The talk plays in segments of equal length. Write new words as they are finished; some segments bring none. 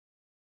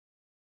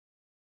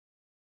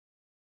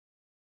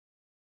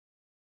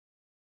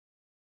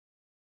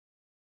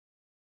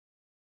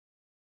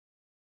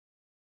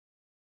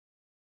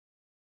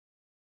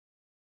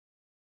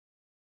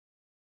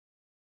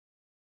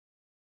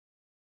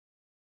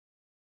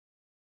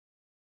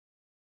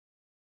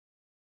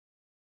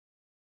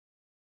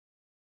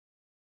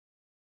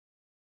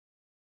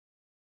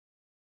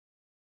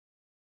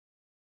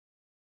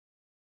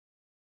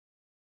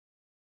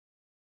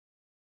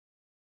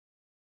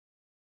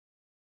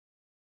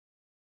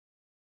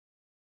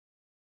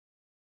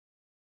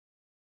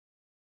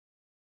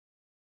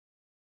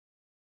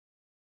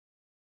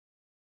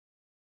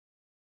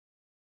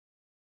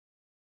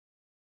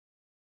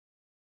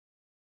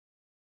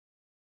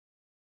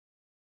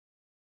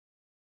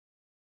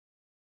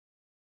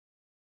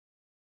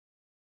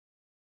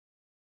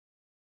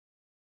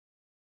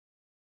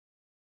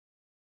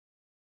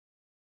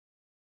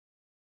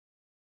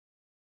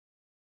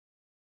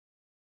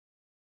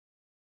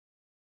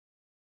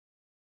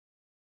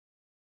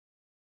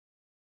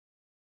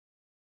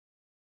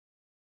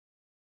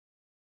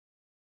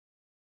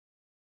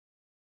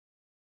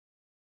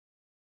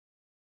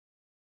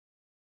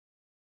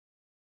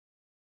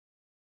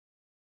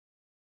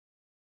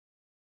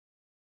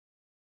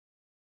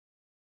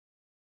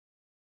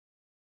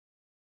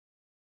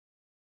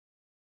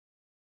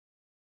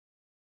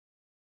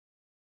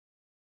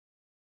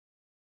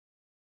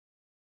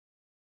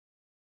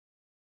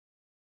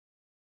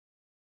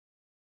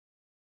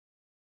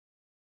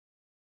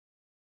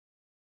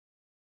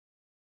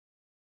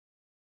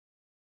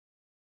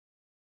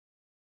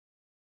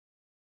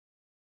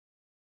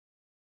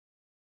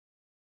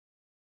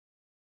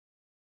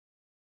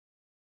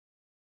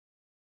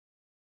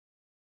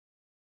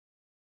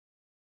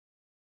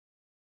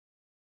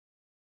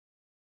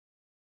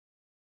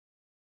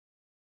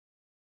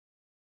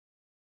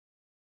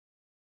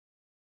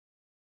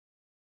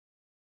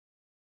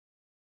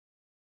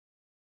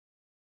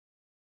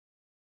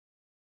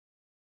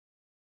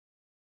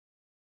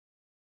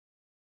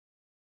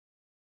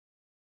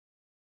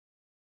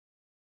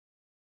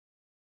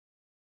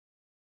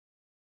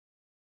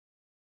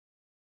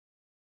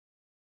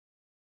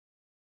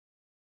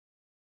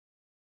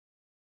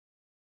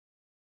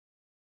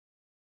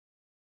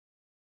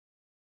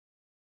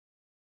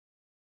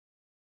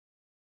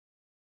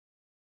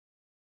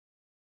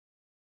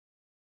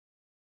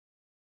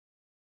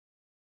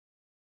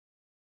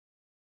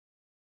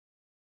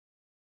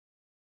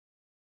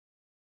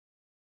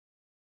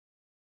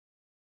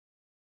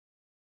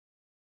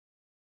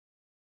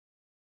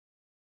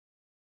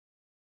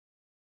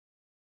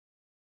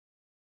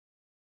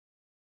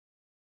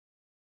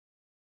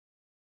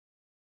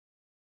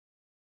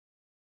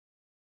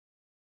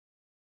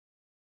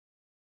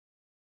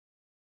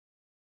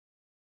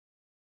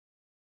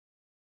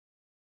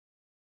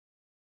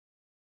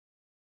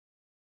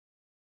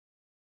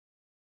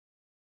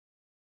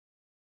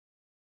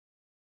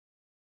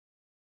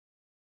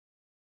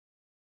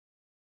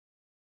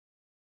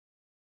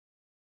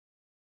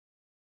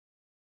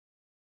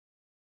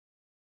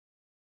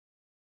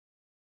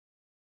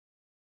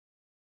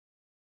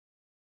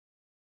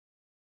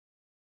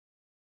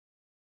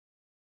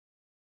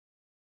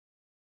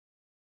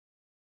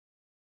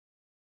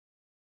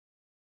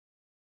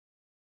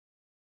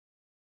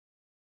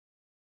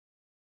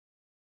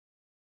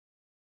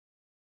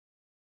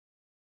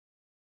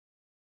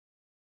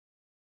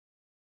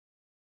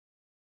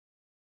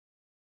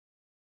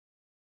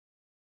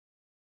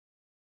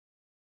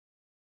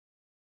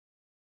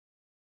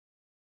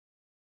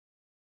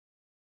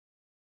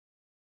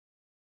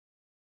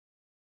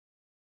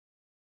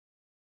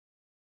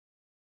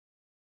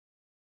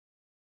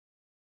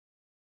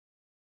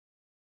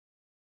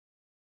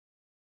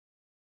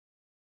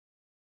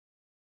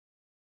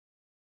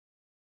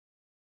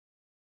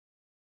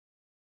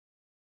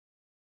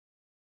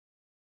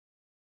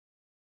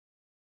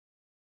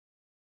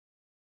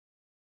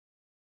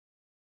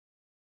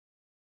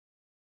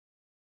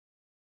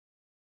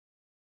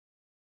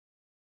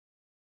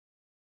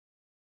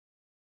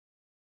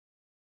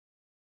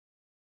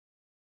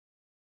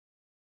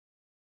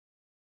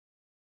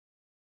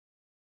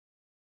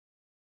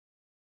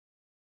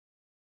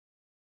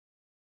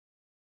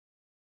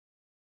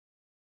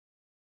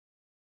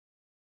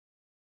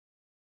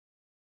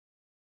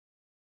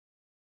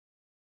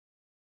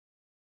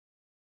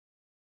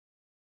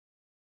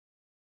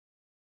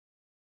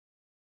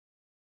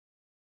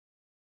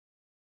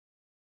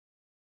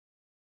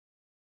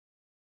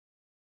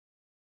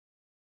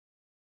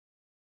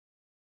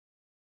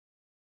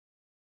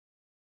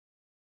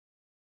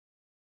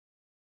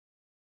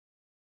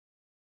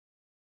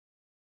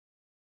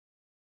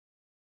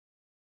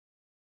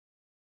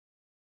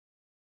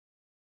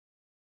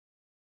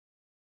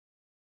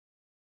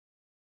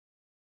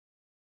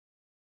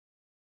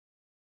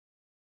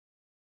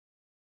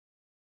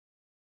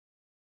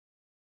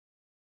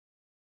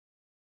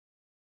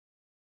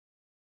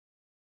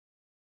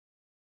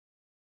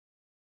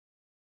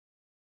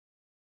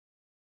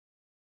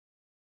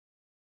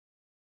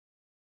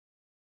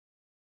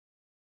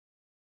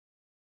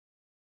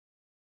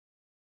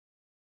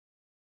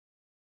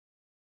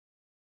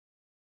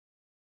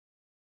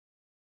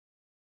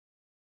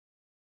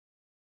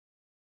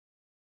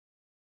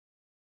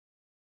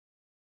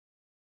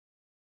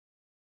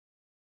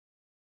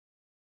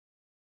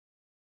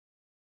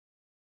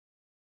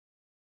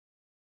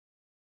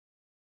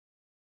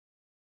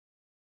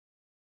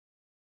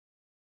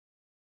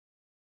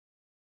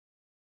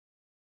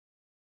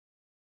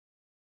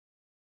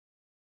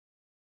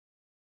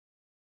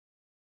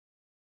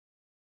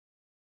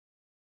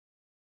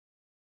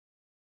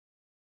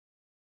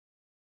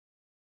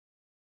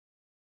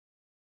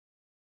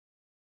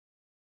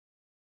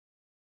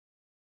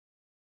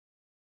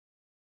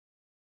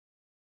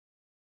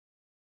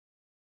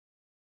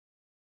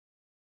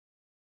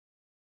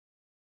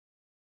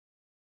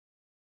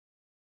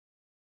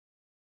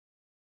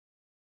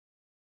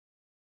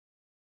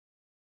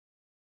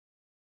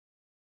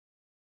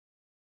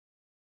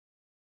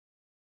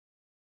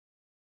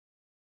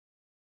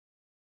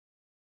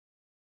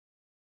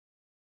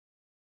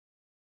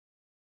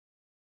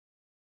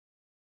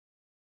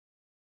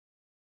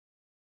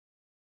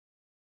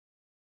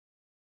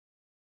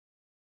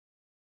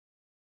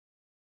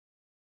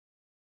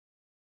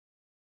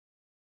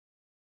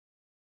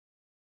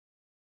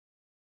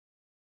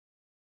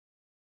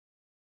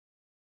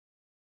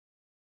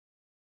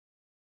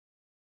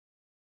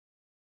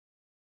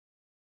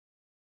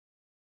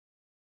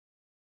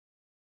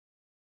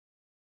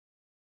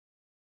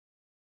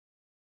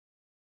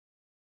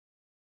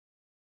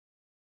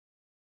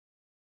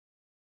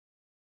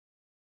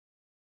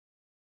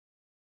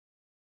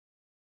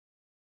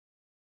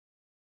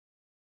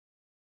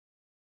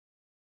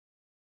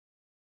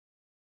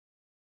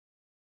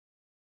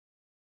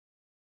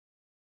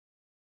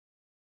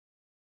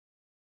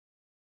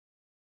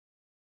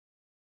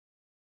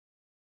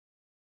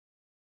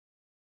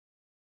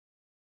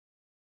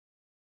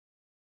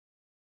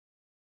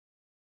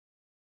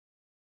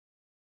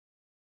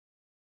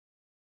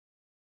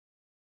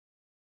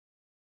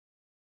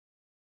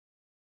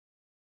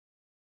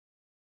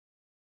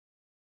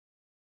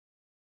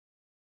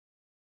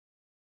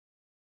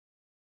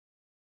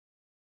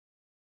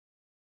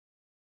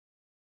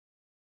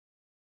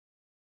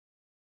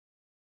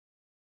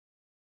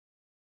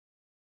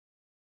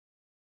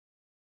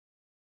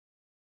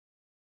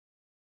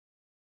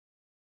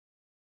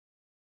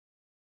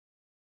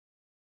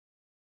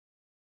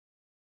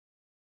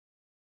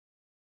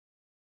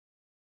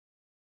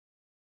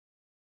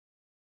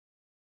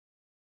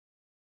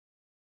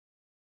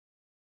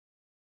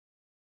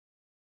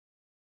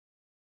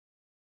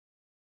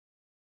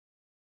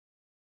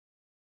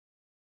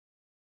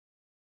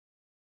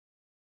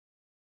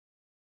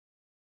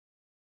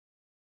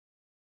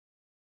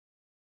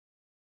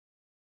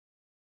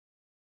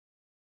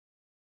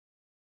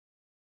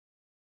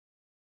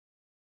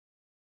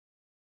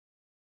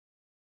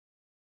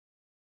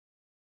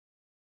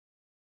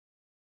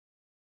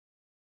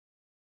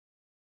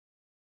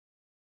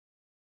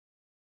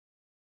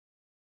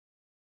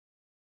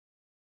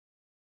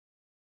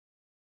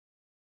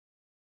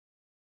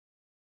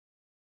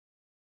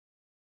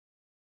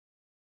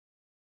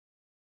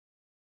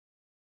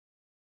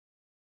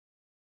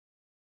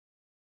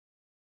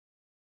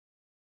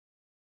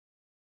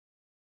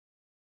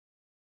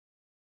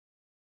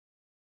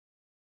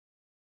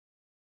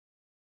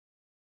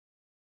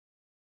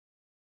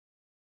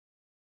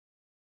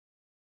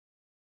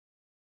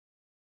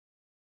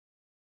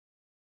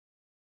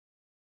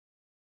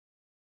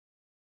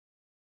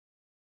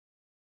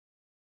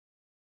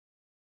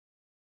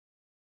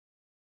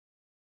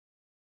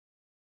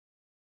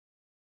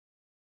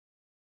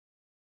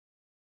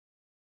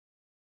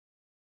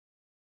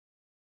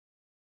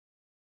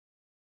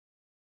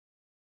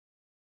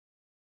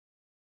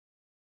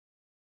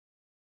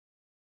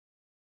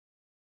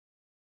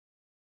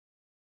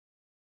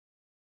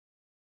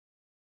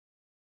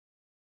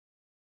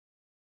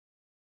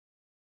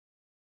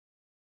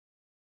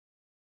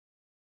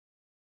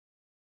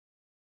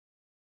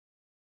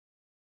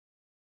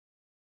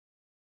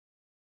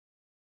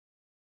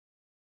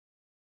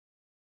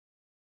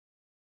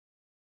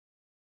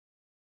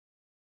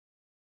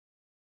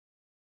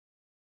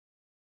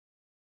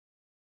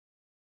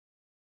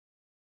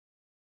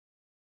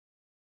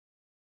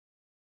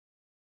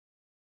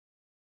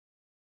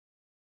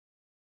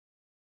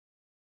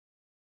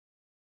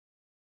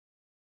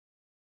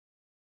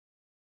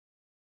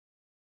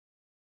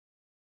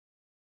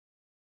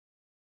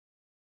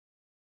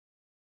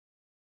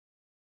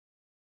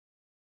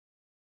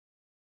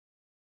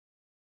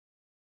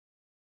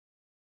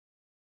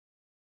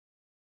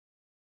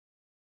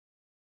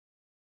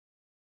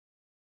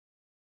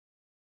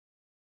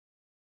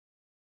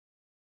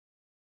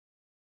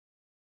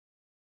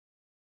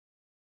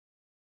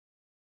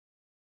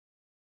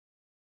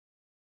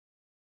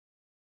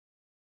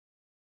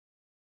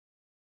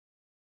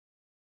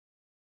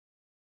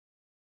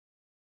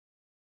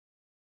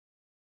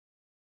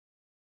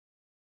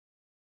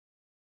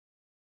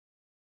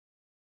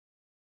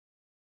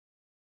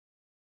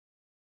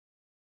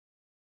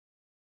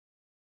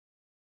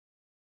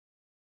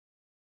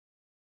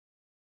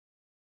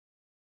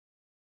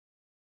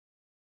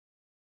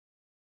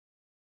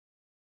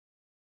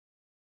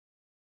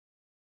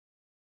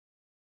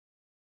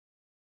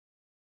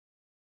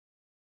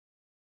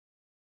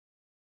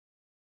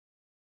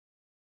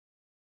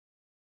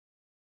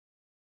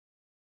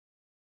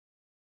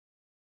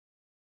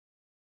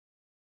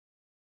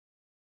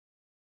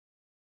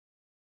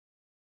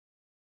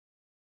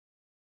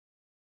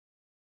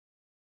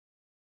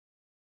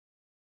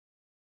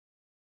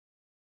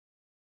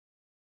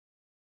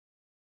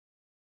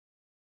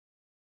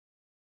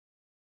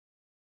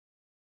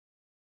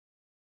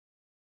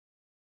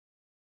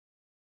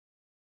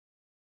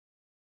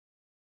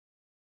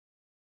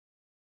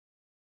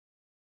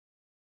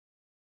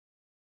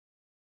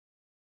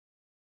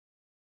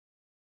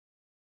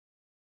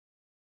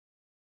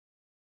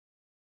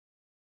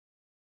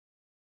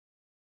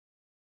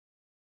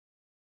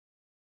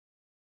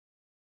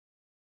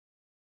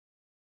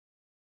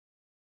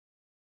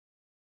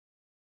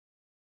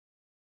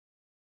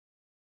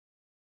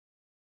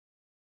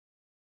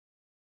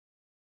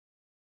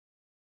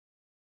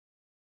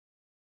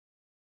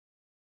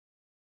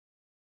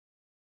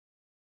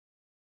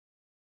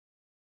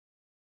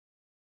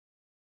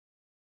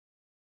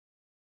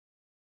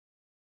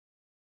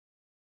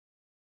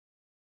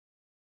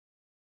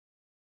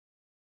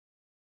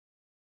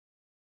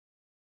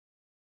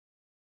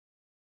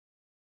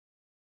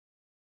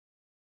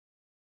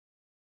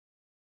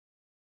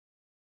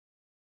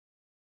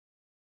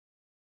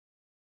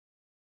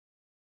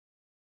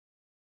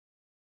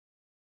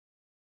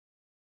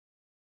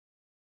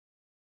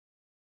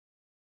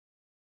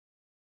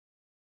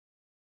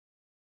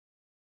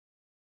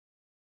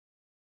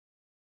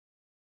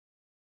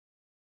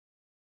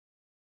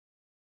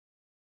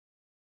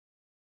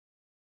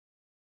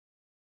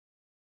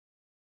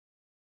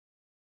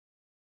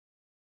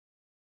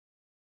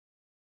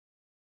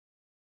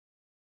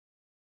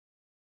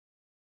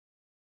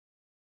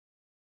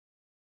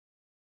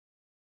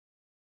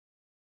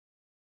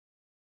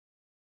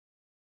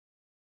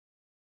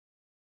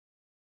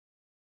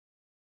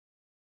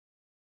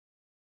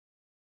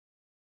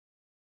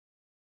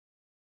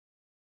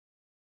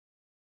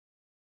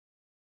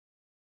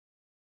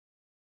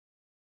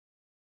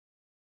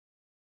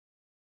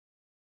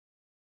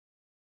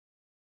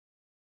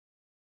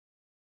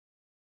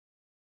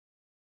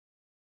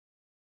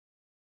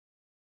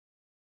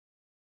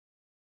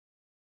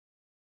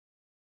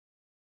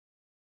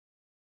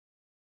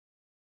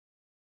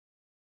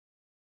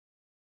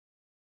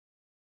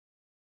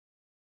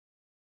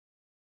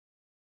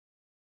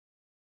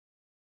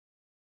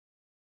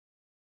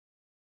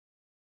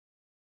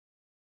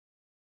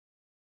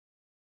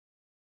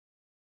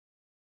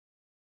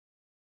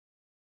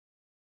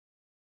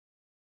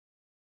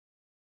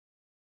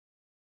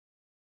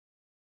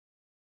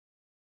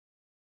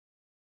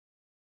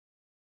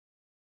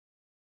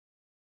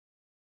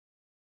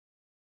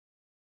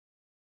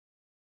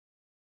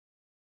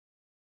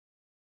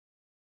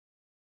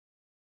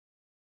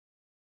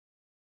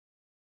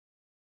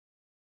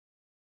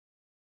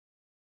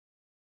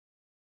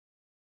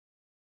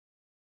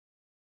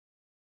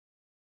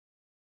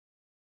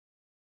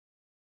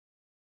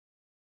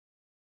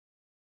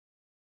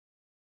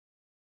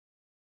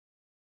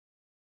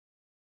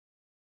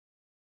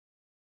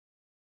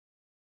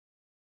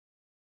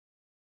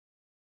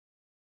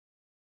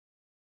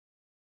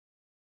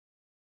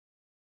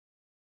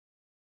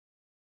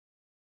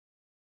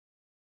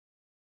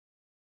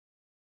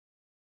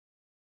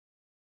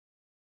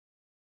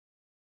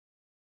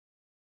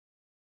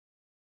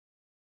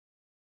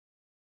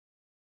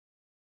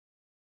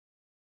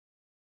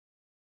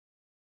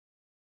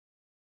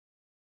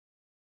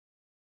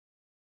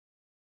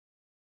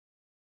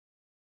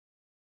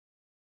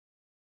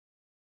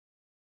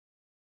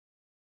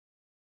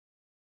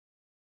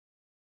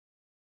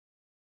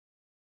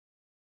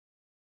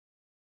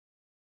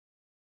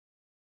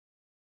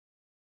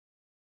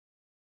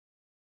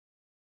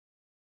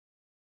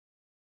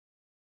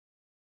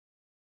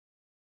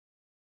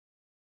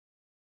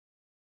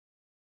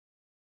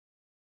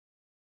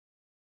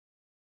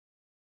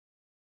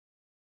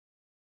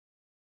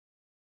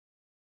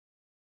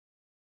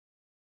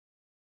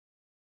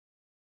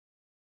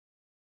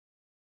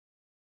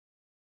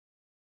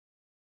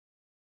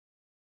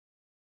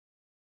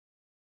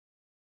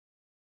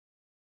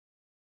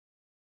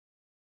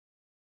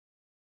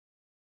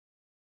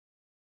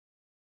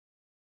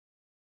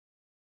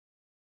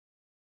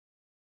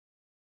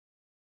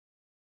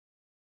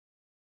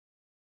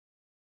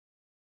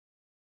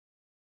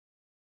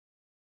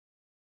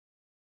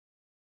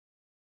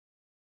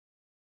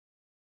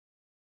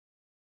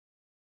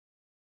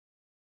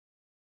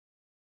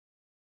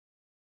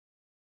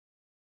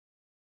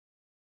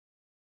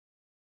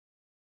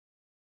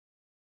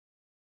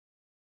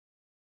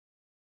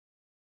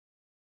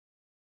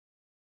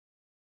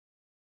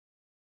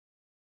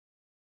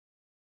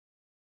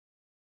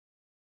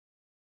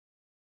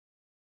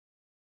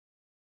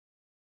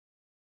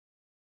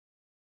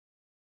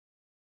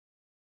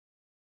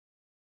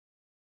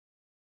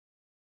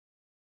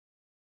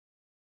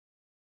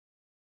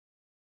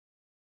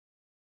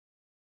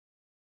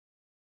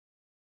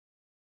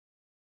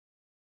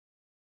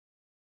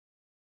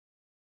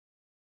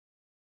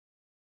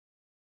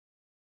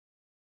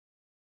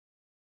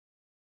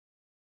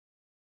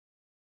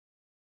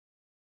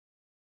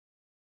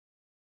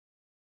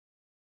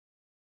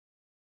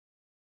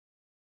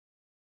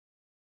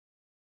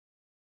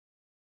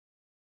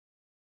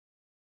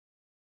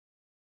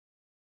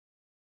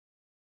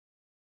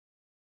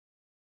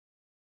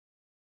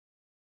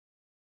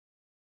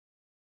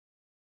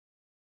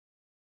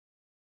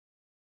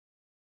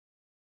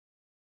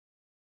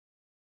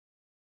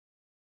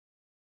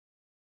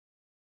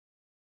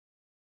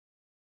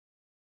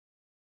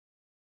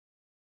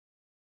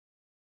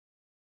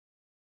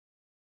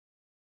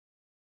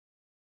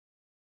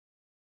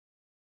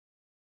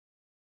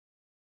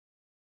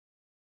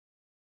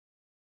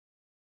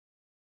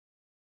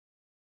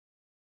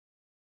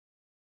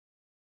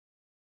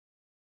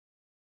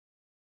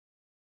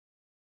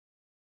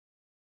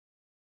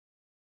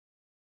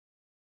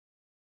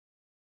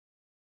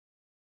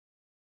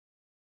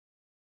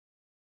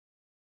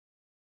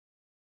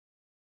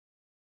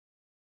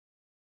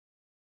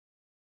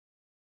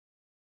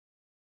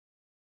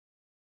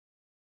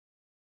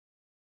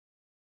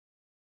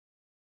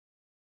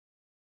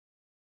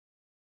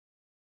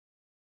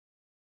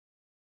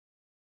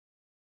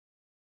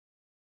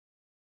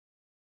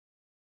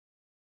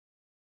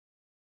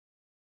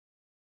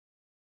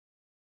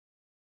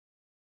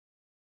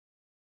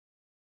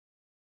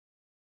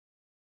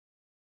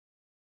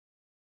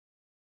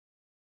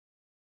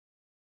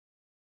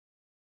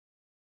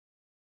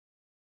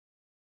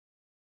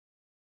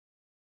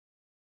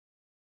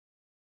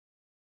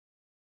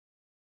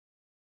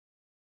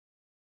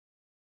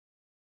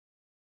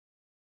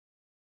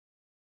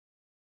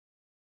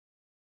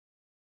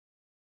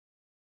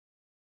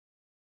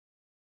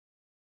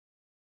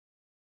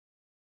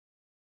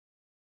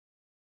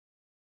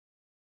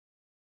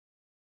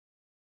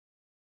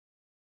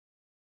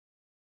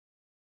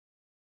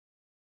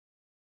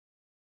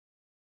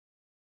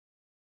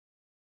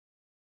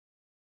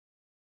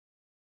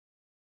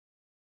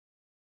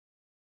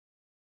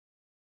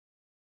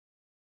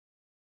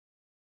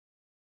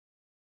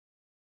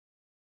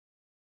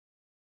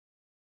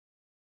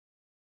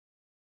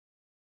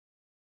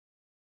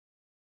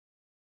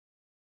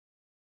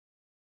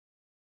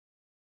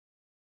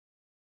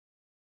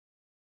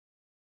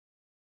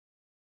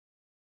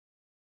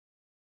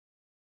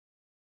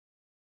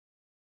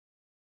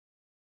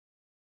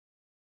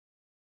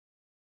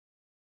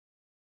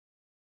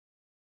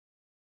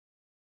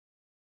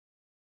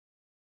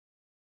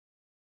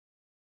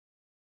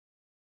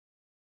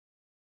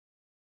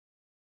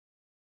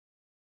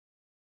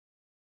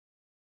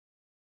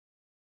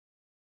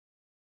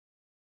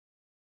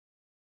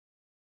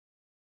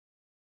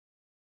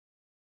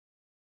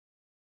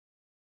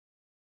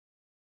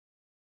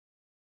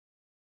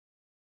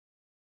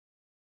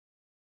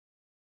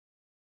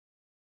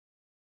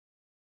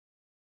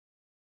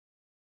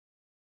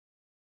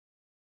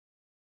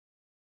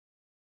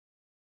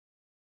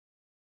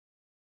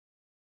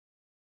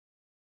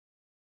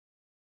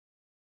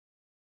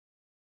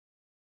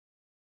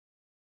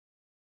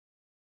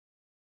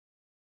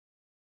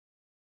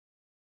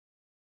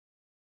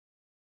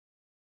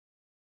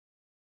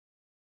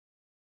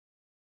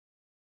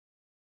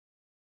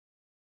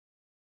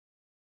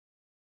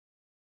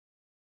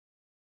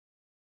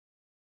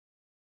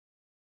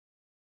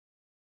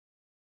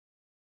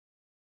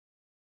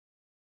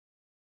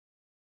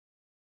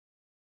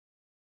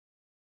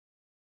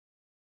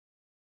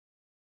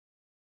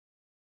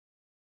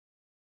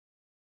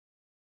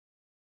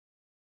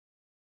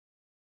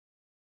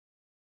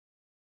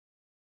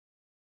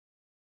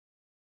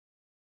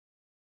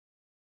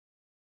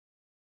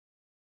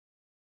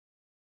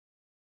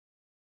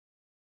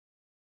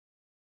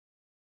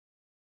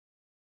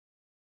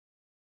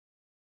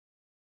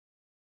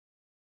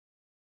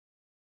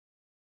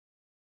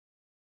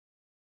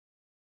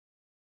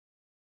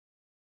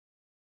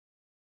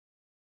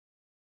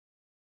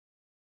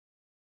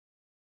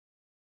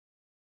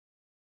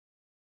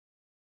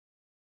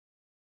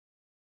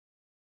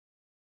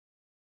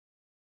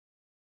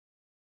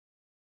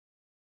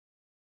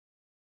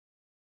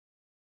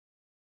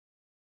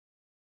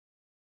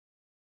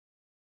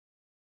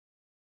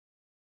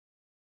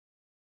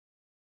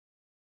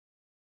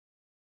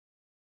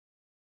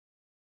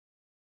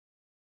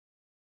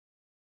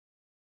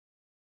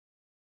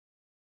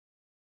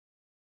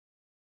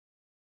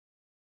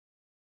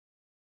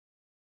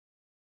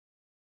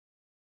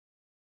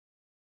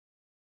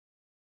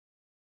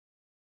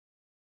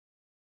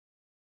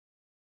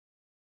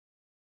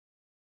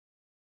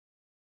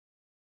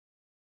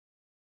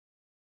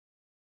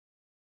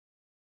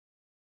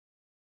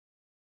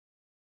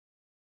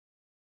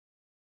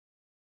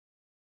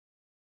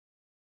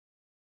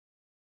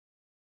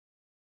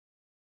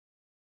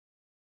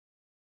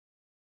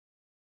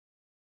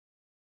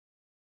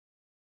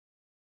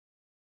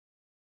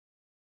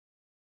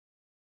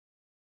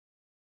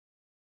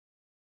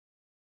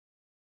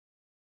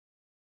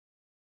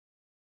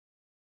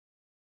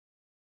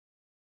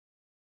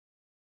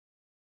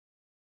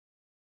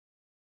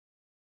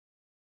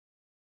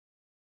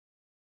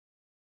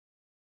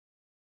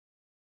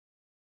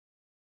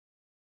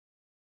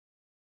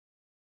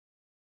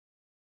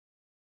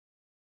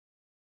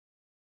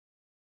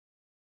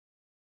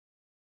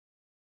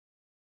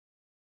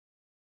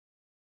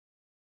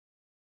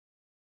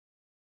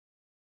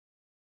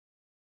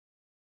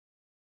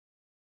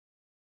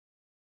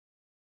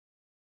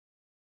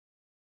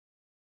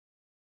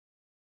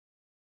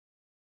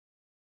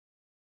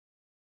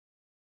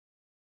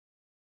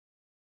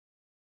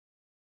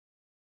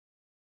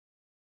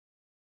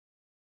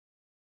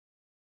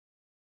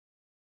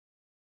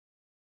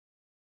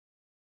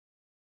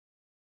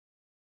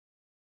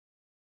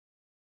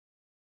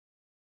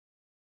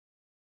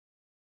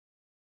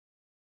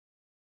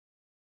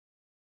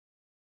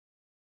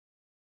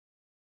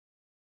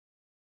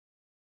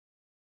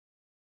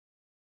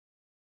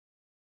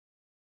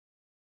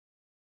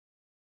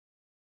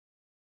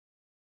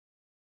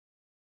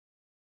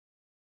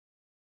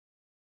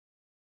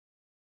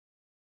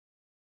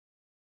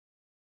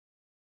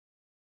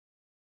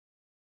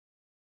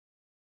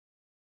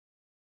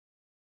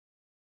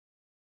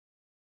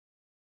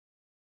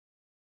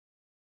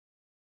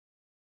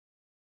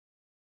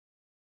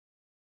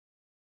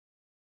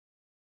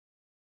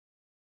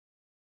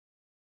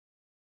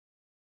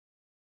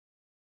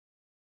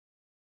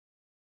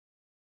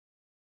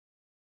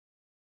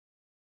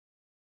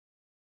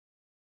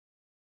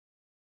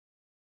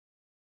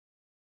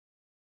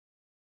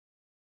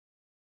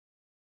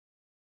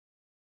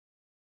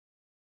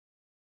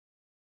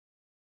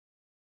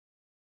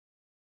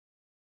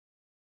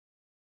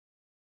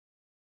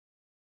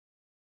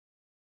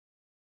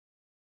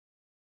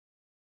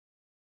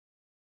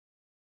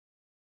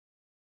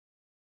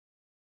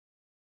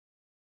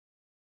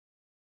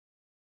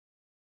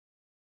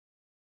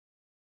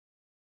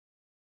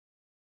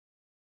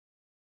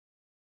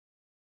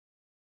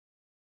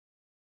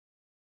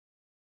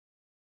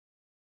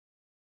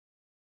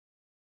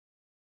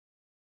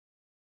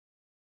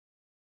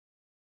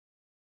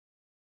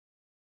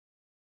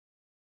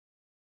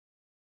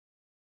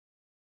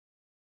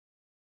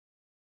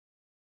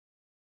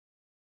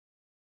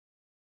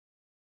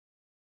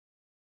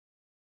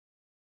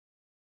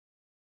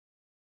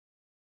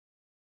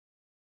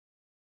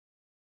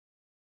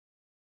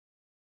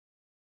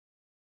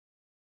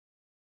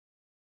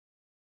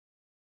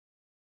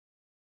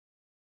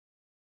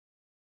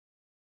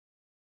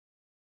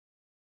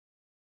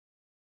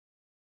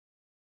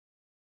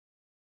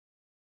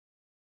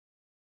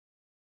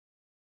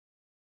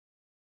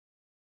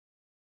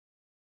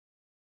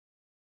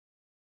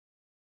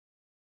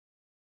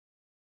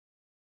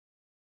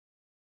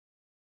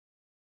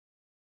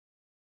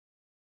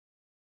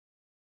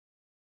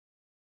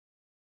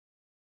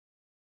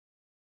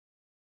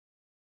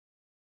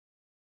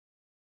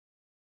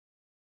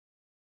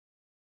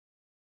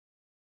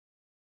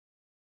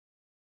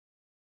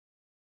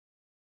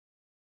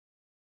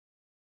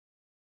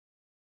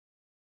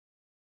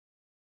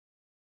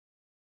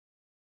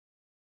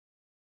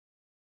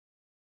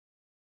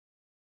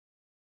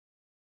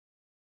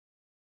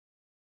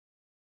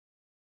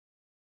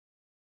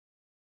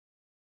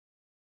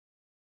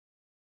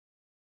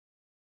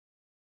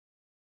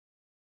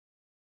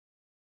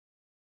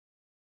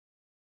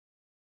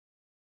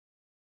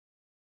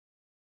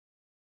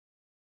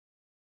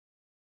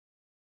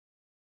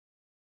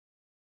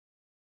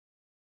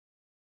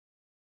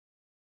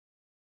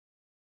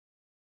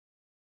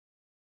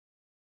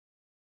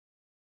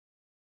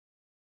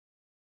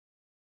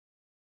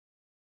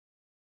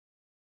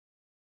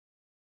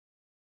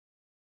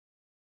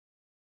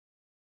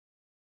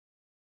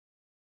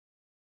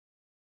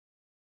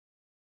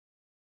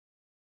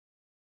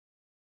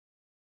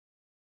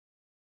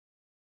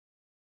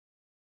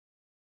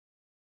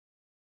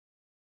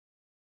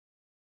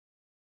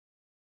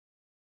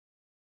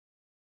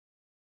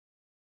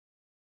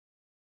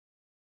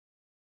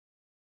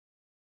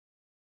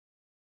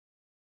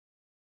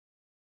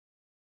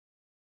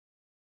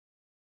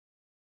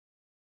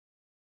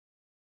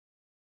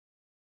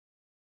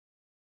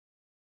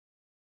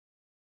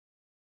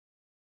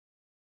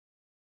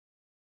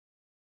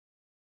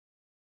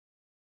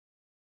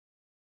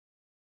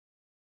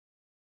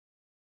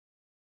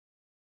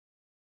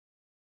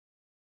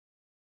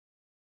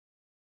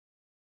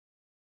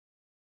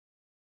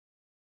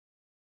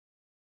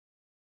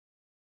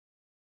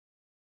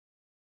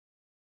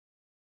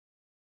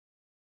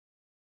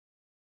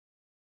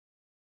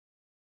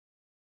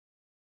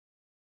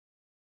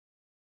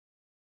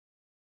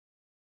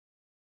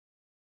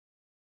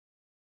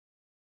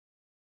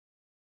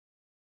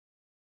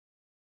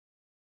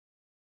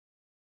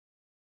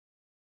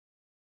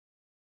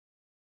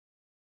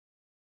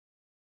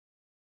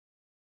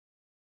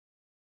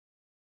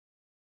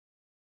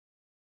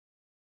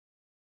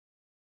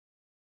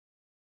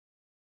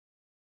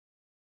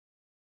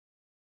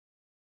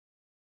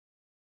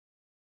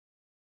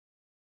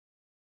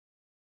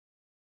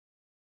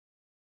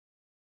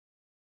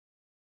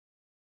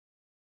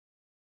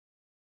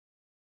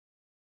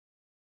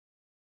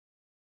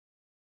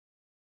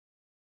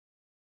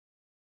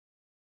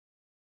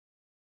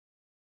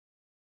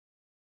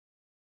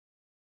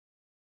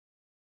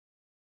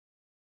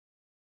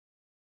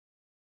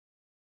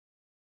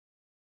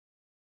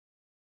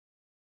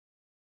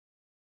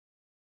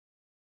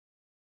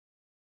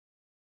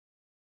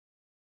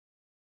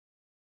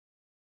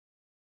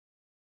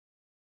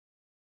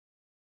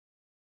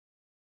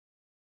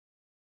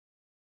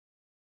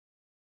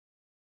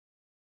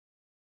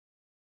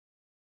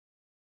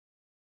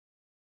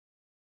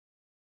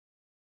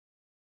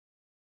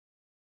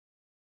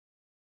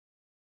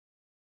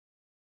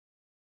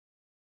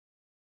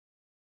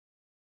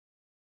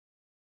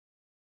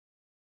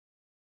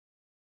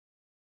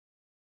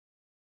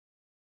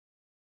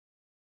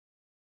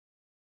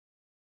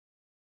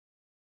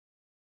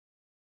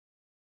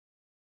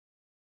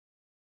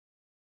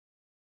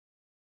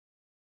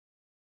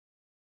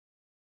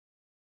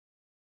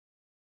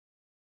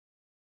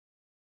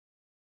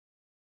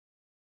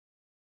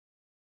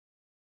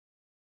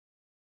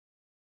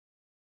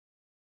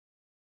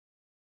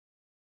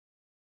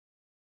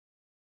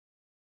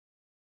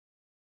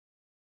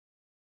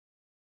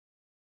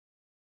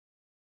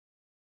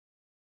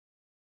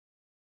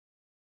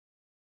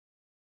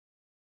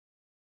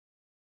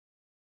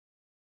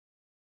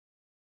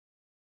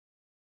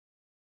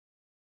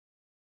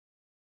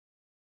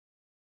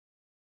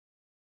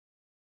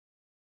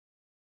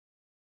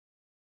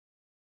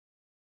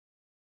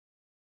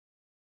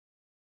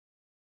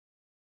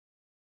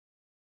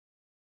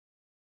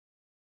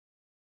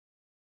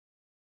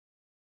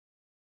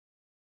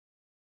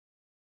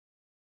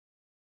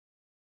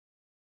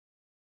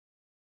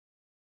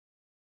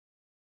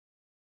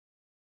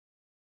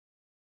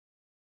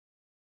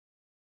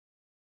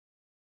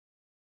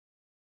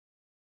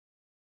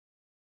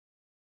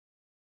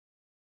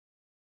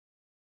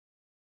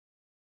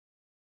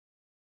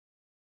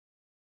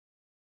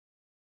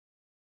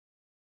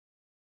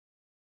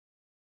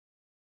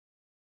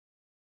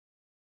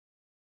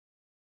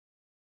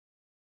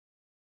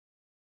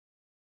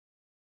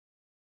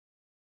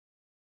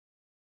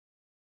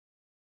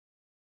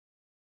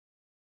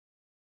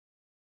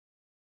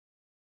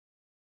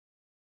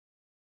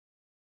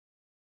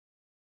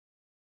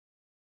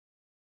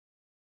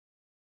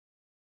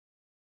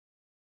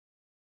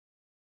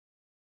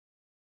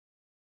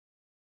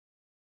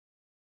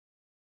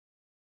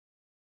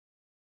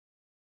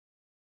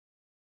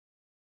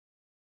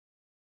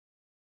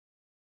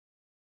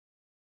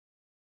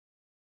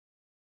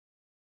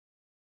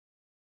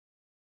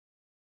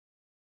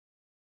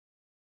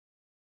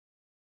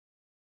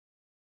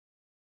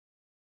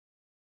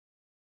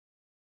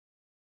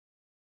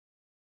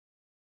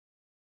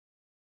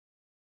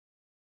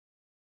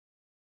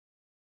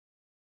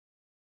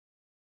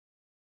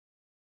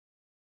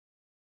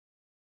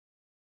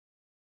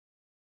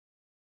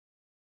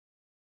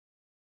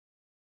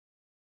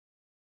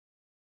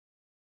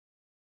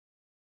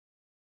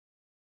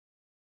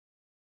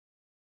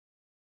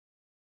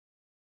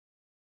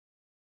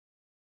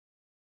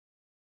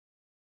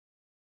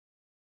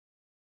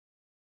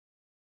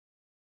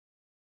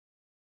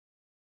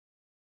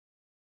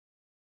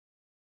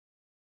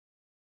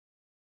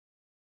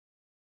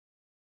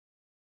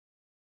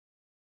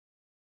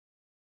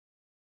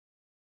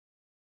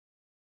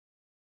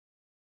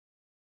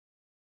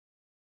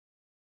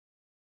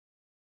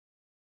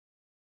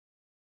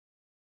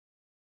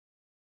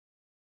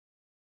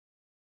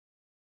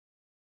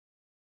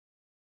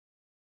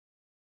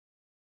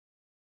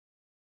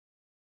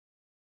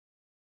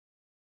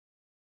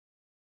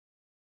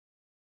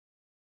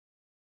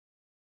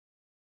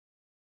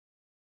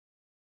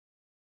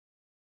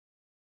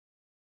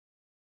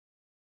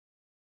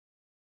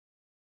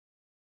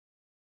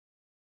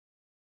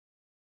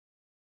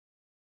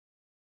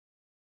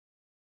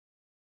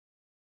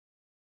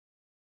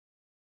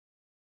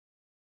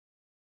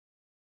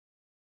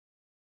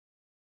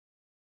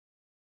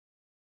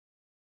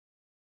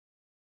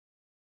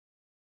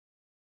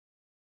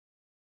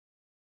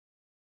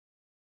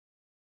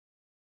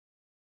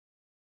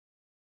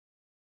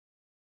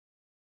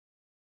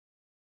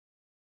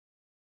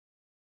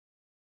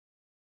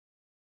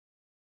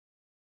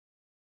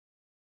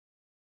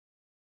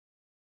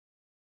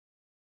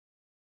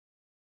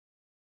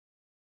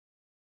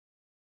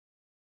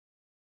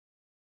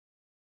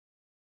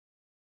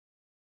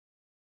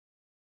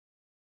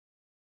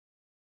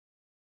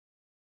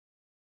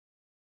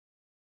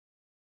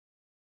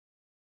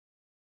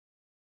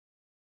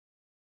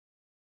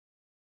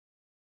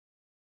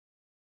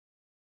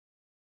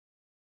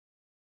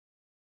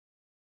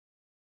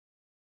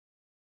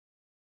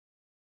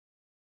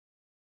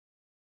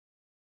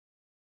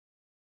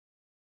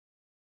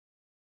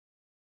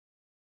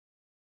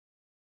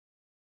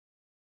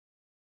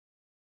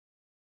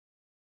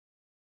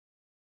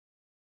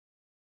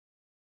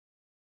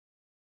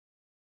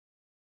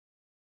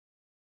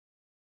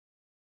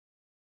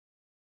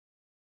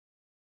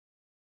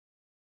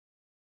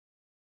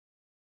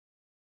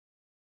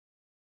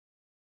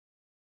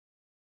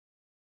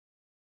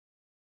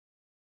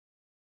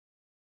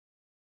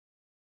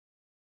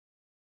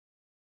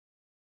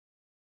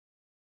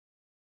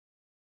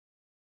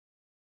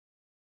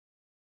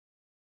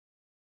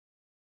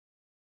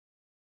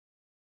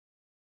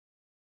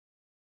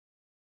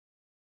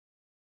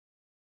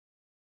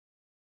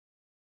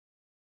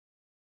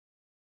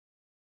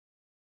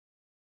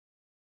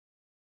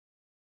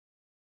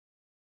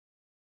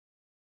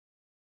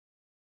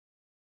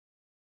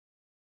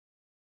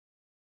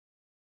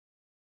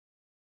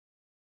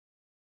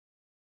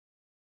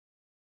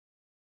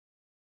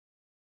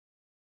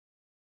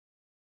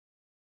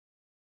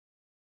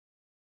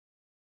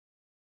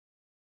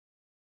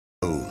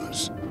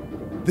cause.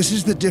 This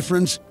is the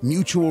difference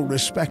mutual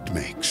respect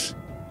makes.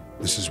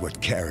 This is what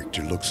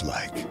character looks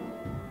like.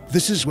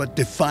 This is what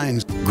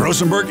defines.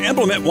 Grossenberg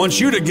Implement wants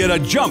you to get a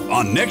jump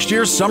on next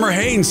year's summer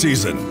haying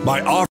season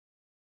by offering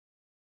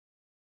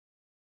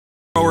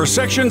rower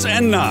sections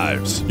and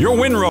knives. Your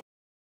windrow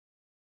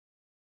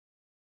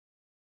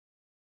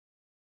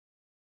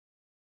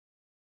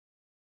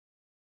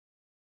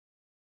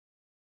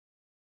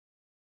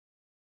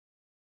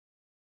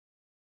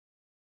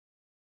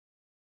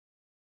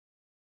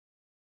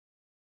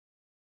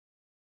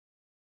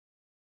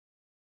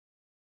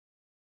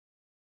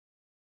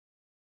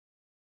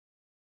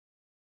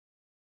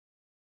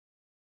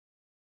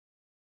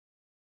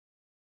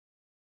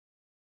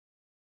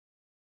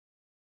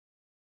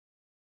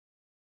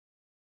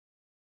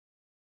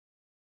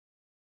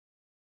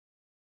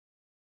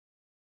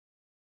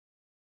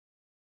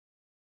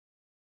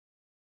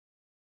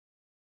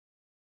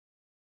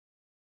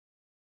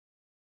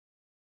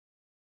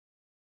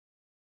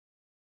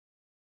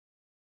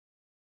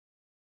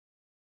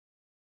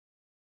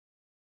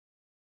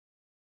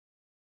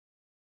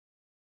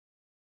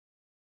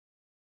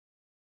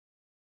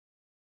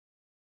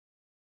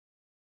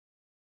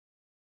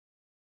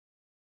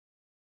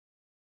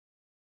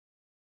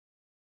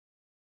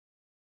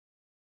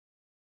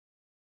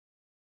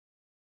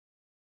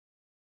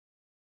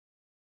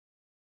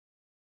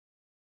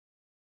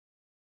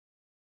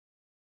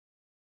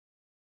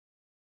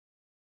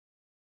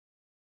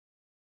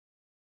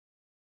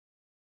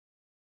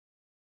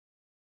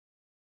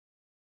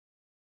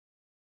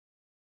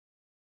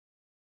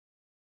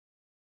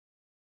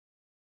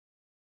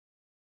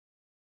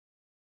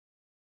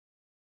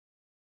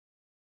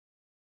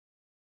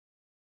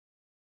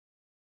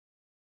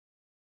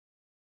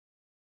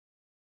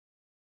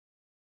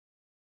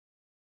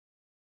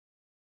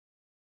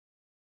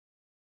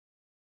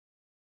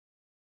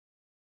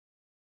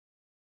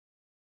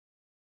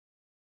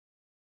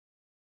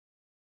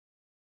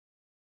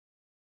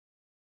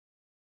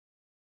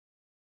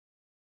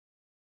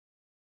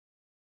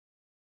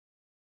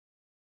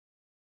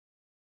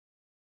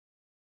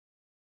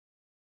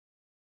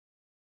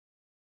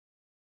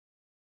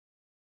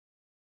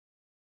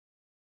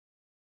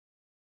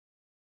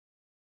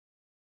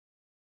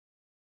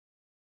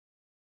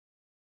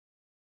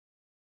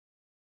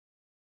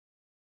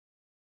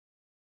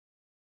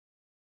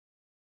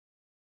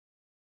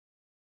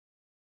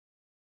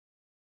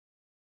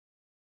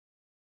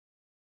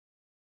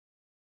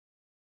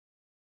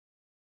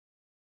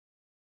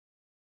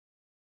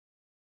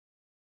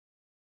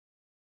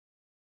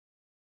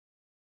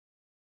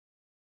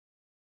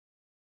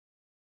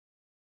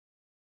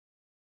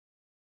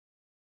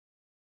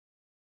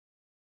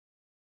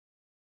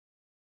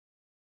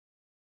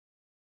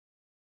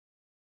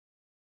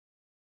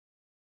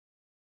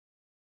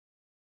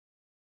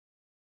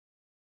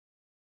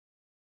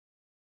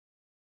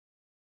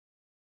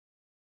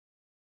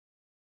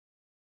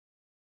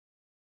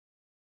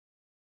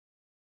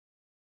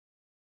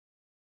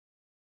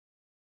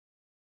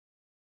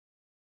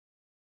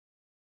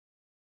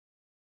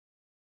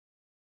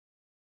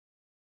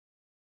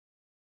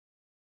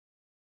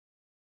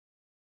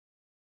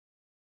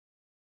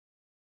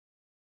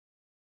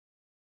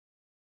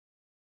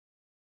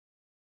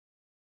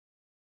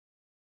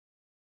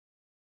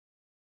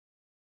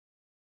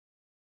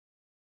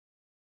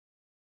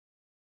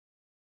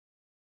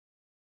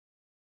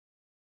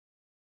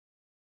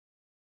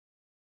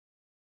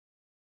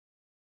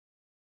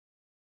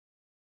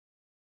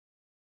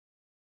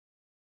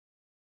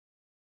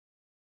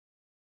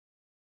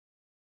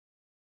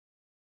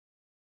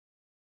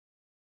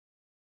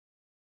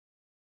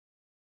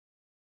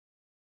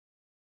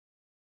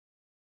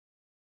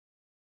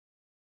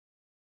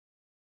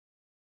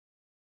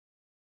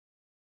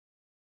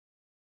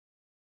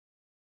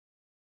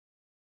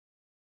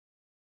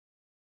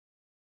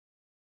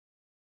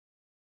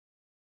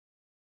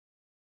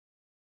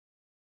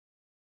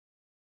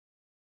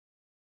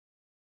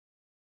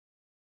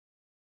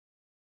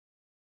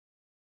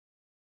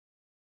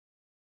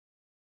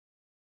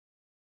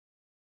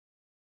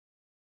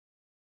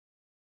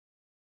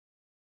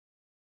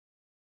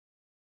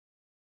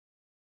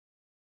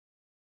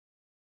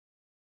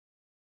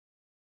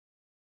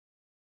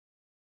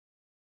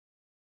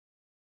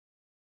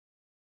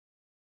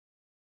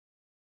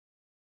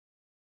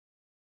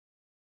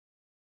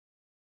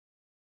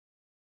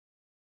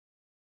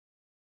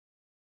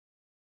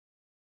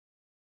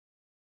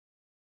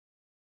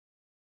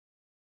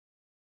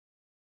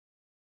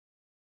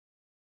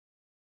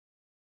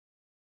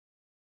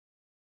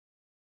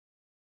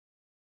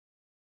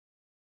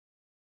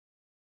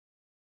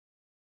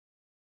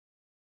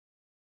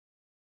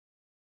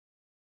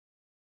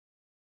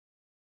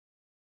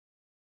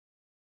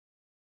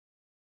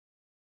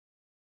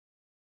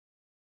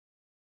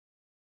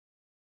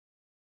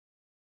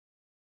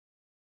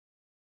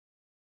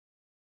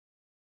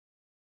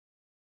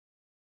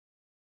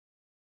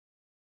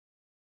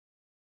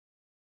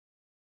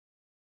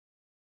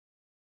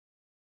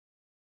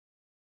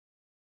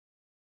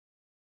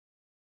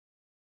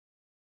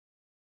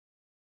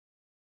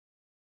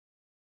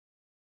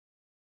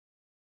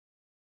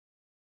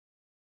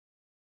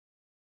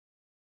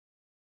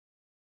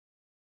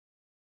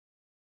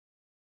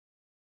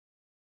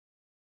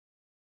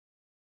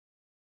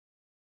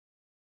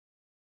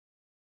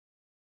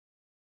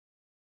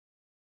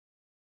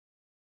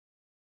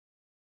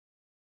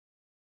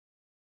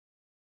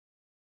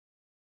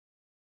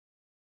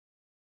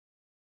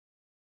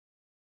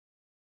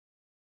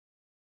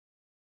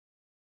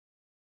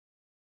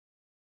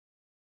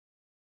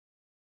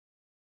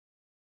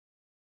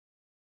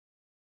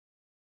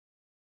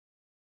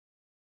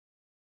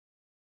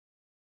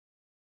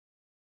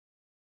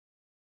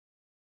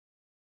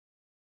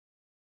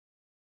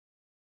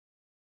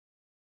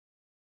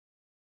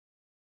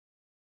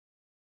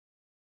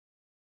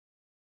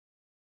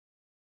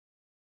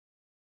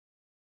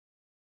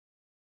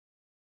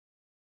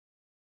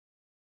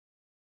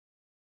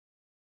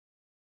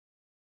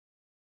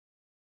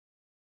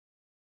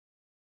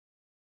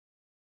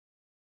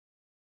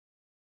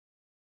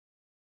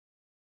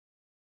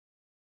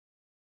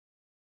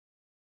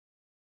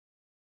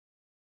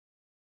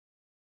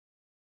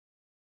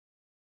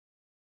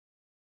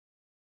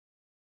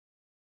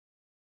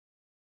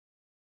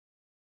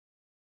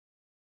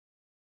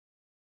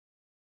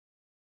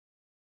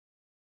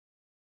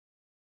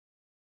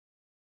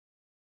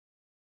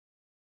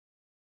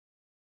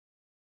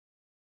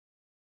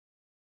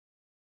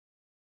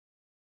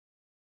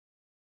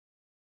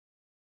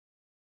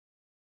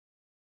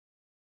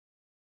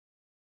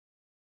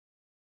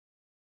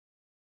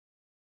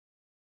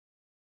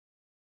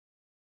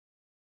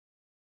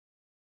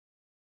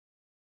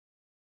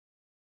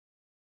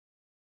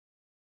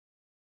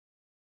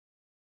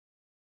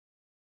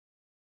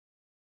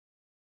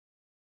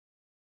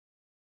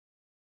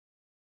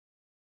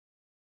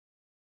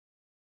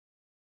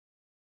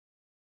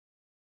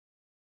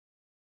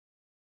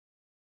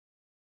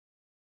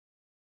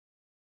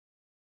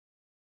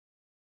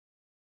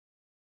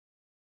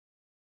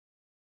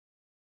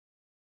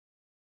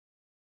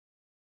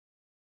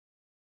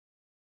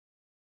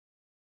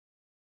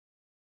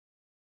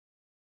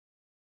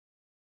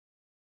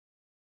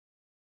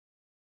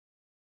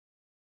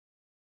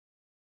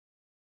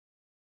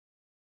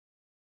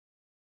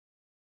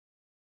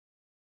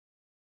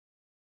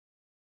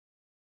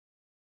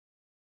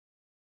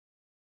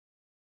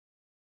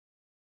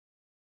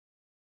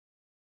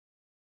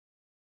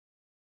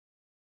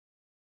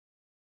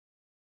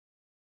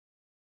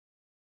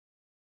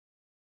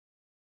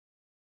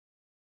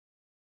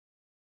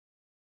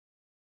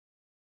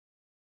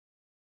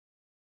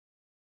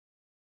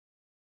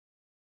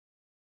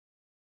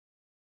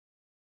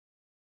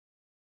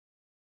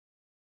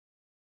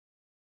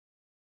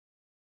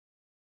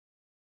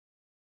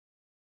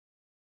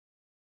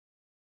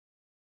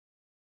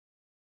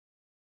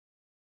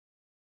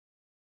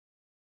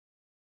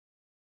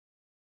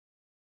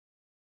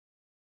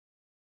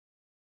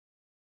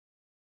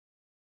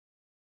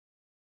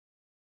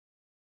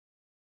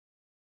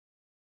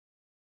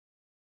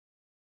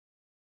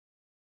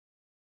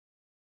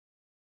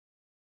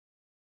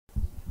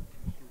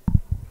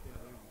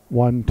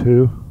 1,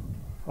 2.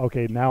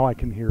 Okay, now I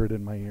can hear it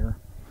in my ear.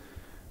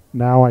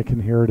 Now I can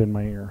hear it in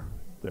my ear.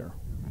 There.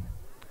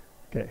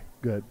 Okay,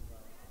 good.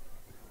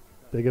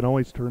 They can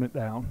always turn it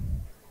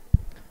down.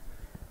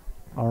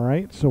 All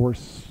right, so we're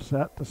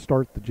set to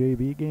start the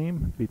JV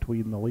game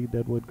between the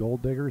Lead-Deadwood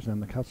Gold Diggers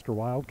and the Custer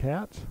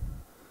Wildcats.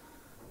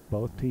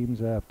 Both teams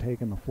have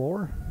taken the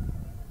floor.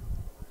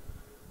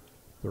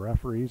 The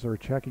referees are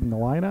checking the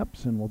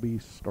lineups and will be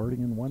starting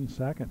in 1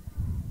 second.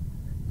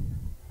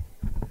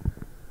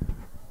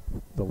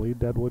 The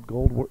Lead-Deadwood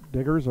Gold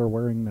Diggers are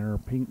wearing their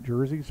pink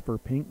jerseys for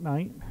pink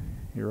night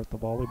here at the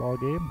volleyball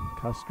game.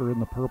 Custer in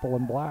the purple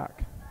and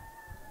black.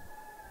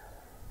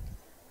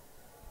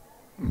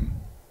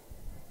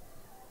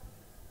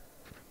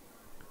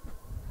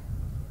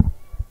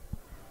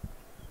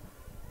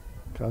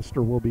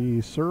 Custer will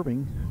be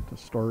serving to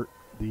start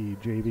the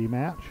JV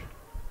match.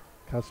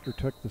 Custer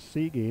took the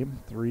C game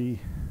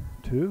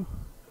 3-2,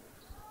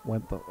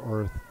 went the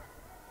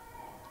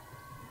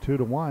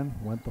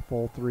 2-1, went the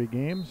full 3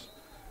 games.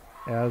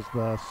 As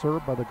the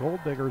serve by the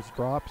Gold Diggers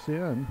drops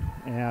in,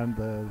 and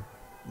the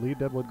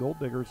Lead-Deadwood Gold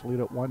Diggers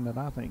lead it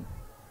 1-0.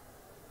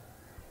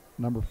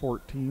 Number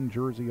 14,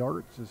 Jersey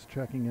Arts, is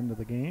checking into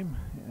the game,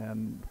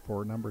 and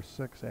for number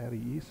 6,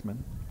 Addie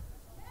Eastman.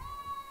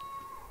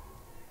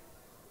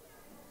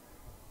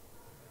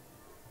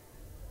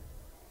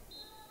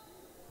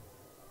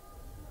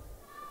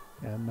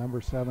 And number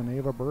 7,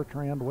 Ava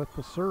Bertrand with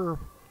the serve.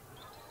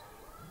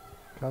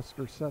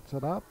 Custer sets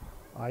it up.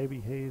 Ivy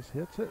Hayes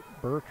hits it.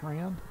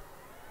 Bertrand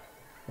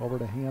over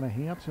to Hannah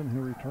Hansen,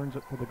 who returns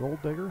it for the Gold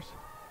Diggers.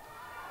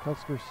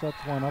 Custer sets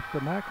one up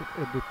the neck.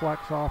 It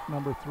deflects off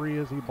number 3,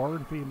 Izzy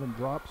Barnfield, and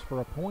drops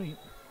for a point.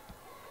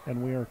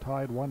 And we are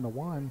tied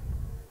 1-1.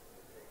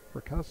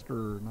 For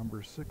Custer,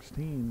 number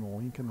 16,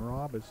 Lincoln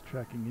Robb, is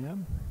checking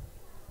in.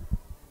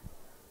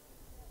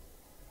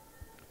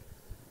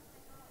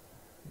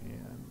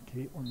 And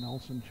Caitlin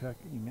Nelson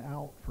checking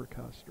out for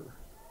Custer.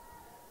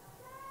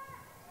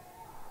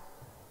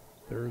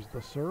 There's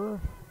the serve.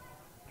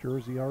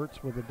 Jersey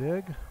Arts with a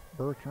dig.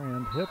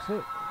 Bertrand hits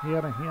it.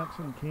 Hannah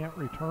Hansen can't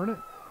return it.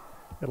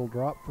 It'll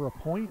drop for a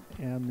point,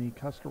 and the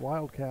Custer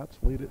Wildcats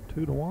lead it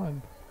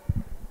 2-1.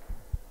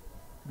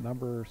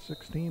 Number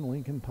 16,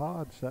 Lincoln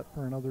Todd, set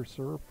for another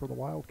serve for the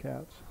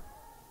Wildcats.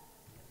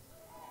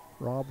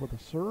 Robb with a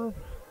serve.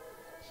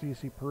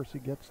 Cece Percy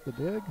gets the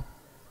dig.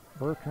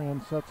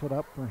 Bertrand sets it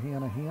up for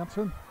Hannah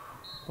Hansen.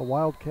 The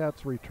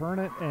Wildcats return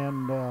it,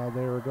 and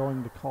they are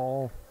going to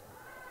call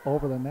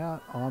over the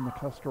net on the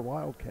Custer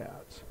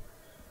Wildcats.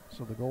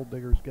 So the Gold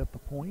Diggers get the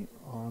point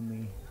on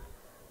the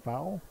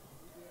foul,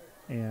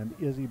 and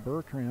Izzy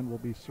Bertrand will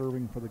be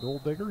serving for the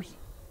Gold Diggers.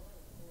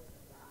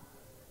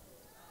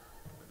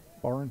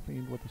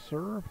 Barnfield with the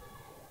serve.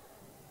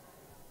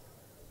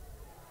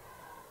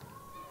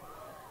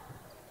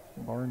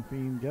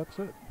 Barnfield gets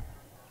it.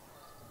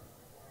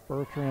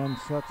 Bertrand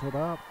sets it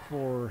up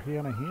for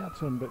Hannah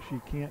Hansen, but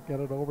she can't get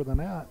it over the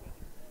net.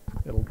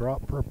 It'll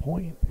drop for a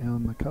point,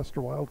 and the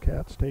Custer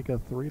Wildcats take a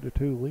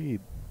 3-2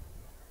 lead.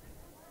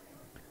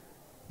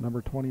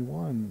 Number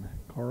 21,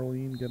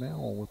 Carleen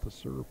Gannell with the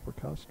serve for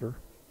Custer.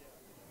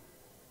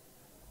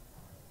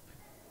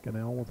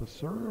 Gannell with a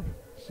serve.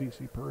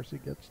 Cece Percy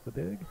gets the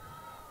dig.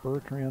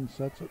 Bertrand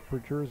sets it for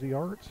Jersey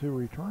Arts, who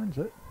returns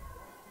it.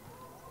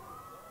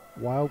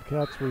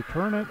 Wildcats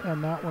return it,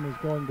 and that one is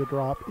going to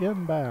drop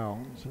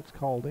inbounds. It's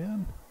called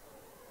in.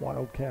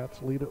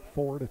 Wildcats lead it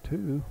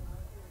 4-2.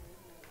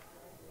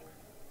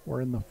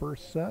 We're in the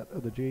first set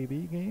of the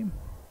JV game.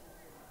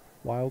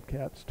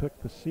 Wildcats took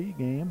the C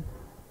game,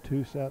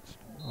 2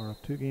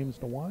 games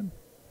to 1.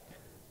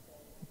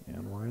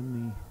 And we're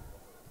in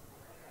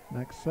the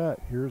next set.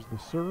 Here's the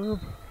serve.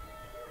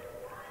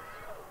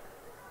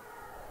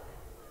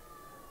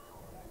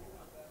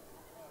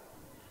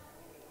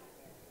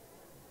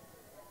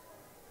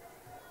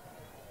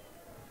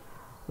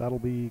 That'll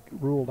be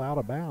ruled out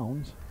of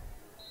bounds.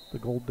 The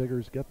Gold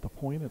Diggers get the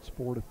point. It's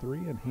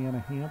 4-3, and Hannah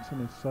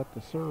Hansen is set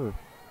to serve.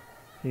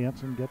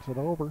 Hansen gets it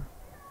over.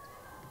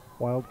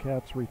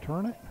 Wildcats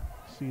return it.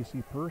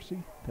 Cece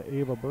Percy to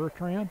Ava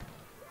Bertrand.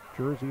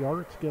 Jersey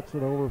Arts gets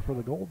it over for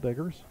the Gold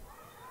Diggers.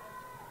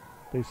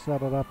 They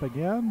set it up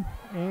again,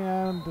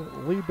 and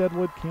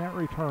Lead-Deadwood can't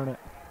return it.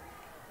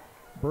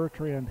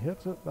 Bertrand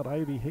hits it, but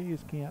Ivy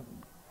Hayes can't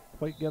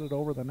quite get it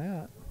over the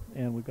net.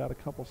 And we've got a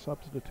couple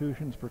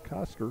substitutions for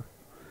Custer.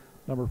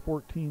 Number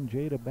 14,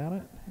 Jada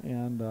Bennett,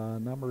 and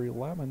number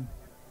 11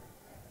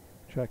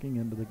 checking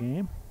into the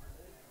game.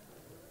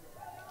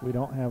 We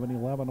don't have an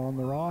 11 on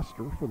the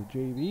roster for the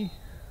JV,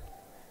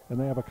 and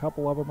they have a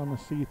couple of them on the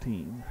C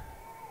team.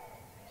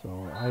 So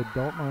I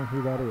don't know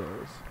who that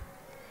is.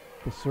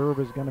 The serve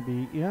is going to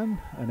be in,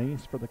 an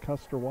ace for the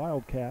Custer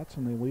Wildcats,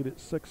 and they lead it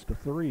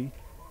 6-3.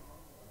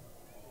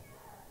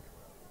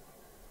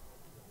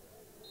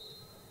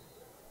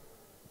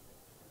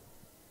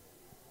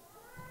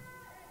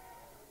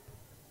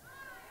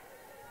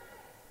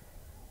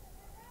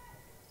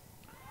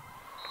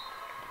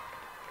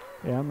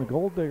 And the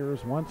Gold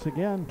Diggers once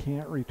again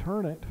can't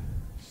return it.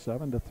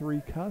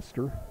 7-3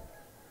 Custer.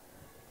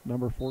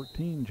 Number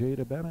 14,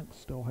 Jada Bennett,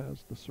 still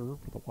has the serve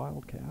for the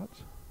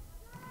Wildcats.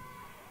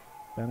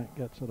 Bennett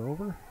gets it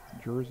over.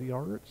 Jersey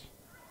Arts.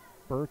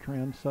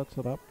 Bertrand sets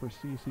it up for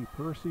Cece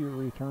Percy, who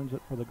returns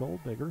it for the Gold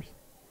Diggers.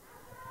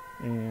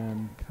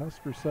 And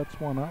Custer sets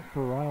one up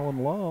for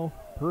Rylan Lowe.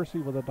 Percy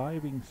with a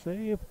diving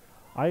save.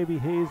 Ivy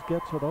Hayes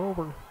gets it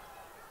over.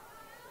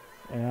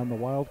 And the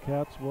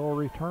Wildcats will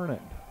return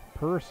it.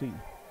 Percy.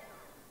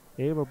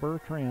 Ava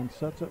Bertrand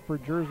sets it for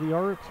Jersey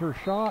Arts. Her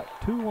shot,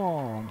 too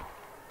long.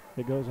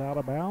 It goes out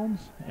of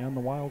bounds, and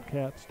the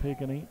Wildcats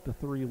take an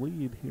 8-3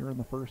 lead here in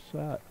the first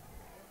set.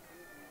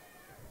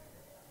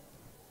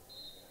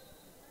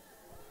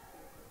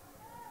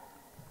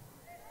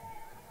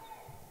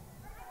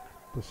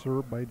 The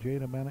serve by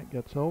Jada Bennett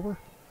gets over.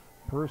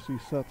 Percy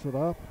sets it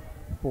up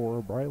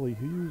for Briley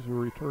Hughes, who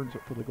returns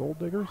it for the Gold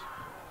Diggers.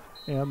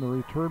 And the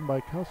return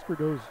by Custer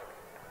goes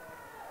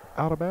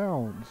out of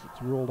bounds.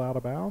 It's ruled out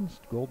of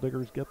bounds. Gold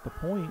Diggers get the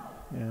point,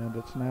 and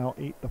it's now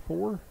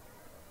 8-4.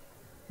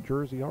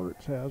 Jersey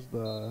Arts has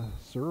the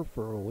serve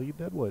for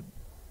Lead-Deadwood.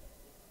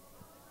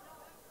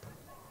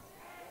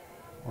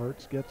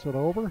 Arts gets it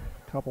over.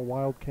 A couple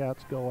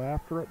Wildcats go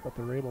after it, but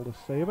they're able to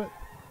save it.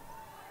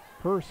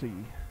 Percy.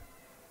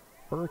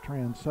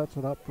 Bertrand sets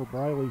it up for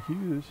Briley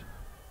Hughes.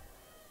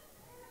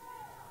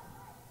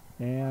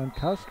 And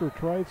Custer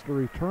tries to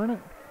return it.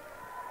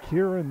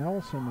 Kira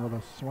Nelson with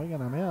a swing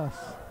and a miss.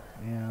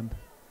 And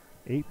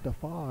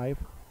 8-5.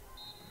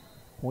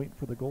 Point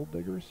for the Gold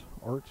Diggers.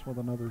 Arts with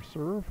another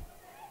serve.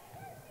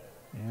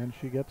 And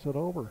she gets it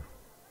over.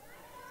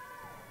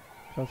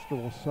 Custer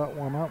will set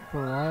one up for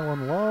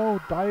Rylan Lowe.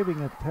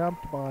 Diving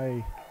attempt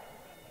by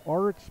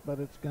Arts, but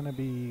it's going to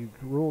be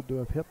ruled to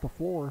have hit the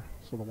floor,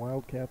 so the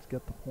Wildcats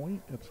get the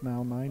point. It's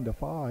now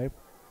 9-5.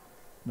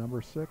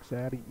 Number 6,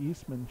 Addie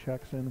Eastman,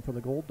 checks in for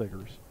the Gold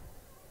Diggers.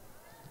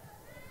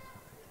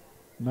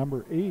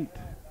 Number 8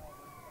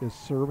 is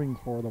serving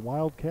for the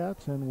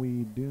Wildcats, and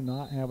we do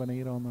not have an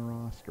 8 on the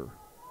roster.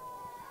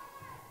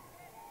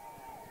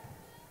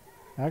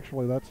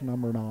 Actually, that's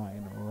number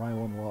 9,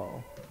 Rylan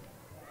Lowe.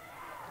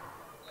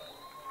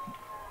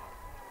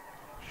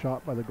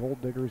 Shot by the Gold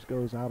Diggers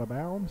goes out of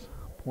bounds.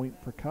 Point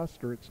for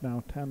Custer. It's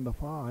now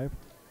 10-5.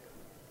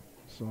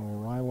 So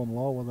Rylan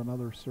Lowe with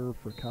another serve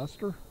for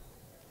Custer.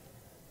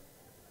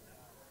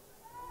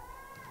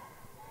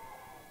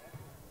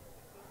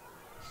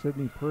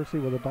 Sydney Percy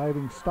with a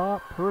diving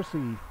stop.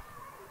 Percy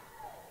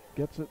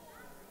gets it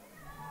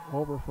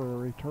over for a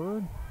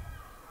return.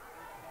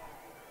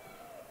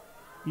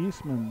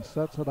 Eastman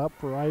sets it up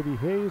for Ivy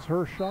Hayes.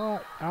 Her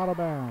shot out of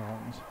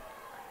bounds.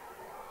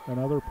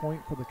 Another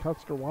point for the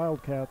Custer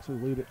Wildcats, who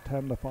lead at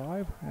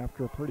 10-5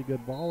 after a pretty good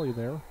volley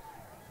there.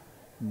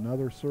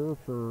 Another serve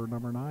for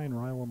number 9,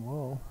 Rylan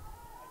Lowe.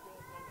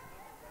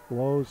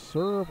 Lowe's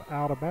serve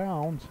out of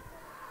bounds.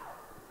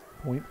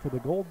 Point for the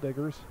Gold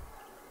Diggers.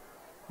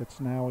 It's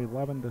now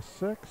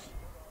 11-6.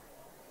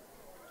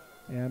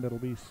 And it'll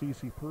be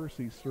Cece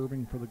Percy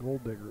serving for the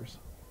Gold Diggers.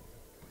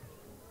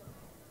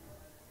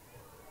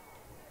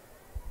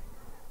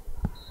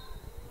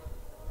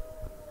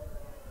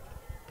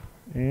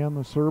 And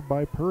the serve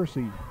by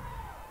Percy.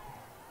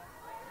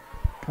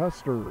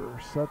 Custer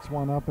sets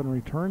one up and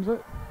returns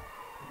it.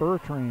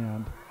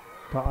 Bertrand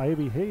to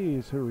Ivy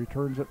Hayes, who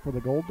returns it for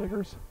the Gold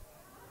Diggers.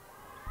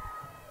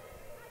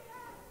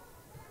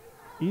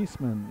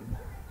 Eastman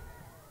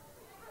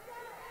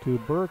to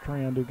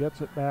Bertrand, who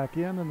gets it back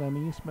in, and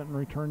then Eastman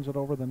returns it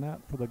over the net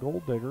for the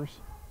Gold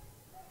Diggers.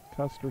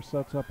 Custer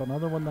sets up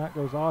another one. That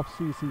goes off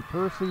Cece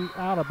Percy,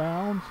 out of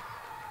bounds.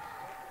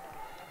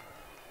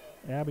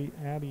 Addie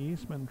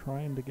Eastman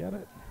trying to get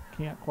it.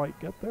 Can't quite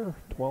get there.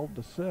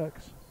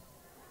 12-6.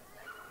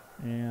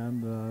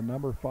 And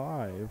number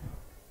 5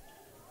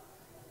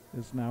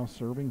 is now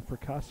serving for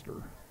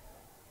Custer.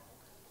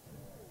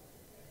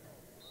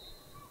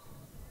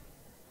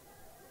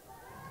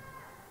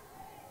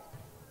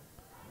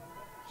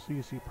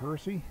 Cece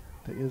Percy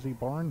to Izzy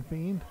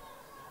Barnfiend.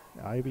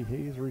 Ivy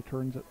Hayes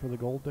returns it for the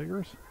Gold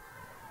Diggers.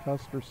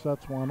 Custer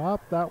sets one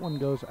up. That one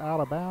goes out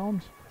of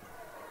bounds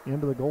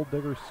into the Gold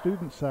Diggers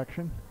student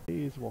section.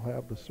 Hayes will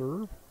have the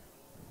serve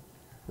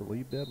for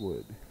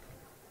Lead-Deadwood.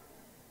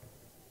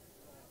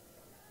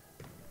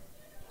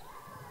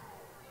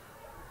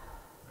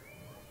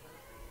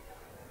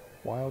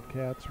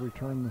 Wildcats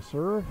return the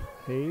serve.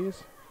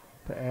 Hayes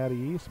to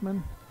Addie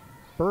Eastman.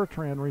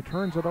 Bertrand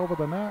returns it over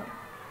the net.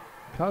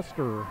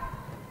 Custer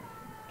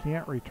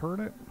can't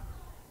return it.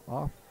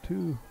 Off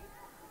 2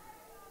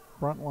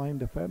 frontline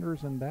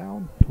defenders and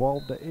down.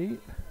 12-8.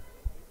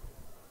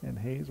 And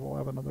Hayes will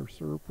have another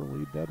serve for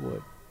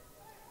Lead-Deadwood.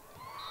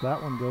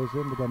 That one goes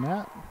into the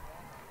net.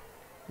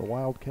 The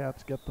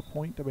Wildcats get the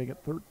point to make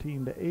it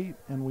 13-8,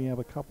 and we have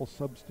a couple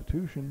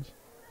substitutions.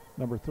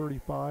 Number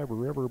 35,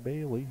 River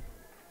Bailey,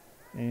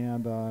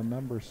 and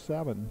number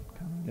 7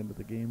 coming into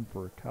the game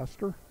for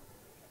Custer.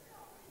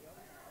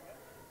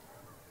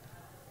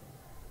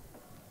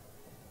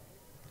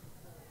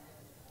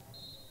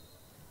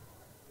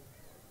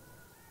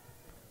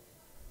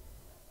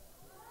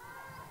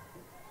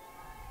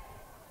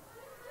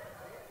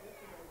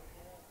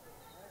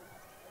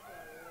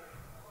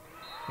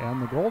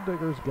 And the Gold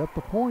Diggers get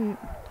the point.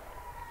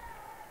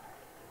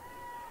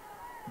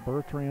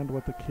 Bertrand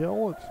with the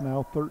kill. It's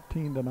now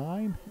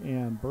 13-9,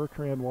 and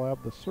Bertrand will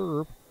have the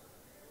serve.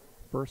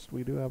 First,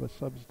 we do have a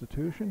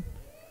substitution.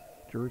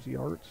 Jersey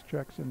Arts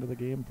checks into the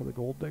game for the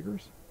Gold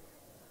Diggers.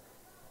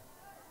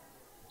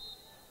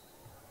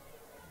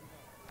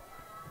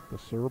 The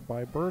serve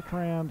by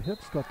Bertrand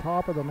hits the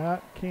top of the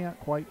net, can't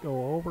quite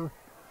go over.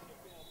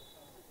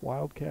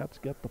 Wildcats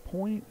get the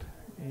point,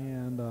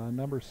 and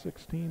number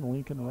 16,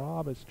 Lincoln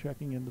Robb, is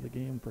checking into the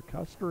game for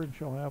Custer, and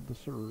she'll have the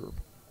serve.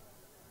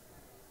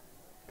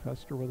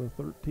 Custer with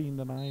a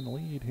 13-9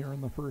 lead here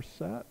in the first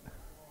set.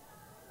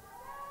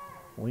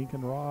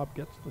 Lincoln Robb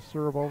gets the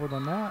serve over the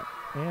net,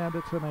 and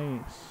it's an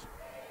ace.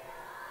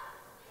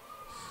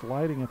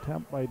 Sliding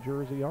attempt by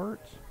Jersey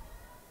Arts.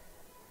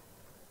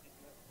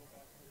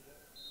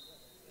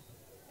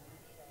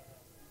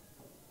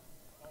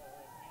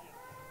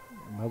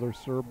 Another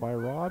serve by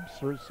Robb.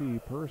 Cersei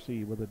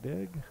Percy with a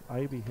dig.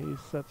 Ivy Hayes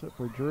sets it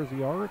for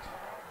Jersey Arts.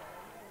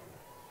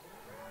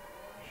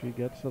 She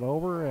gets it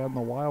over, and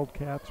the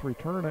Wildcats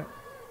return it.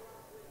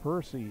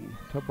 Percy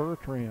to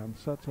Bertrand,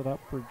 sets it up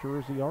for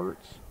Jersey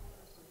Arts.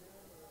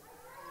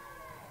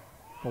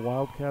 The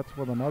Wildcats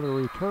with another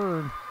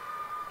return.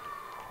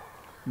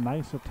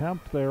 Nice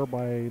attempt there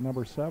by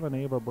number 7,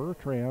 Ava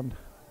Bertrand,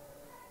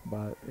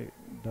 but it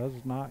does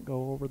not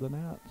go over the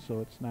net, so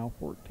it's now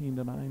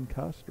 14-9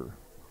 Custer.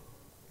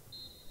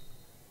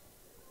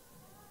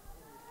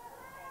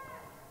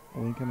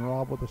 Lincoln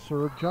Robb with a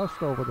serve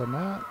just over the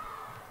net.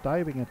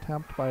 Diving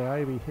attempt by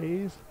Ivy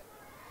Hayes,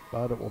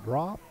 but it will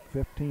drop.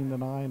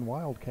 15-9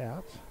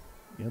 Wildcats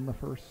in the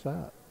first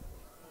set.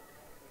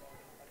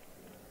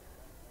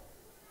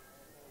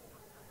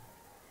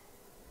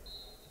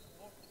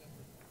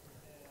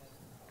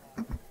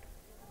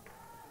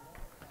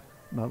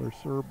 Another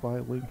serve by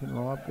Lincoln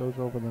Robb goes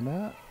over the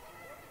net.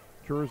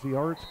 Jersey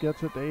Arts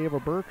gets it to Ava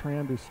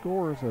Bertrand, who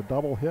scores a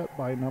double hit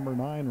by number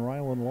 9,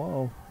 Rylan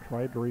Lowe.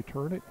 Tried to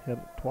return it, hit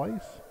it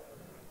twice.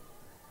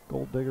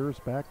 Gold Diggers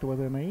back to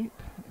within 8.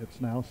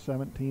 It's now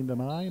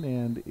 17-9,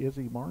 and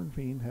Izzy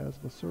Barnfiend has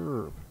the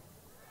serve.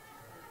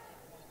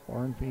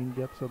 Barnfiend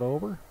gets it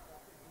over.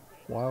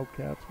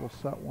 Wildcats will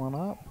set one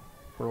up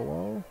for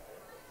Lowe.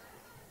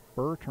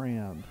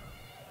 Bertrand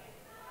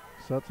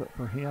sets it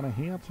for Hannah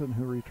Hansen,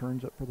 who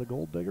returns it for the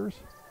Gold Diggers.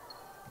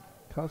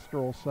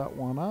 Custer will set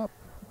one up.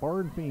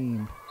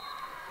 Barnfiend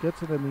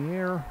gets it in the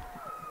air.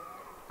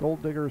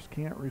 Gold Diggers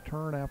can't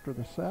return after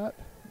the set.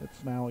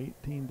 It's now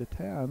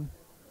 18-10.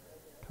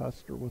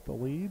 Custer with the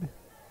lead.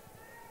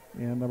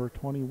 And number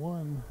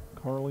 21,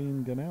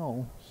 Carleen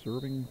Gannell,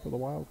 serving for the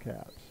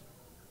Wildcats.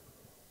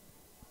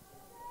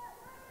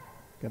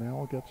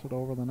 Gannell gets it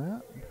over the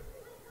net.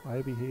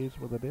 Ivy Hayes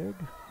with a dig.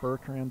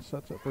 Bertrand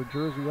sets it for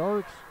Jersey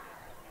Arts.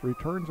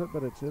 Returns it,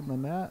 but it's in the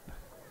net.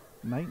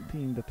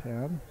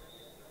 19-10.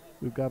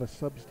 We've got a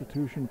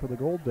substitution for the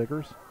Gold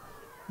Diggers.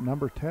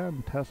 Number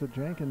 10, Tessa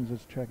Jenkins,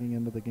 is checking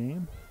into the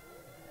game.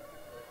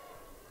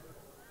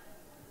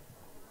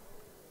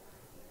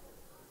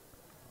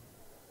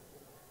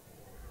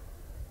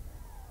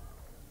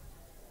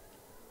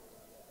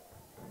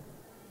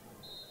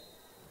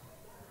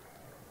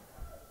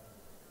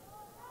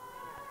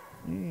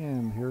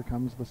 And here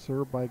comes the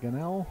serve by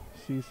Gannell.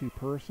 Cece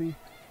Percy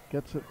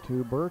gets it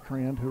to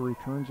Bertrand, who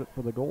returns it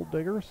for the Gold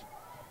Diggers.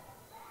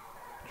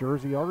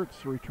 Jersey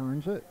Arts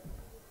returns it.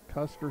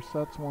 Custer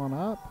sets one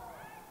up.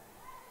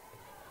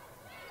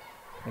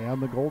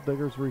 And the Gold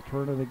Diggers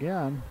return it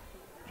again.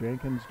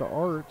 Jenkins to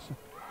Arts.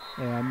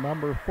 And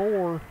number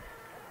 4,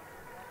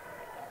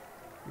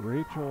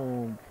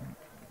 Rachel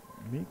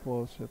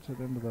Miklos hits it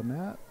into the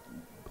net.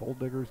 Gold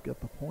Diggers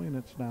get the point.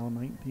 It's now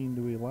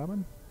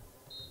 19-11.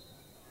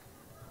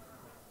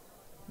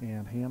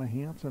 And Hannah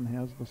Hansen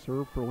has the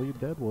serve for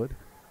Lead-Deadwood.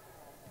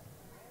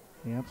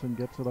 Hansen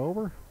gets it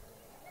over.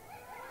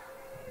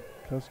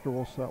 Custer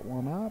will set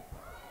one up.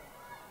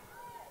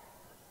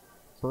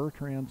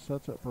 Bertrand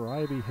sets it for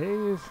Ivy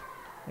Hayes,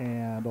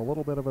 and a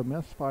little bit of a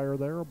misfire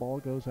there. Ball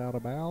goes out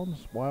of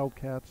bounds.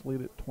 Wildcats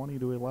lead it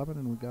 20-11,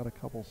 and we've got a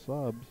couple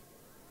subs.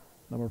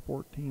 Number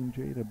 14,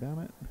 Jada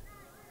Bennett,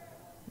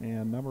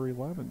 and number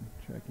 11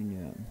 checking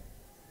in.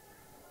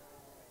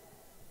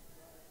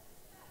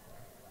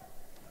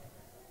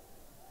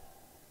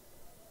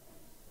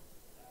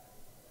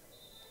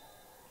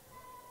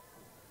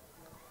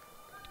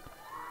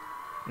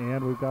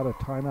 And we've got a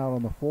timeout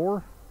on the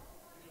floor.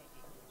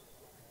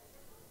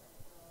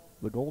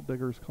 The Gold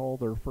Diggers call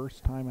their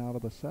first timeout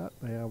of the set.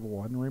 They have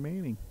one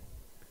remaining.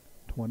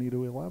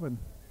 20-11.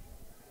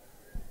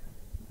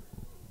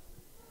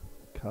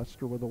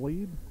 Custer with the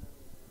lead.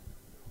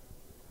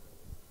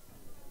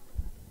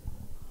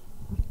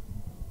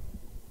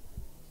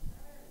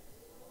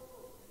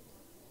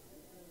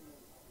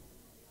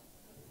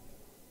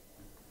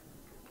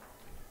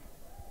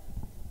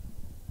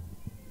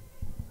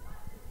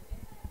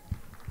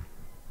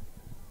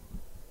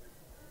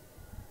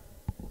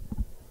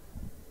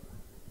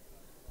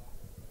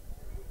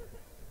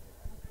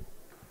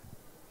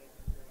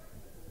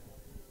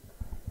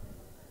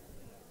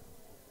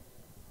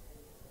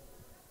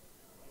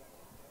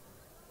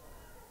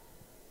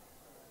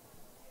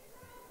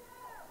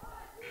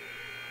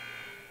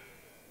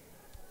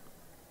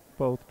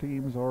 Both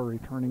teams are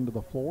returning to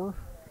the floor.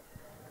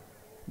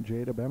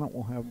 Jada Bennett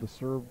will have the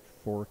serve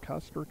for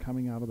Custer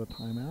coming out of the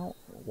timeout.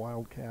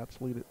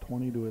 Wildcats lead at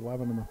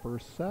 20-11 in the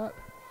first set.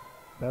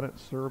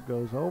 Bennett's serve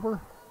goes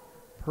over.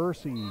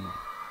 Percy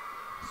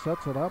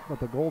sets it up, but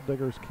the Gold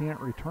Diggers can't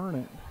return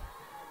it.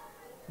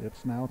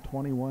 It's now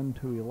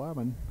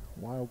 21-11.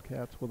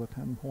 Wildcats with a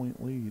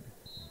 10-point lead.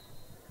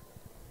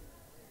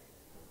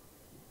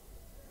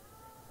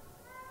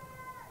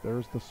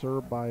 There's the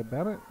serve by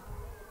Bennett.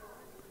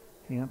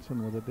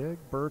 Hansen with a dig.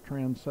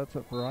 Bertrand sets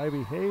it for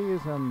Ivy Hayes,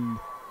 and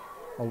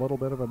a little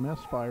bit of a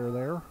misfire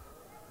there.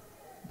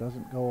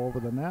 Doesn't go over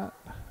the net,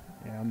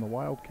 and the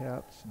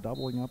Wildcats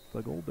doubling up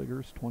the Gold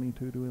Diggers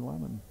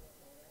 22-11.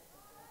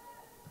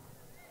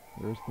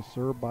 There's the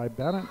serve by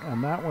Bennett,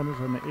 and that one is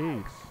an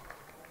ace.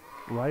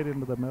 Right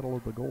into the middle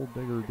of the Gold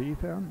Digger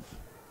defense.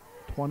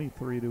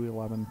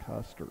 23-11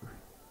 Custer.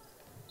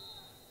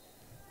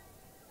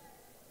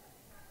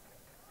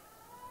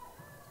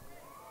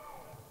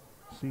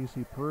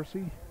 Cece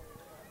Percy.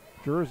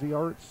 Jersey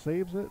Arts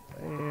saves it,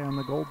 and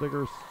the Gold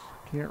Diggers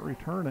can't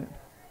return it.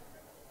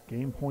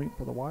 Game point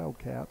for the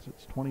Wildcats.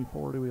 It's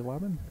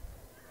 24-11.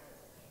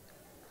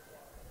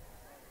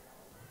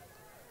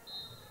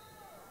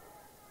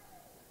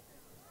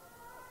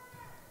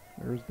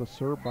 There's the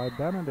serve by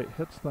Bennett. It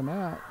hits the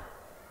net.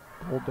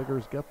 Gold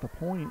Diggers get the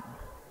point.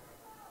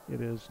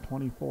 It is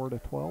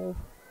 24-12.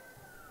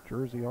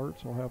 Jersey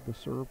Arts will have the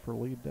serve for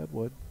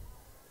Lead-Deadwood.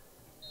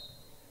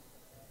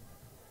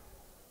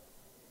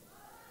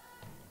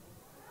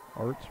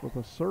 Arts with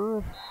a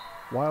serve.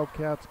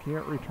 Wildcats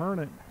can't return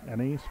it.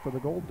 An ace for the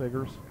Gold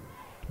Diggers.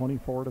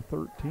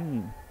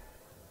 24-13.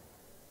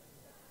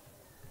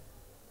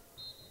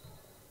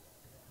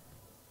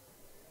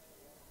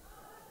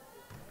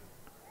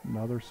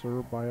 Another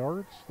serve by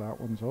Arts.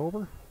 That one's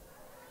over.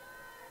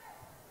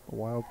 The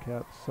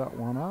Wildcats set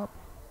one up.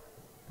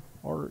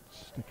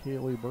 Arts to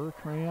Kaylee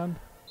Bertrand.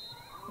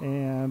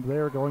 And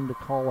they're going to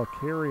call a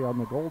carry on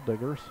the Gold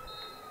Diggers.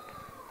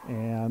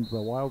 And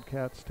the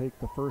Wildcats take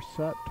the first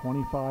set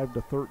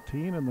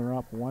 25-13, and they're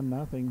up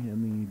 1-0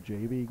 in the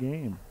JV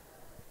game.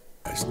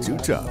 It's too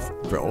tough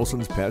for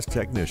Olson's Pest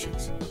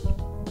Technicians.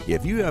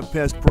 If you have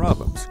pest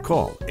problems,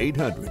 call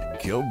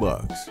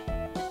 800-KILL-BUGS.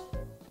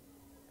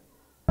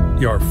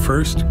 Your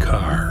first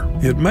car.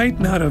 It might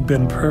not have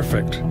been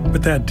perfect,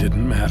 but that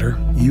didn't matter.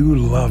 You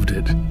loved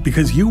it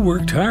because you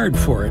worked hard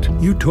for it.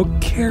 You took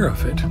care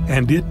of it,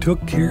 and it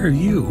took care of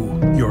you,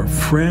 your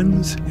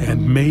friends,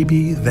 and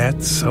maybe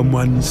that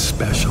someone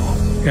special.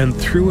 And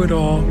through it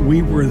all,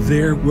 we were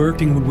there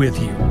working with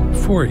you,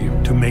 for you,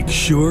 to make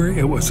sure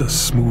it was a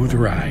smooth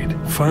ride.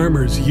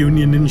 Farmers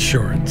Union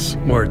Insurance.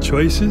 More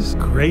choices,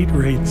 great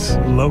rates,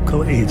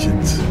 local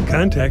agents.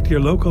 Contact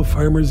your local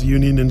Farmers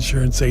Union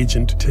Insurance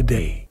agent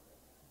today.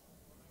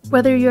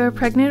 Whether you are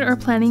pregnant or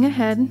planning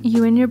ahead,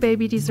 you and your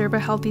baby deserve a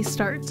healthy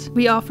start.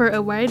 We offer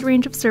a wide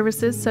range of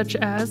services such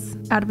as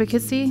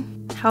advocacy,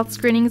 health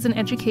screenings and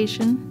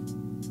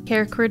education,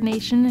 care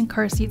coordination and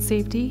car seat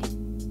safety,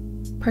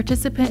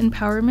 participant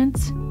empowerment,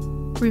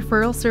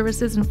 referral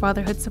services, and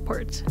fatherhood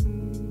support.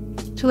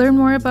 To learn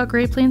more about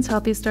Great Plains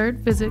Healthy Start,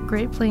 visit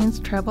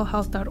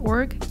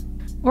greatplainstravelhealth.org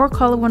or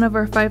call one of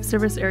our 5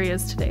 service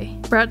areas today.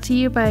 Brought to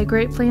you by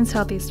Great Plains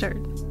Healthy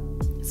Start,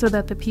 so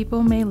that the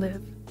people may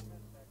live.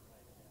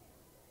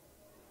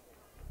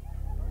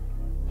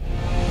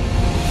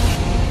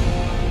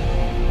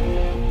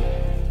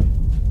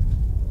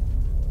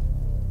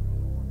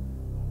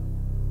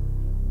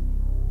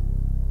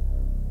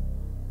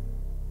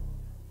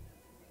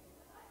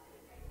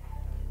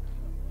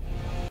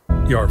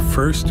 Your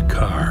first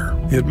car.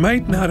 It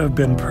might not have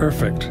been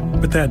perfect,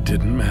 but that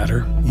didn't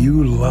matter.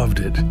 You loved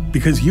it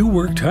because you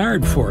worked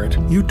hard for it.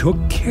 You took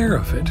care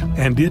of it,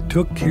 and it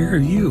took care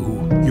of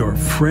you, your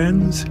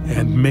friends,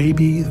 and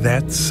maybe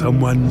that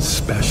someone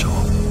special.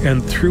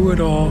 And through it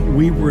all,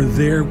 we were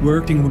there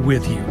working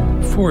with you,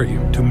 for you,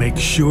 to make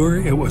sure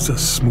it was a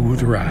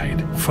smooth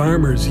ride.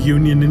 Farmers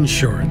Union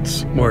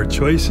Insurance. More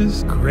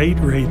choices, great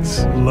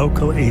rates,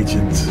 local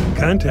agents.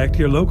 Contact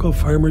your local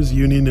Farmers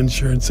Union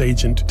Insurance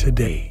agent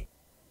today.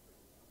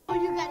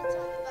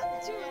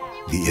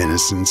 The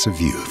innocence of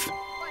youth.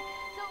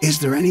 Is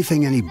there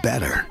anything any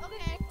better?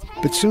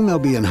 But soon they'll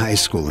be in high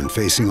school and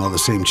facing all the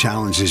same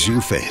challenges you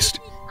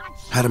faced.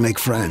 How to make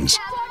friends,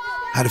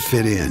 how to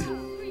fit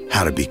in,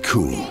 how to be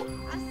cool.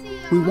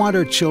 We want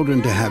our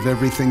children to have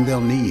everything they'll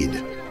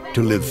need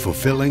to live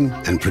fulfilling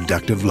and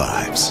productive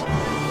lives.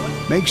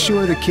 Make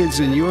sure the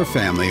kids in your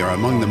family are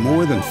among the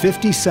more than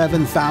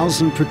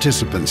 57,000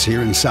 participants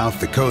here in South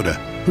Dakota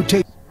who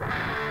take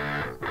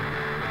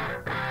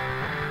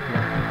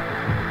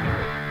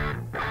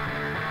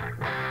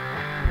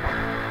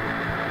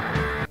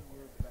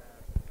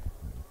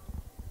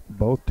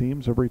Both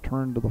teams have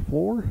returned to the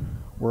floor.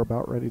 We're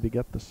about ready to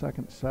get the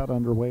second set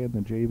underway in the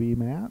JV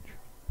match.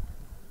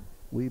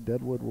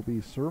 Lead-Deadwood will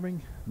be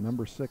serving.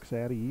 Number 6,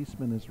 Addie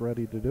Eastman, is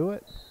ready to do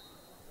it.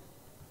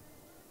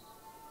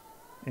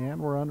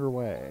 And we're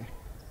underway.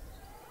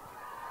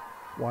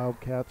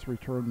 Wildcats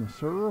return the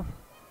serve.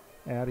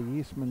 Addie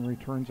Eastman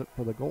returns it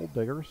for the Gold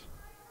Diggers.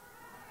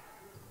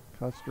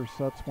 Custer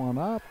sets one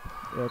up.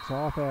 It's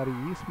off Addie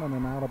Eastman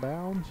and out of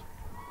bounds.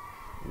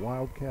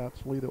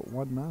 Wildcats lead at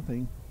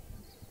 1-0.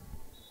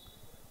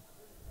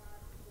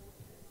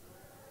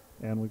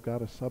 And we've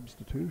got a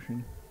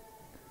substitution.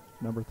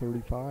 Number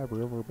 35,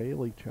 River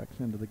Bailey, checks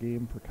into the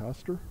game for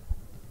Custer.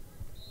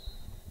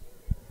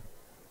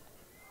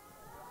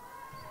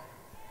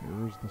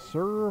 Here's the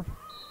serve,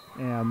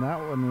 and that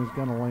one is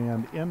going to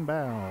land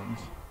inbounds.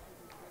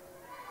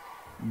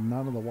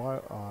 None of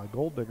the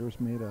Gold Diggers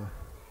made a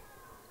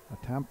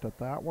attempt at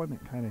that one. It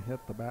kind of hit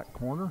the back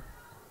corner.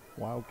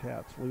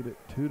 Wildcats lead it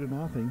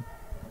 2-0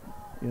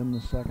 in the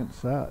second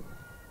set.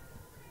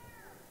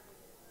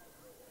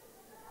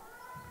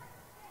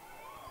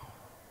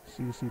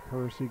 Cece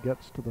Percy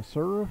gets to the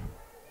serve.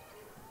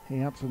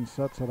 Hanson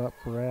sets it up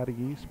for Addie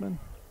Eastman.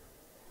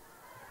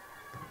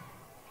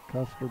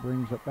 Custer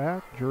brings it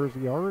back.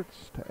 Jersey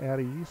Arts to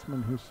Addie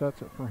Eastman, who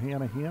sets it for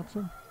Hannah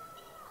Hanson.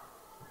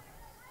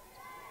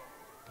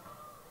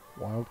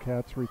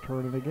 Wildcats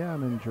return it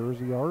again, and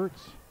Jersey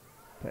Arts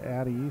to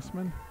Addie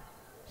Eastman.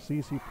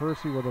 Cece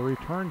Percy with a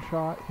return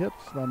shot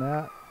hits the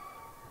net,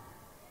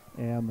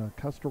 and the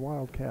Custer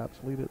Wildcats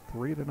lead it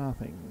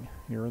 3-0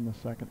 here in the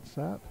second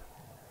set.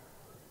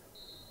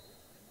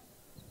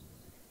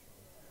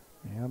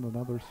 And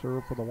another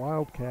serve for the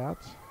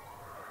Wildcats.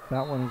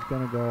 That one is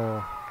going to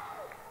go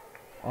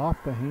off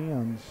the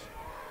hands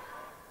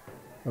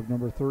of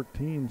number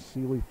 13,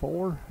 Sealy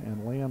Fuller,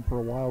 and land for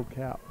a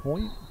Wildcat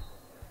point.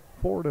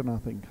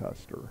 4-0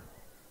 Custer.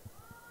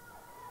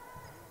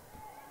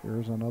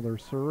 Here's another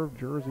serve.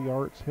 Jersey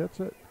Arts hits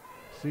it.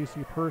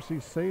 Cece Percy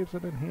saves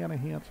it, and Hannah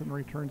Hanson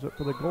returns it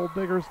for the Gold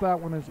Diggers. That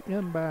one is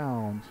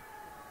inbounds.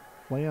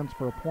 Lands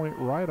for a point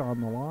right on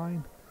the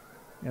line.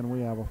 And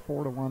we have a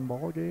 4-1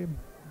 ball game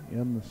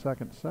in the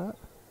second set.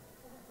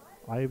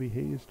 Ivy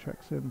Hayes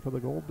checks in for the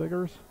Gold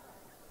Diggers.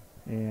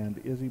 And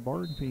Izzy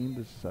Barnfiend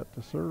is set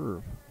to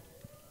serve.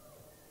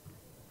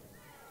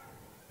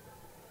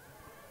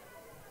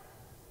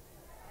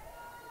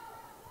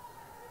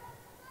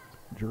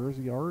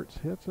 Jersey Arts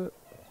hits it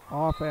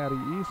off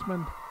Addie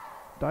Eastman.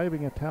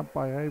 Diving attempt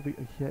by Ivy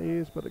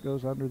Hayes, but it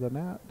goes under the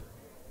net.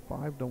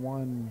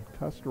 5-1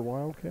 Custer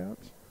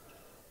Wildcats.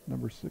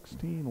 Number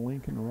 16,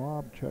 Lincoln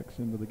Robb, checks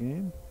into the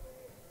game.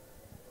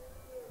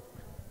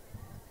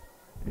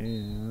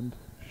 And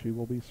she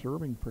will be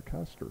serving for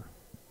Custer.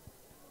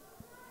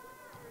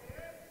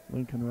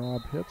 Lincoln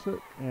Robb hits it,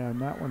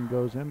 and that one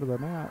goes into the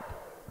net.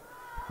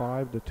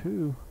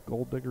 5-2,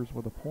 Gold Diggers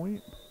with a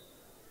point.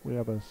 We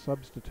have a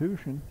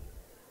substitution.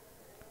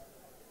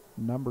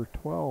 Number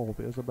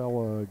 12,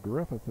 Isabella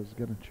Griffith, is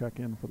going to check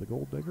in for the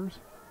Gold Diggers.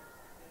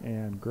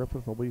 And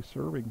Griffith will be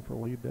serving for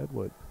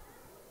Lead-Deadwood.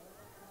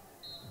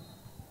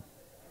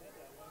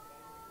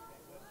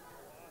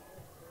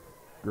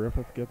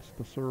 Griffith gets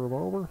the serve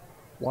over.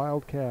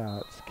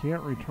 Wildcats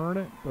can't return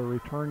it. The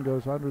return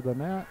goes under the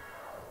net.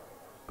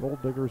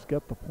 Gold Diggers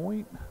get the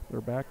point.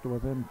 They're back to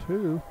within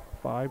 2,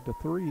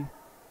 5-3.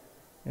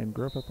 And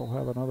Griffith will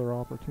have another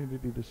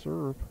opportunity to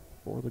serve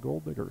for the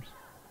Gold Diggers.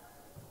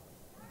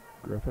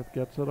 Griffith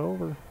gets it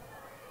over.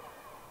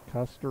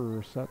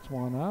 Custer sets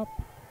one up.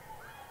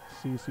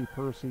 Cece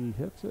Percy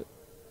hits it.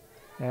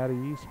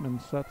 Addie Eastman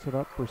sets it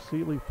up for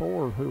Sealy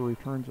Fuller, who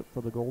returns it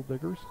for the Gold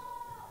Diggers.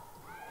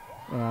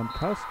 And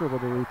Custer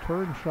with a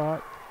return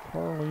shot.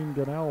 Carlene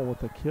Gunnell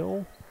with a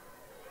kill.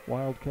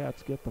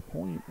 Wildcats get the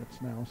point.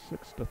 It's now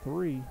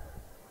 6-3.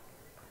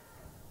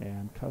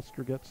 And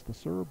Custer gets the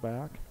serve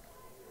back.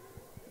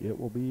 It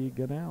will be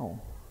Gunnell.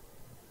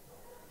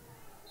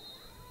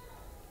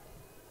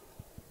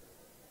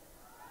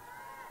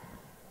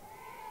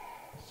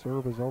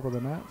 Serve is over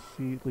the net.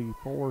 Sealy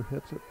Fuller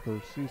hits it for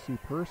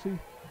Cece Percy.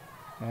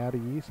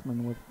 Addie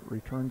Eastman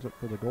returns it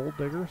for the Gold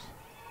Diggers.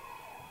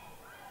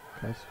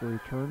 Custer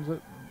returns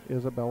it.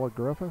 Isabella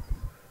Griffith.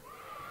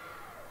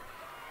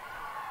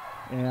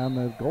 And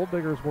the Gold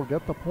Diggers will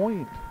get the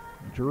point.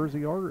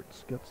 Jersey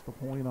Arts gets the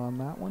point on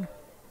that one.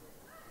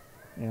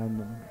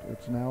 And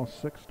it's now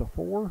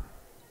 6-4.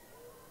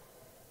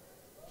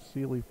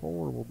 Sealy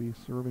Fuller will be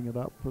serving it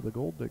up for the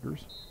Gold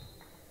Diggers.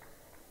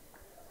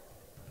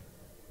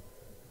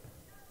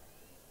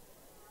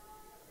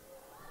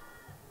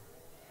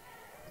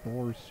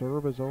 Fuller's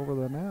serve is over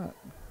the net.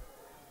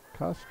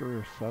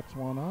 Custer sets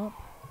one up.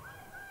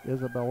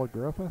 Isabella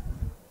Griffith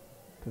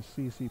to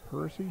Cece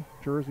Percy.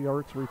 Jersey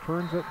Arts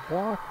returns it.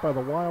 Blocked by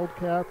the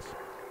Wildcats.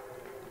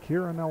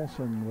 Kira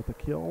Nelson with a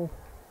kill.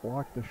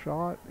 Blocked the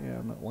shot,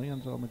 and it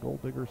lands on the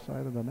Gold Digger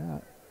side of the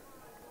net.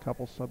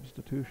 Couple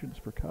substitutions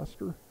for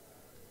Custer.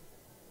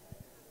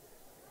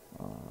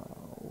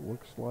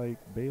 Looks like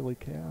Bailey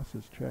Cass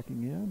is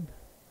checking in.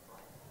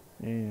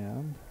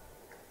 And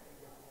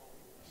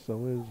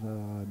so is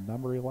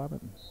number 11.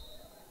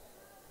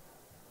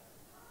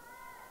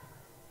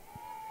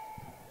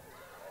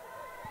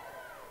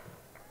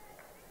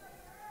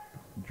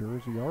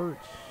 Jersey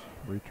Arts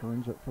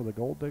returns it for the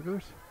Gold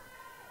Diggers.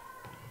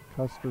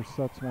 Custer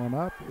sets one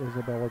up.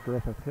 Isabella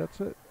Griffith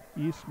hits it.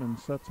 Eastman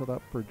sets it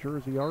up for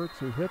Jersey Arts,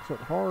 who hits it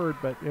hard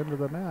but into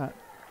the net.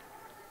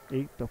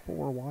 8-4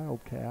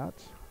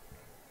 Wildcats.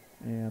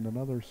 And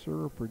another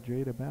serve for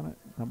Jada Bennett,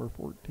 number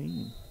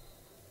 14.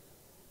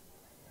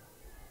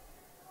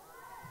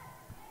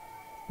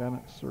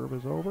 Bennett's serve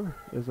is over.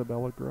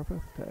 Isabella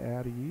Griffith to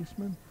Addie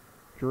Eastman.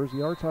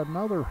 Jersey Arts,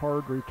 another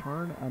hard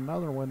return,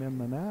 another one in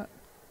the net.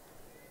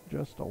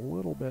 Just a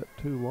little bit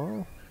too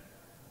low.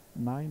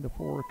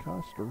 9-4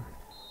 Custer.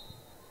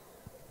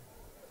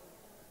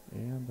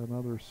 And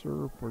another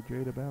serve for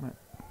Jada Bennett.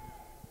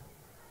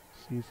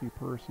 Cece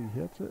Percy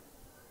hits it.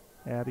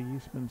 Addie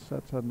Eastman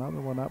sets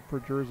another one up for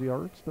Jersey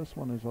Arts. This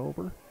one is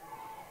over.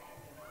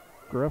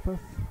 Griffith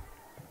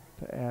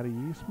to Addie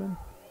Eastman.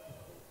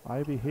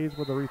 Ivy Hayes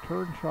with a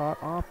return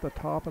shot off the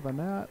top of the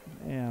net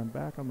and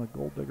back on the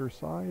Gold Digger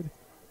side.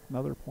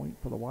 Another point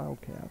for the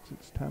Wildcats.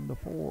 It's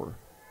 10-4.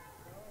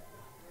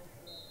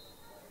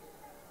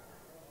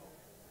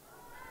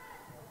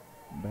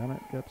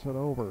 Bennett gets it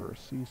over.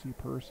 Cece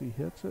Percy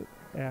hits it.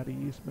 Addie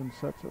Eastman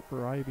sets it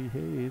for Ivy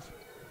Hayes.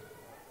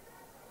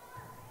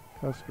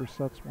 Custer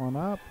sets one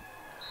up.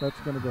 That's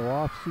going to go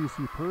off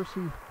Cece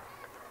Percy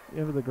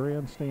into the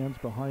grandstands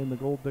behind the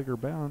Gold Digger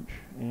bench,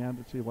 and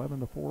it's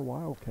 11-4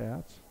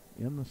 Wildcats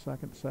in the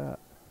second set.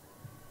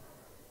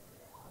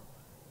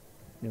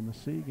 In the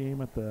C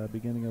game at the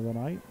beginning of the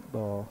night,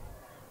 the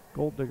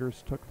Gold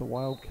Diggers took the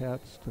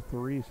Wildcats to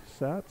 3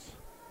 sets.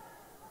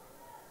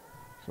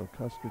 So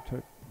Custer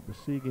took the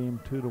C game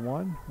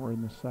 2-1. We're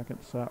in the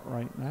second set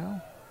right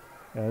now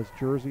as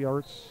Jersey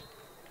Arts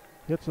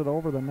hits it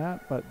over the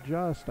net, but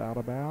just out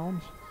of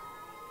bounds.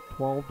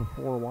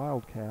 12-4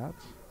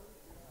 Wildcats.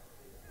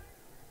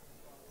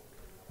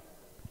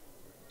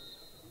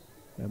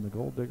 And the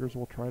Gold Diggers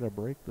will try to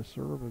break the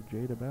serve of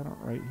Jada Bennett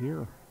right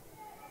here.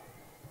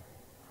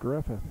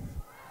 Griffith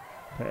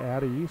to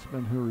Addie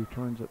Eastman, who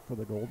returns it for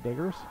the Gold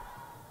Diggers.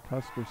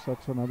 Custer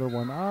sets another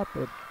one up.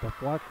 It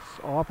deflects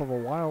off of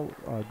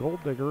a Gold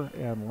Digger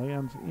and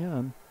lands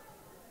in.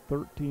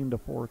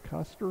 13-4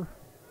 Custer.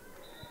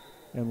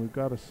 And we've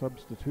got a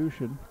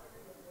substitution.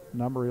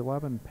 Number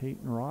 11,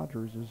 Peyton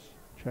Rogers, is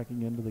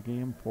checking into the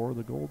game for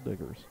the Gold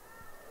Diggers.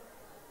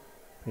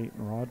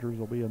 Peyton Rogers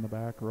will be in the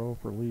back row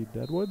for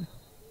Lead-Deadwood.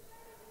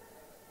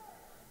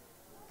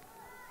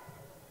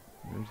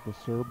 Here's the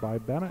serve by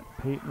Bennett.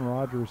 Peyton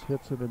Rogers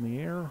hits it in the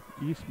air.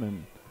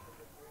 Eastman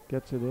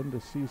gets it into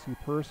Cece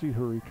Percy,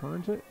 who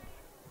returns it.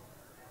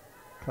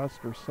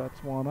 Custer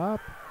sets one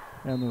up,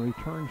 and the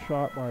return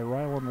shot by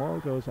Rylan Lowe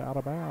goes out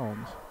of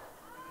bounds.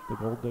 The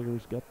Gold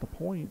Diggers get the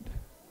point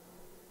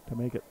to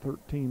make it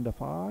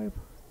 13-5.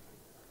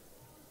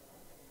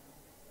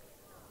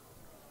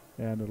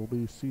 And it'll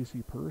be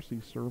Cece Percy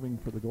serving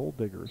for the Gold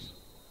Diggers.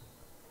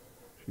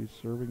 She's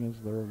serving as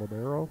their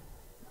libero.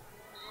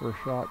 Her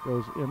shot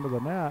goes into the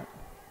net,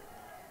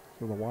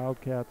 so the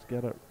Wildcats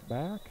get it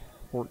back,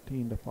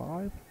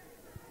 14-5.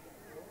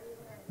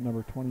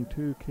 Number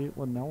 22,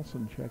 Caitlin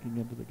Nelson, checking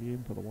into the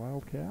game for the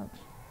Wildcats.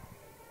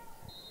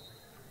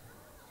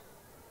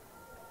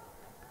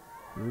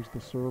 Here's the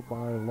serve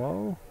by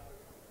Lowe.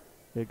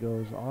 It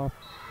goes off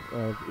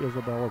of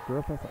Isabella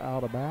Griffith,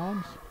 out of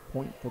bounds.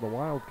 Point for the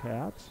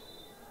Wildcats.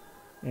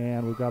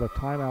 And we've got a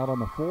timeout on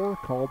the floor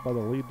called by the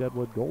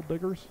Lead-Deadwood Gold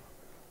Diggers.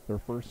 Their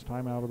first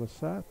timeout of the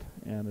set,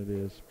 and it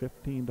is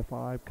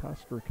 15-5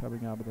 Custer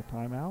coming out of the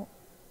timeout.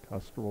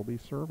 Custer will be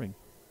serving.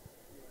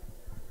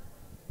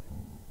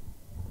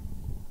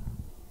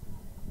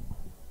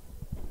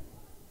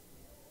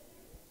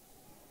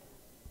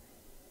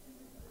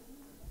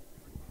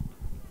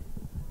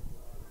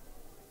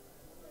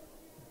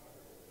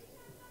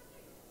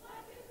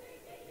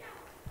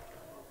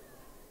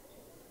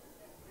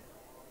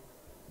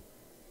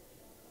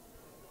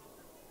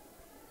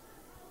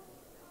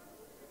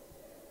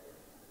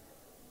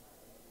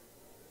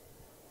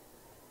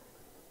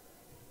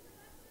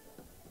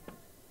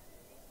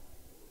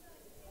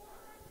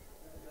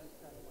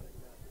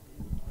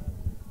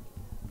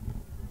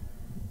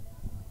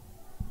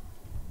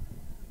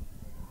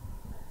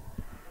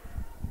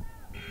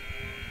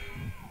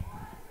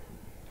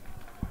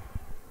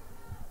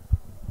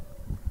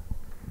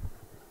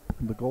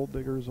 The Gold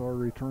Diggers are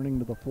returning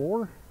to the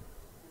floor,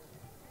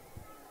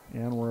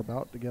 and we're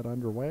about to get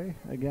underway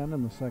again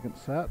in the second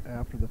set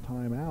after the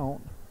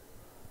timeout.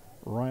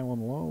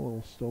 Rylan Lowe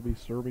will still be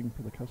serving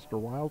for the Custer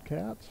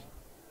Wildcats.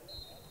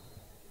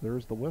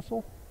 There's the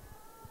whistle,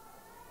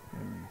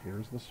 and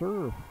here's the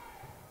serve.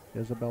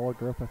 Isabella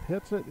Griffith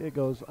hits it. It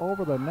goes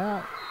over the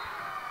net.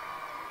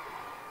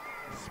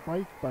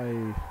 Spiked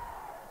by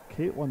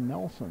Caitlin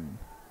Nelson,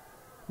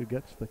 who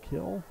gets the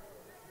kill.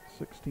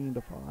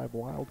 16-5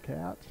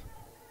 Wildcats.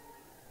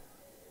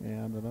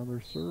 And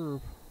another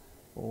serve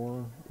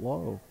for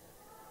Lowe.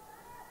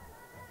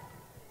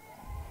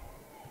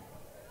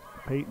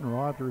 Peyton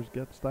Rogers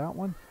gets that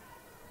one.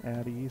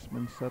 Addie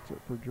Eastman sets it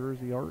for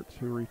Jersey Arts,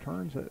 who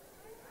returns it.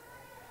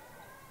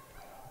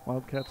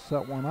 Wildcats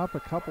set one up. A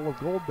couple of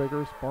Gold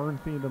Diggers,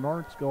 Barnfield and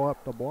Arts, go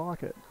up to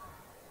block it.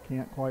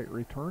 Can't quite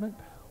return it.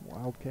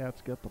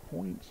 Wildcats get the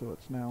point, so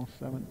it's now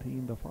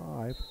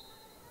 17-5.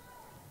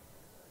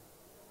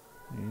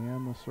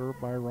 And the serve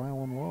by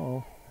Rylan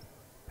Lowe.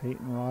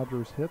 Peyton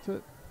Rogers hits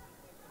it.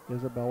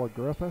 Isabella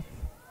Griffith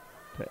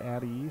to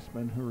Addie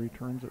Eastman, who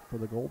returns it for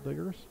the Gold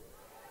Diggers.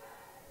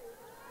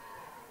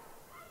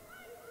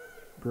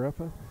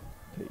 Griffith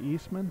to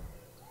Eastman.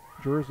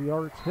 Jersey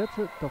Arts hits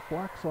it,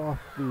 deflects off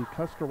the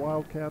Custer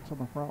Wildcats on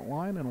the front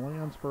line and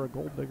lands for a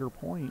Gold Digger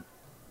point.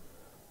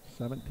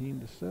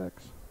 17-6.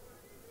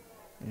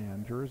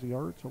 And Jersey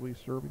Arts will be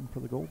serving for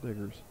the Gold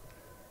Diggers.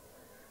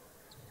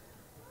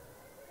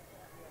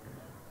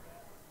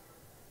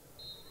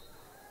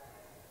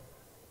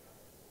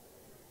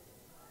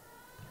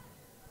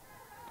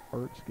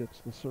 Arts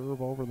gets the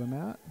serve over the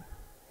net.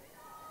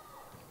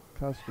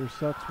 Custer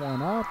sets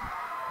one up.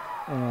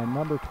 And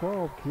number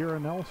 12,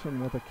 Kira Nelson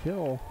with a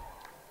kill.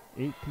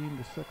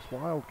 18-6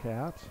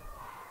 Wildcats.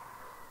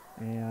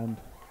 And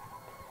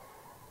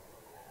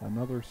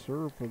another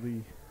serve for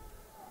the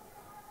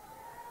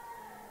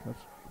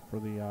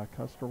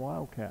Custer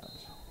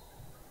Wildcats.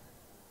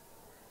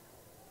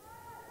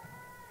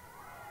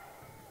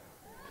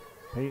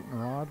 Peyton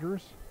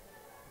Rogers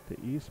to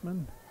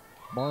Eastman.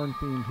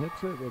 Barnfiend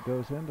hits it. It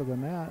goes into the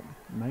net.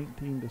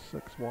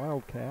 19-6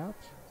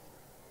 Wildcats.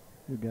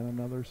 You get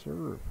another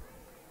serve.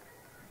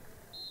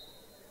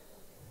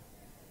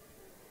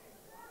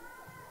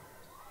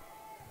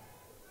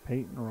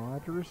 Peyton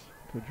Rogers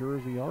to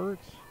Jersey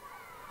Arts.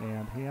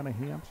 And Hannah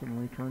Hampson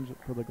returns it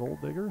for the Gold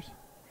Diggers.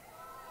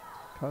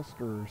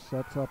 Custer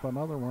sets up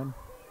another one.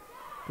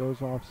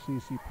 Goes off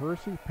Cece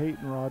Percy.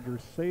 Peyton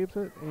Rogers saves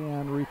it.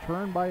 And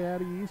returned by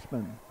Addie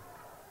Eastman.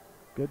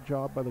 Good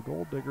job by the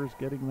Gold Diggers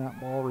getting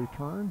that ball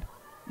returned.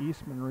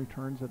 Eastman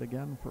returns it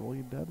again for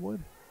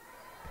Lead-Deadwood.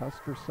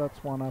 Custer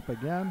sets one up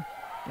again.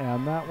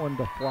 And that one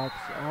deflects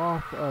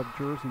off of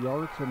Jersey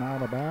Arts and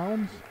out of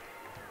bounds.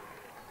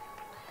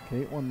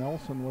 Caitlin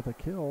Nelson with a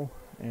kill.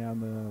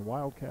 And the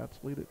Wildcats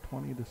lead it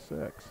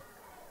 20-6.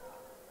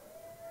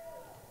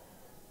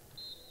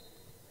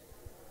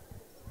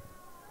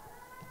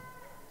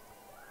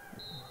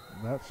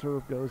 That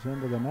serve goes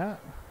into the net.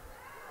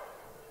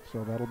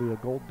 So that'll be a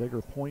Gold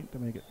Digger point to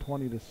make it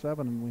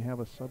 20-7, and we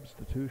have a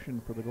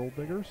substitution for the Gold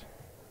Diggers.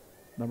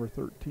 Number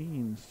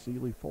 13,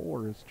 Celie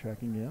Fuller is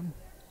checking in.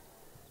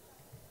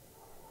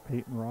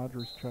 Peyton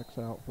Rogers checks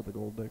out for the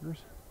Gold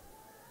Diggers.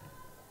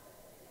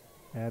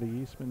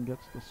 Addie Eastman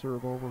gets the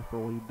serve over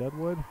for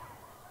Lead-Deadwood.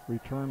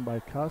 Returned by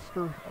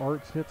Custer.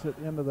 Arts hits it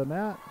into the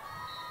net.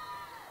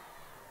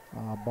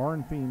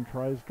 Barnfiend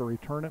tries to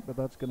return it, but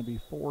that's going to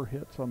be 4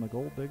 hits on the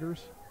Gold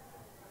Diggers.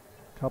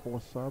 Couple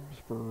of subs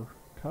for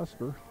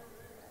Custer.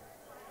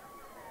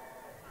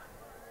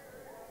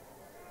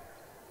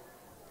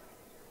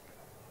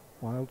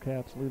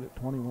 Wildcats lead at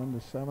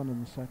 21-7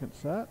 in the second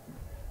set.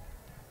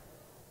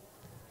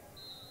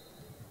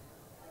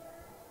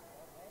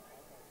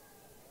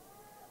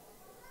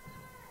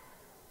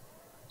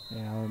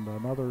 And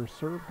another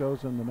serve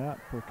goes in the net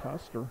for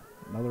Custer.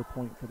 Another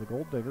point for the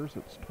Gold Diggers.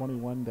 It's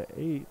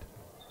 21-8.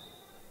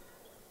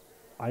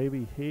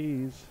 Ivy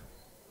Hayes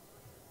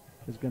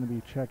is going to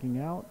be checking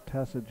out.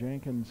 Tessa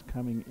Jenkins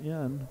coming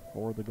in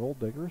for the Gold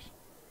Diggers.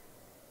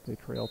 They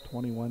trail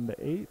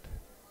 21-8.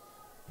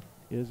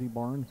 Izzy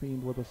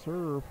Barnfiend with a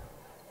serve.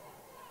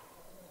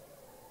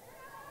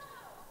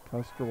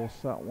 Custer will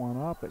set one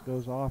up. It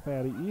goes off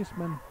Addie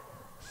Eastman.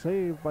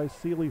 Saved by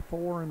Celie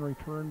Fuller and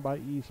returned by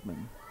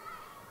Eastman.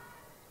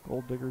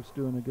 Gold Diggers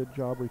doing a good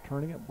job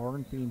returning it.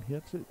 Barnfiend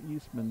hits it.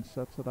 Eastman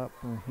sets it up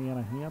for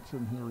Hannah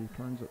Hansen, who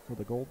returns it for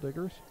the Gold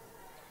Diggers.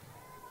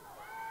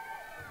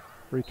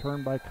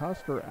 Returned by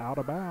Custer, out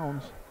of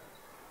bounds.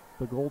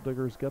 The Gold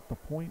Diggers get the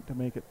point to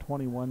make it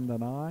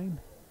 21-9.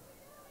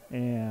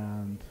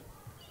 And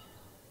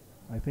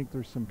I think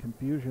there's some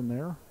confusion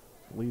there.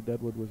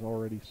 Lead-Deadwood was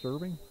already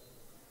serving.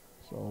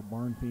 So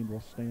Barnfiend will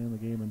stay in the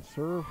game and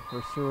serve.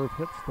 Her serve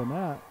hits the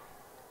net.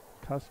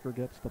 Custer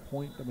gets the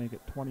point to make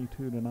it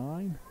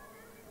 22-9.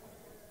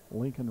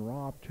 Lincoln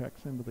Robb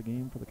checks into the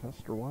game for the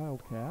Custer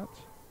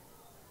Wildcats.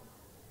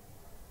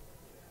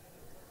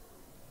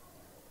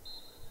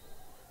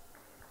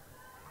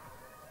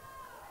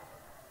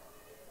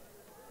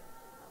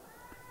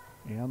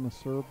 And the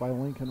serve by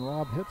Lincoln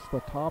Robb hits the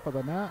top of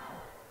the net.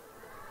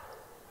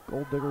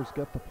 Gold Diggers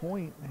get the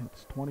point.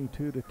 It's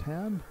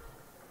 22-10.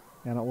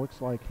 And it looks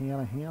like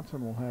Hannah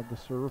Hansen will have the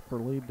serve for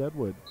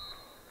Lead-Deadwood.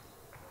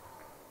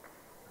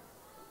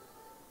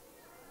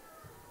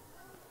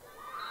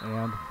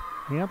 And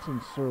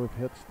Hansen's serve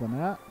hits the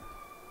net.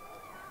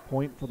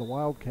 Point for the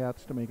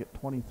Wildcats to make it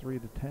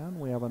 23-10.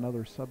 We have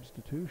another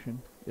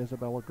substitution.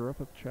 Isabella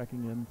Griffith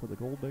checking in for the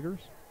Gold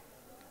Diggers.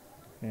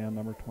 And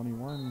number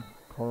 21,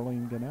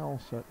 Carlene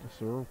Gannell, set to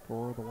serve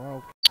for the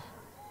Wildcats.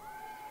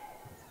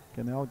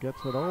 Gannell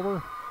gets it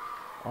over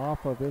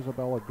off of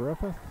Isabella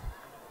Griffith.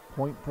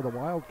 Point for the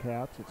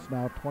Wildcats. It's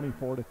now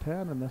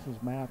 24-10, and this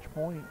is match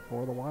point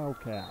for the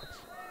Wildcats.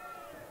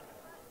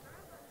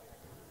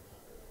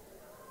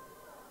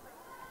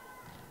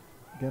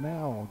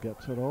 Gannell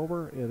gets it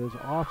over. It is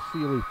off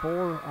Celie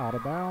Fuller, out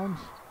of bounds.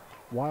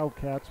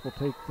 Wildcats will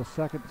take the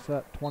second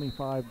set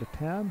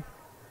 25-10.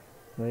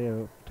 They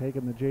have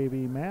taken the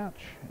JV match,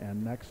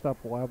 and next up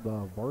we'll have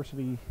the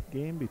varsity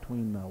game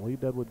between the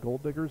Lead-Deadwood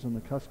Gold Diggers and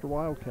the Custer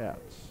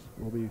Wildcats.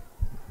 We'll be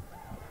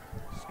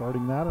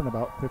starting that in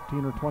about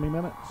 15 or 20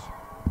 minutes.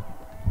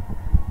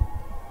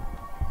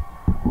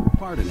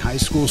 Part in high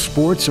school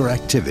sports or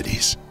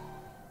activities.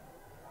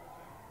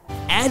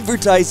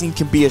 Advertising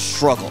can be a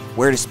struggle.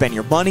 Where to spend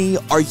your money?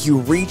 Are you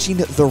reaching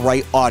the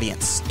right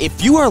audience?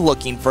 If you are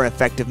looking for an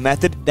effective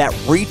method that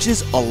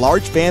reaches a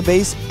large fan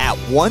base at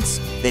once,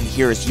 then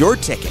here's your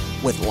ticket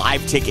with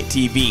Live Ticket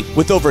TV.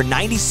 With over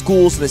 90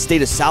 schools in the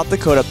state of South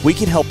Dakota, we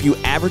can help you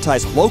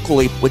advertise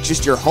locally with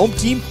just your home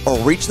team or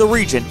reach the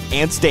region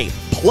and state.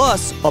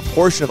 Plus, a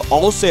portion of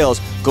all sales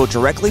go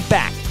directly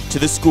back to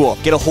the school.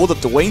 Get a hold of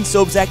Dwayne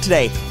Sobzak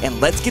today, and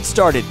let's get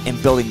started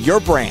in building your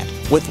brand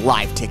with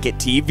Live Ticket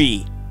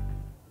TV.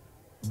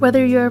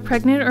 Whether you're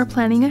pregnant or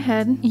planning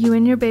ahead, you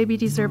and your baby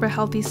deserve a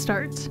healthy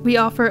start. We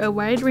offer a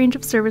wide range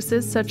of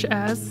services such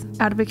as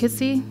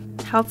advocacy,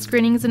 health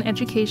screenings and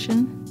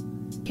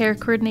education, care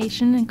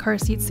coordination and car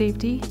seat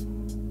safety,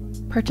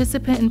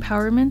 participant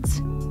empowerment,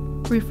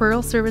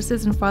 referral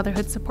services, and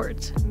fatherhood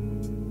support.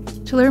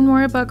 To learn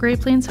more about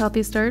Great Plains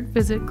Healthy Start,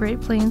 visit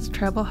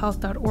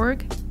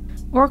greatplainstravelhealth.org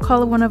or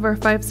call one of our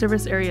 5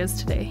 service areas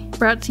today.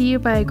 Brought to you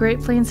by Great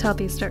Plains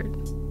Healthy Start,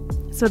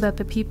 so that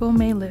the people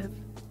may live.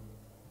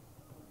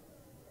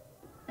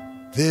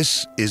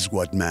 This is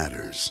what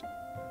matters.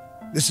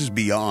 This is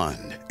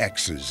beyond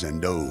X's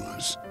and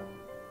O's.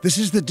 This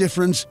is the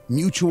difference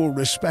mutual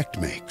respect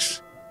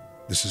makes.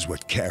 This is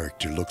what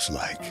character looks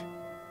like.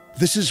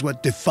 This is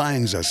what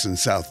defines us in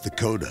South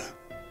Dakota.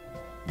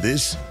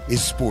 This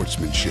is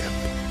sportsmanship.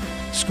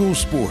 School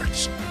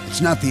sports.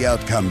 It's not the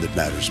outcome that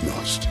matters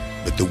most,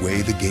 but the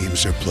way the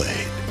games are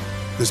played.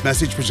 This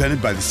message presented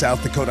by the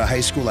South Dakota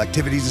High School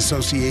Activities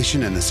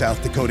Association and the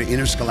South Dakota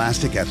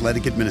Interscholastic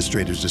Athletic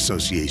Administrators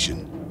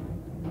Association.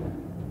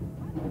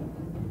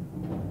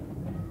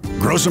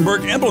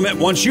 Grossenberg Implement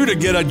wants you to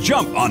get a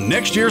jump on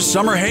next year's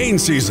summer haying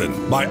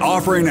season by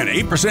offering an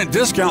 8%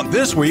 discount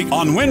this week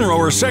on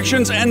windrower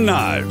sections and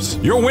knives.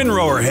 Your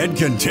windrower head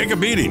can take a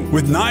beating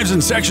with knives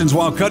and sections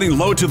while cutting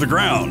low to the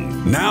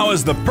ground. Now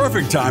is the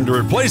perfect time to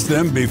replace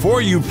them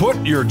before you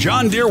put your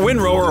John Deere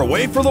windrower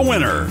away for the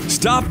winter.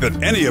 Stop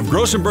at any of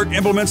Grossenberg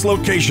Implement's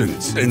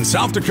locations in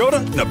South Dakota,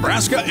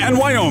 Nebraska, and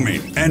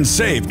Wyoming and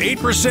save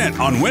 8%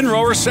 on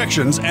windrower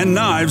sections and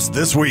knives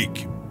this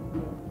week.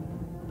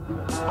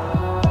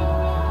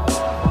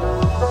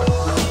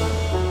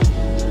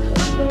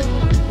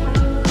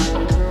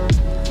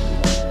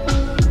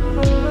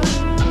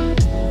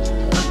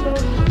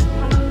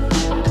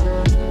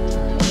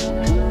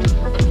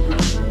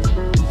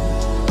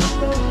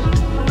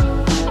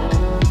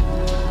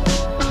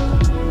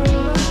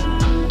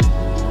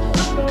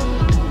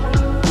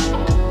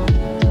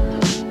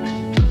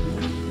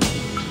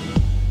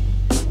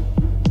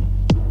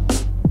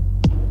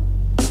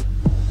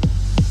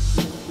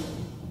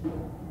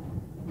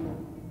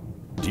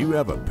 Do you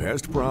have a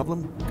pest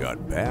problem?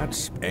 Got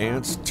bats,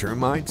 ants,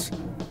 termites?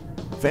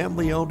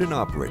 Family owned and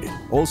operated,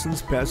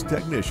 Olson's Pest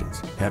Technicians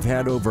have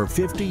had over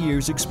 50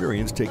 years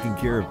experience taking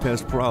care of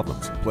pest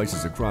problems in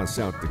places across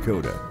South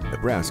Dakota,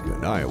 Nebraska,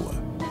 and Iowa.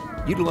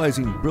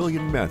 Utilizing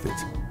brilliant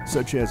methods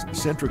such as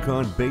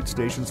Centricon bait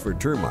stations for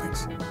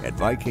termites and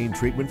Vicane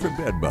treatment for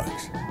bed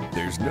bugs.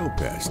 There's no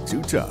pest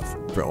too tough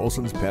for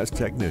Olson's Pest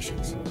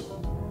Technicians.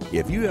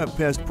 If you have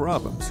pest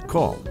problems,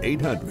 call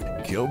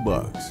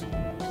 800-KILL-BUGS.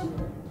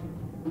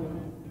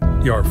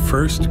 Your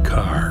first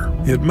car.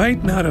 It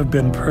might not have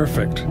been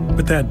perfect,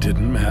 but that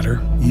didn't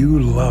matter. You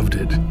loved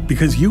it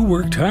because you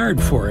worked hard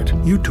for it.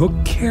 You took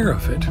care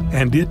of it,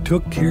 and it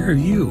took care of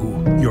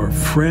you, your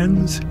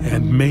friends,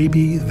 and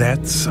maybe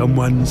that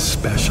someone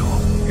special.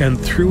 And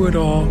through it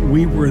all,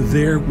 we were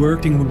there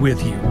working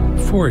with you,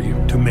 for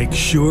you, to make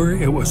sure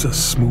it was a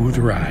smooth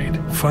ride.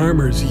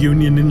 Farmers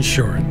Union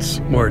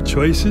Insurance. More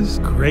choices,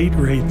 great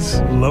rates,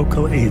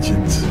 local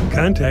agents.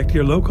 Contact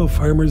your local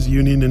Farmers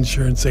Union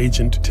Insurance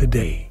agent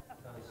today.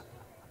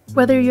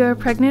 Whether you're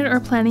pregnant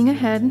or planning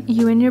ahead,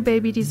 you and your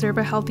baby deserve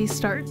a healthy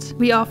start.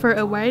 We offer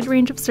a wide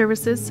range of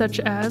services such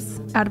as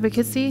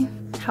advocacy,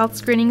 health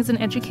screenings and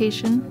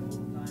education,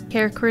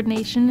 care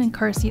coordination and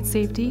car seat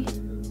safety,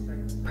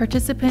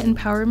 participant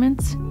empowerment,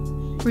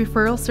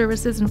 referral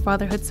services, and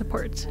fatherhood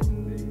support.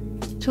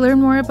 To learn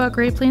more about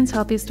Great Plains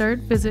Healthy Start,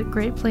 visit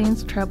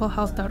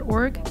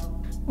greatplainstravelhealth.org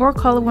or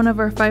call one of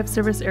our 5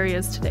 service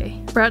areas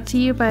today. Brought to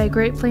you by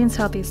Great Plains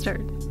Healthy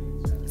Start,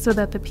 so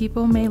that the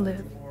people may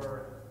live.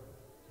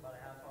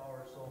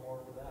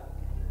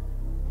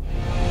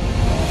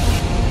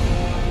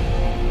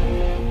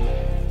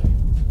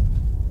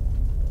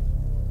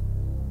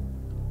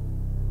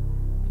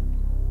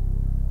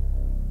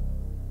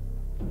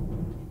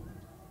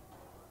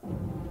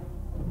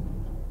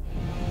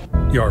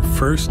 Your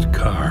first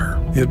car.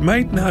 It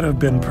might not have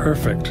been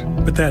perfect,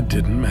 but that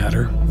didn't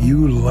matter.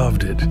 You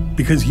loved it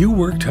because you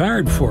worked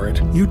hard for it.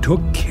 You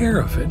took care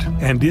of it,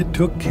 and it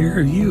took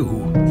care of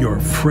you, your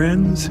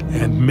friends,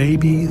 and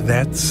maybe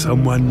that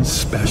someone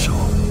special.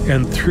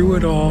 And through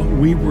it all,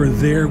 we were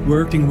there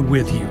working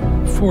with you,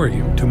 for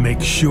you, to make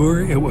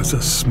sure it was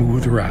a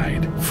smooth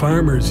ride.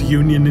 Farmers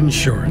Union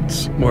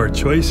Insurance. More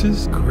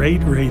choices,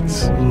 great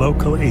rates,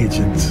 local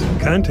agents.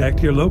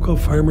 Contact your local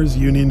Farmers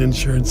Union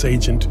Insurance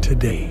agent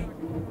today.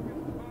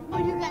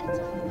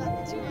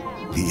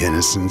 The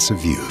innocence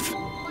of youth.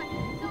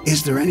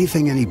 Is there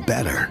anything any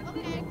better?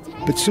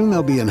 But soon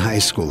they'll be in high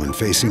school and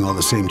facing all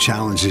the same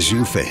challenges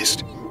you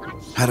faced.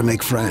 How to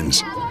make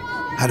friends,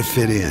 how to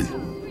fit in,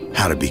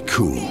 how to be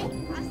cool.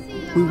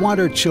 We want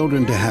our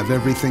children to have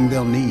everything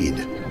they'll need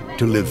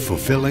to live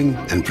fulfilling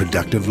and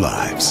productive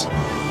lives.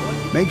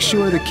 Make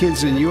sure the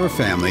kids in your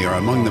family are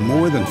among the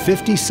more than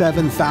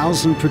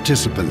 57,000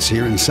 participants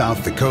here in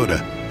South Dakota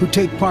who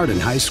take part in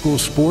high school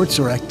sports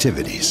or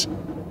activities.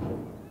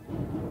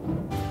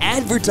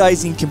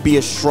 Advertising can be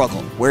a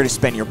struggle. Where to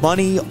spend your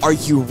money? Are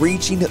you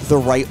reaching the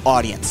right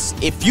audience?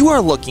 If you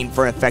are looking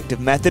for an effective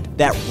method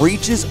that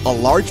reaches a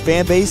large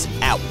fan base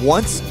at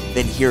once,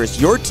 then here's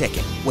your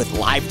ticket with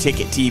Live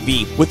Ticket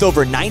TV. With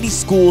over 90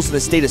 schools in the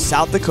state of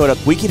South Dakota,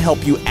 we can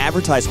help you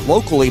advertise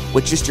locally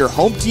with just your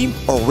home team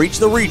or reach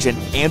the region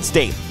and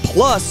state.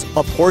 Plus,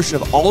 a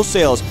portion of all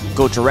sales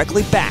go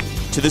directly back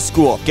to the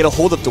school. Get a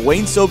hold of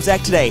Dwayne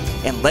Sobczak today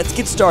and let's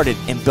get started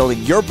in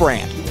building your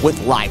brand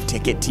with Live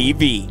Ticket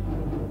TV.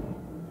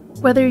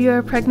 Whether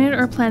you're pregnant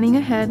or planning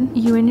ahead,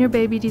 you and your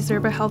baby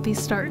deserve a healthy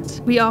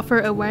start. We offer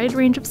a wide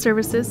range of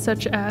services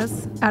such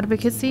as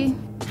advocacy,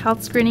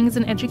 health screenings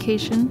and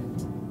education,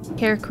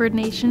 care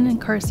coordination and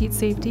car seat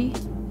safety,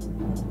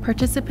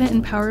 participant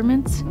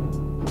empowerment,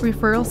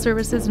 referral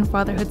services, and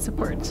fatherhood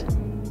support.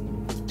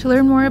 To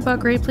learn more about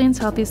Great Plains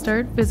Healthy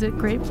Start, visit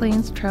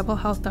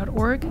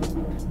greatplainstravelhealth.org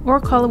or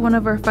call one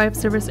of our 5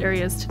 service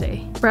areas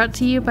today. Brought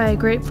to you by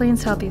Great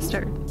Plains Healthy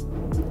Start,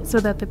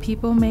 so that the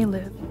people may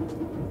live.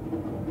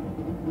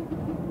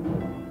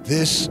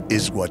 This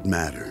is what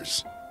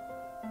matters.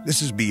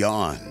 This is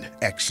beyond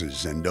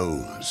X's and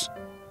O's.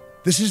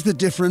 This is the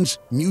difference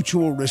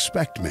mutual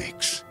respect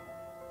makes.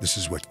 This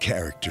is what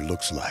character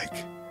looks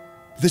like.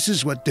 This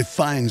is what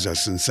defines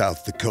us in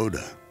South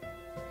Dakota.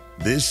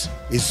 This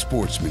is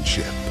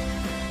sportsmanship.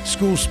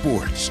 School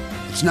sports.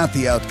 It's not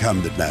the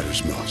outcome that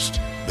matters most,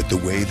 but the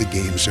way the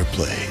games are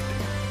played.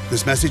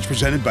 This message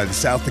presented by the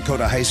South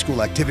Dakota High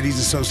School Activities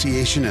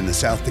Association and the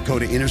South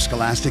Dakota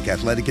Interscholastic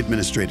Athletic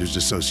Administrators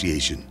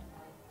Association.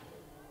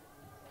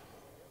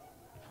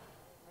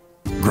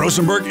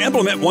 Grossenberg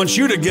Implement wants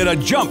you to get a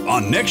jump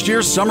on next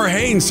year's summer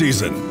haying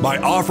season by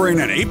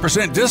offering an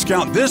 8%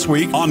 discount this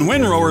week on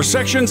windrower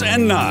sections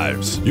and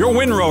knives. Your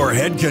windrower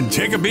head can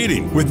take a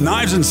beating with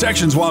knives and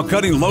sections while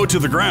cutting low to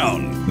the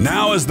ground.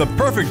 Now is the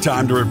perfect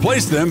time to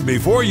replace them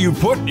before you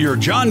put your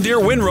John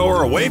Deere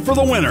windrower away for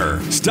the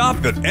winter.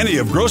 Stop at any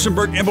of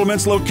Grossenberg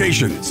Implement's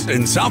locations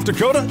in South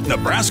Dakota,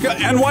 Nebraska,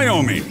 and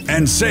Wyoming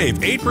and save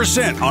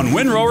 8% on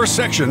windrower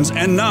sections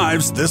and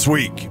knives this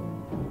week.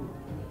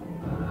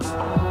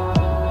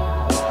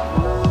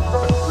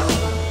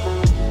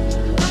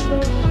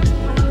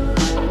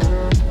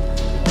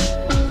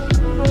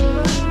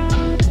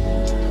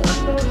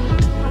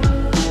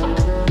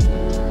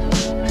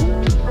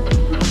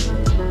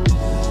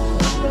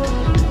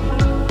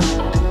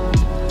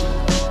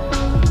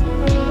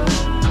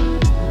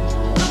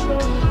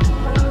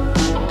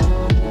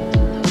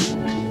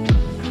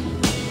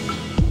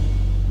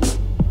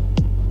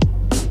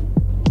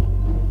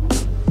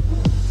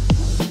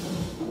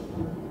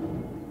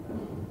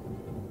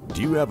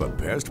 Do you have a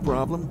pest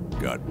problem?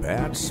 Got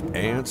bats,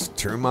 ants,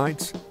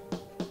 termites?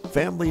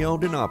 Family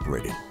owned and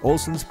operated,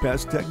 Olson's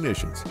Pest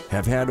Technicians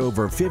have had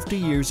over 50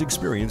 years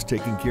experience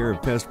taking care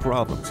of pest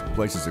problems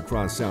places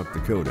across South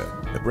Dakota,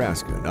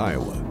 Nebraska, and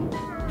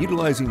Iowa.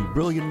 Utilizing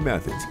brilliant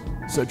methods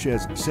such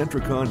as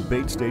Centricon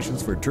bait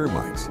stations for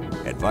termites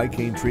and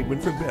Vicane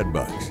treatment for bed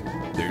bugs.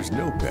 There's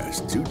no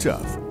pest too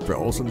tough for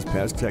Olson's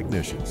Pest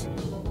Technicians.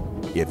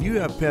 If you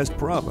have pest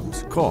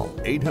problems, call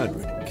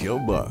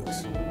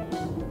 800-KILL-BUGS.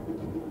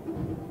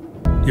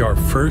 Your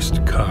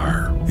first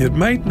car. It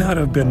might not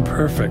have been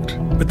perfect,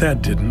 but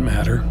that didn't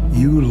matter.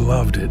 You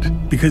loved it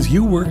because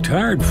you worked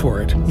hard for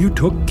it. You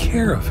took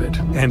care of it,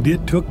 and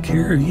it took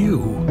care of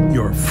you,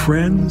 your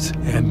friends,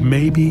 and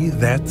maybe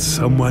that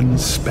someone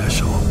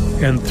special.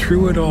 And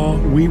through it all,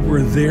 we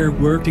were there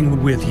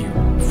working with you,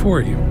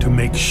 for you, to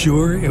make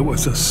sure it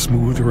was a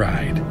smooth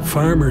ride.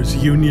 Farmers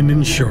Union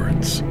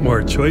Insurance.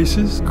 More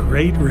choices,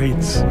 great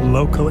rates,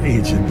 local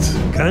agents.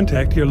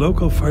 Contact your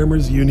local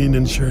Farmers Union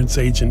Insurance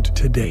agent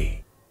today.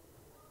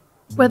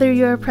 Whether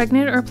you're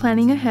pregnant or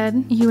planning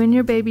ahead, you and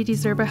your baby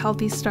deserve a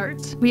healthy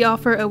start. We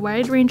offer a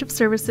wide range of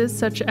services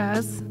such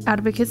as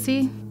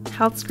advocacy,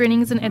 health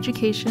screenings and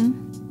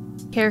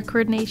education, care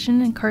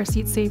coordination and car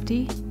seat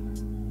safety,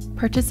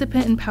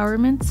 participant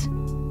empowerment,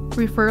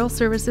 referral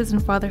services,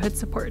 and fatherhood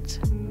support.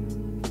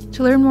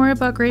 To learn more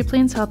about Great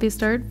Plains Healthy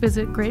Start,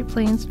 visit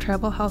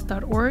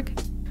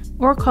greatplainstravelhealth.org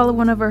or call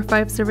one of our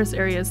 5 service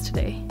areas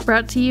today.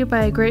 Brought to you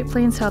by Great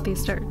Plains Healthy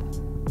Start,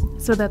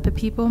 so that the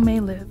people may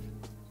live.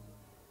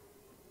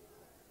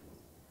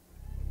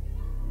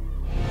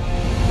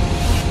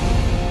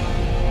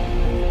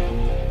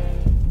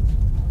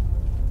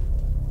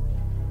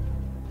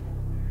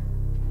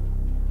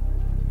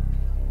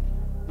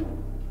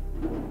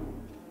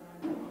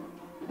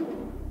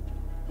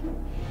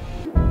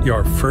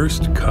 Your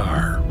first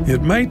car.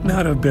 It might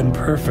not have been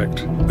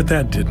perfect, but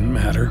that didn't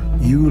matter.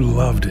 You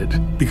loved it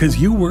because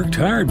you worked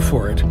hard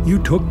for it.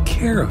 You took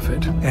care of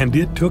it, and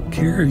it took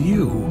care of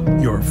you,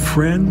 your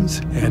friends,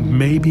 and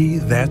maybe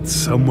that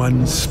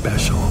someone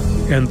special.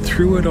 And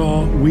through it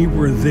all, we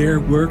were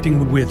there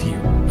working with you,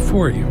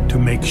 for you, to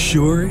make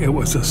sure it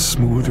was a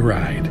smooth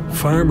ride.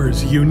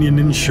 Farmers Union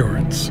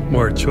Insurance.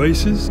 More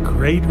choices,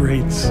 great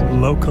rates,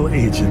 local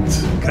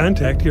agents.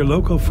 Contact your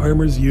local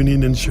Farmers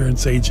Union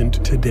Insurance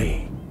agent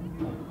today.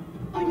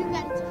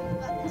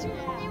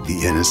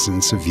 The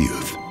innocence of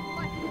youth.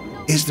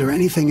 Is there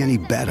anything any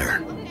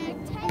better?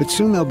 But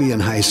soon they'll be in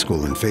high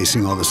school and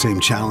facing all the same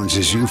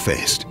challenges you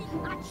faced.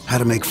 How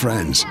to make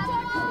friends,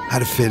 how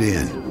to fit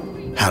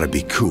in, how to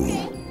be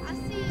cool.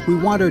 We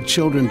want our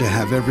children to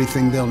have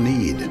everything they'll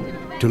need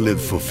to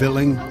live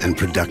fulfilling and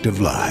productive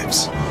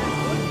lives.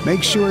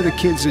 Make sure the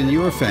kids in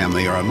your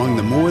family are among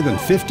the more than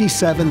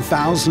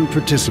 57,000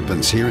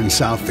 participants here in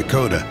South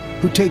Dakota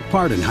who take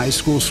part in high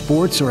school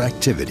sports or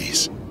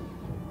activities.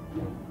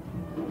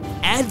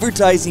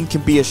 Advertising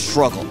can be a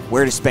struggle.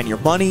 Where to spend your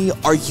money?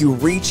 Are you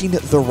reaching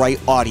the right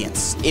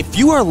audience? If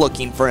you are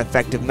looking for an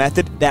effective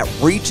method that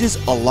reaches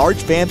a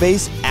large fan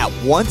base at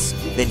once,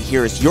 then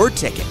here's your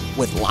ticket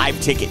with Live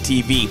Ticket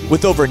TV.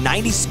 With over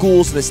 90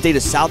 schools in the state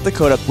of South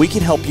Dakota, we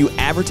can help you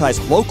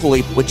advertise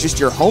locally with just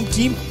your home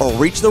team or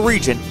reach the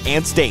region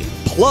and state.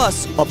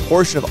 Plus, a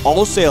portion of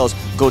all sales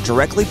go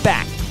directly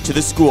back to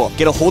the school.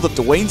 Get a hold of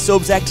Dwayne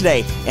Sobczak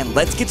today, and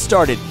let's get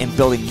started in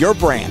building your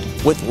brand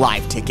with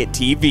Live Ticket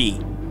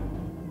TV.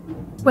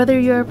 Whether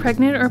you are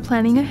pregnant or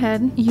planning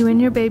ahead, you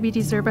and your baby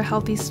deserve a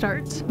healthy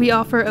start. We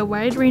offer a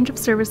wide range of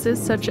services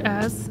such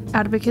as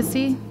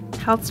advocacy,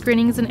 health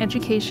screenings and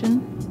education,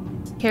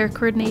 care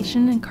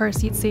coordination and car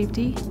seat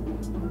safety,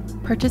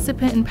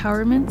 participant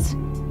empowerment,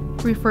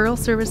 referral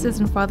services,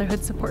 and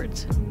fatherhood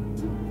support.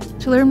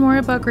 To learn more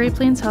about Great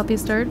Plains Healthy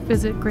Start,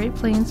 visit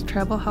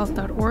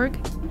greatplainstravelhealth.org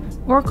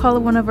or call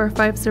one of our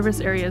 5 service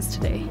areas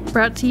today.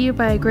 Brought to you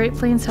by Great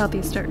Plains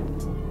Healthy Start,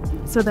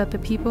 so that the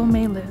people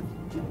may live.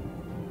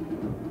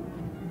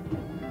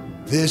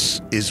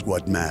 This is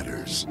what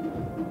matters.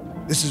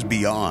 This is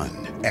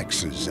beyond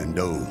X's and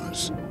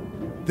O's.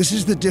 This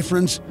is the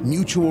difference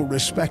mutual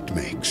respect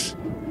makes.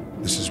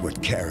 This is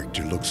what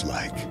character looks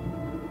like.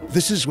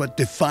 This is what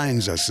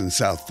defines us in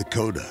South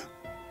Dakota.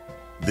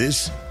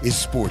 This is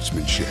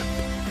sportsmanship.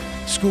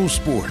 School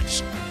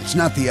sports, it's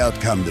not the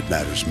outcome that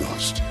matters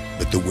most,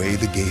 but the way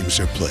the games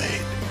are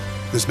played.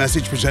 This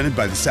message presented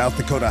by the South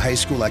Dakota High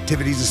School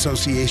Activities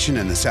Association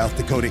and the South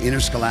Dakota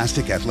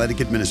Interscholastic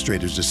Athletic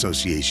Administrators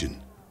Association.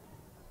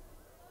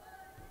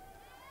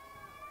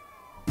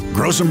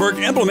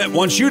 Grossenberg Implement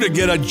wants you to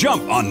get a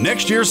jump on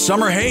next year's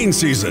summer haying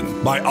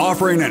season by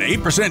offering an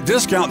 8%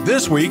 discount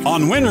this week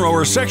on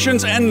windrower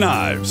sections and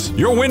knives.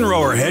 Your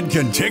windrower head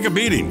can take a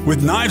beating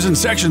with knives and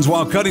sections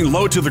while cutting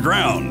low to the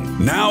ground.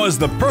 Now is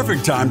the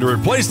perfect time to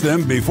replace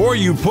them before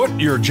you put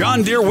your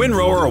John Deere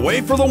windrower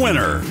away for the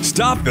winter.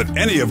 Stop at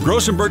any of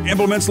Grossenberg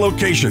Implement's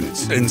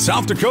locations in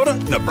South Dakota,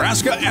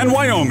 Nebraska, and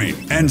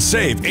Wyoming and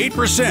save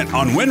 8%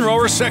 on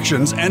windrower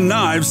sections and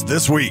knives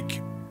this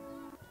week.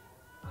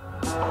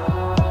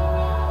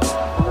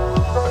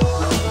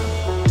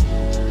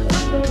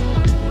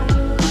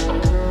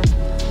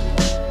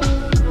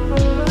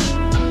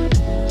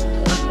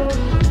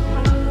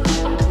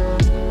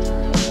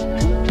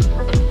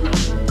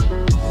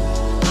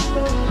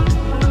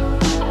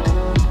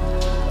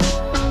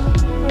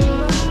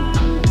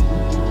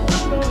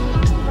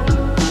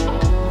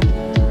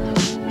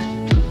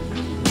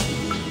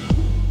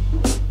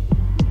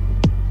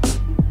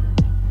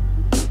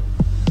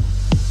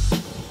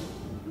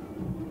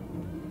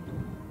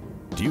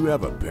 Do you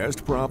have a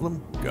pest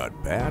problem?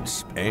 Got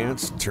bats,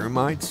 ants,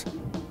 termites?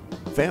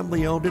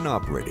 Family owned and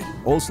operated,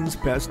 Olson's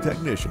Pest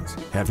Technicians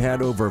have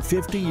had over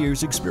 50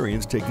 years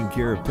experience taking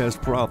care of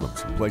pest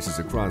problems in places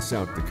across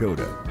South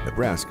Dakota,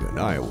 Nebraska, and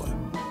Iowa.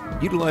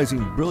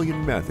 Utilizing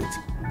brilliant methods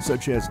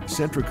such as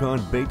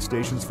Centricon bait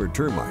stations for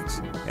termites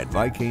and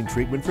Vicane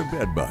treatment for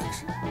bed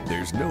bugs.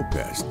 There's no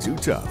pest too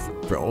tough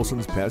for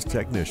Olson's Pest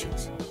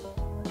Technicians.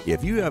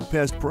 If you have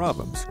pest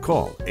problems,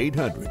 call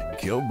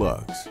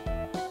 800-KILL-BUGS.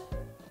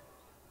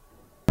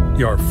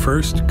 Your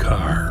first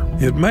car.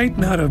 It might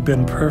not have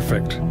been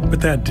perfect,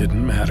 but that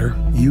didn't matter.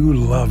 You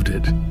loved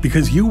it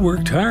because you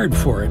worked hard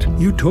for it.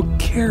 You took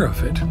care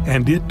of it,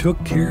 and it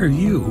took care of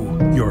you,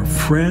 your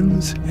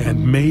friends,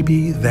 and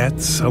maybe that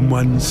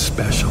someone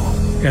special.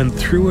 And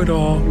through it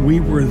all, we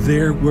were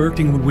there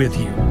working with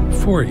you,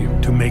 for you,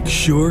 to make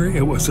sure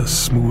it was a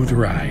smooth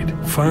ride.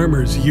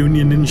 Farmers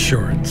Union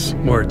Insurance.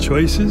 More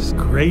choices,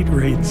 great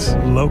rates,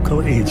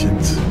 local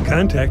agents.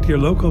 Contact your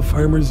local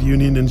Farmers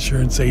Union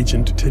Insurance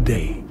agent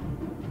today.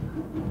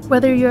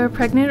 Whether you are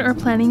pregnant or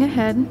planning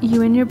ahead,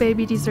 you and your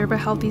baby deserve a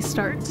healthy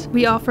start.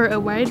 We offer a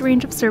wide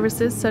range of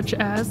services such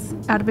as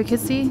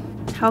advocacy,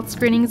 health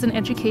screenings and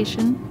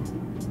education,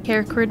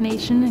 care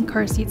coordination and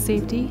car seat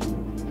safety,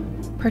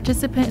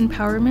 participant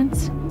empowerment,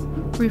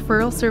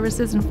 referral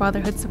services, and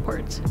fatherhood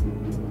support.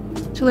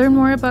 To learn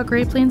more about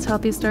Great Plains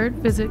Healthy Start,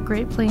 visit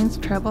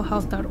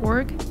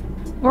greatplainstravelhealth.org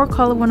or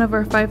call one of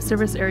our 5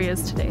 service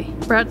areas today.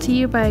 Brought to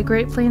you by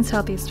Great Plains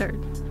Healthy Start,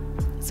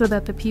 so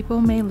that the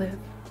people may live.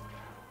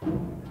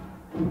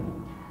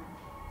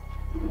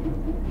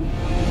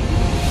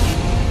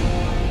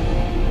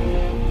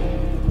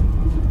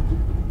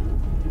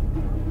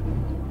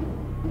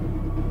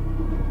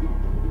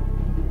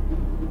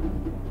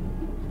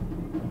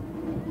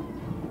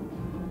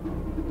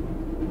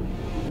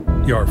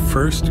 Your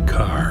first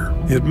car.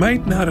 It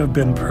might not have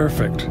been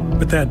perfect,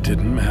 but that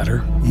didn't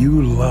matter.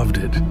 You loved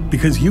it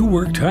because you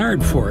worked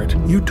hard for it.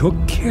 You took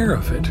care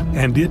of it,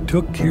 and it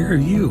took care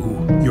of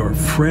you, your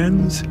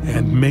friends,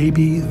 and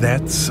maybe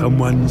that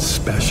someone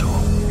special.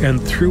 And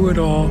through it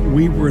all,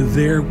 we were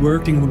there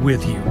working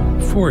with you,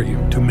 for you,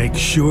 to make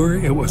sure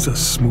it was a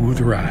smooth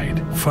ride.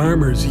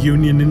 Farmers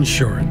Union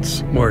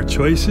Insurance. More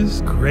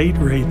choices, great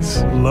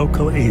rates,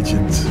 local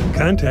agents.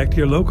 Contact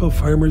your local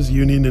Farmers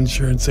Union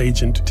Insurance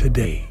agent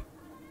today.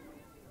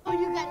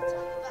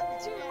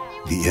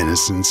 The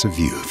innocence of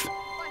youth.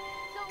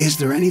 Is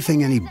there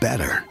anything any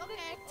better?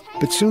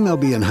 But soon they'll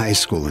be in high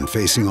school and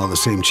facing all the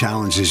same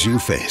challenges you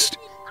faced.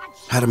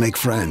 How to make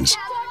friends,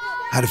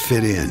 how to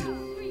fit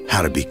in,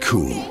 how to be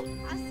cool.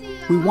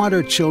 We want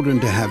our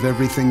children to have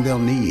everything they'll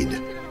need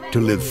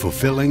to live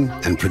fulfilling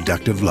and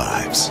productive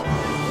lives.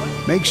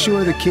 Make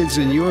sure the kids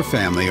in your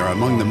family are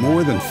among the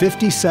more than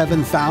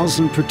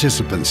 57,000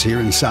 participants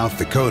here in South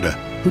Dakota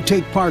who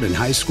take part in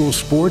high school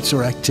sports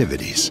or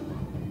activities.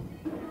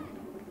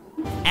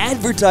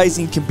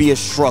 Advertising can be a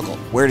struggle.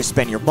 Where to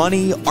spend your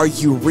money? Are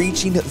you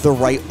reaching the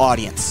right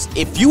audience?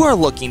 If you are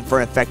looking for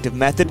an effective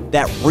method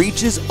that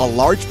reaches a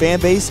large fan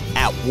base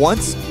at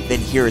once, then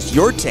here's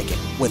your ticket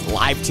with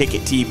Live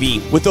Ticket TV.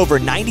 With over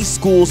 90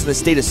 schools in the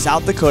state of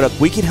South Dakota,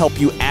 we can help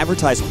you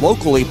advertise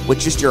locally with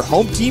just your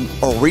home team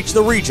or reach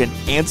the region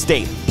and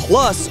state.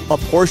 Plus, a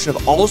portion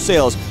of all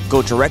sales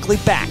go directly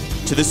back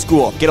to the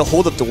school. Get a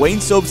hold of Dwayne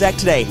Sobczak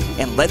today,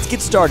 and let's get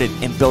started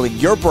in building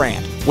your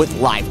brand with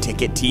Live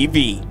Ticket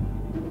TV.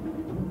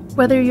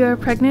 Whether you are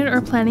pregnant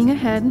or planning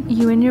ahead,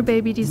 you and your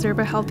baby deserve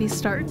a healthy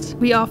start.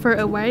 We offer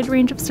a wide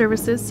range of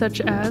services such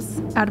as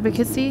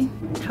advocacy,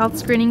 health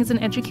screenings and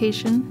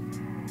education,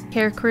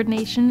 care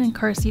coordination and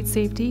car seat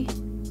safety,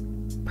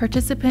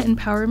 participant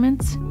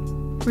empowerment,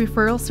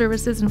 referral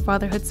services, and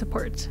fatherhood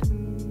support.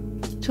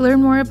 To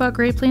learn more about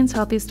Great Plains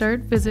Healthy Start,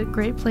 visit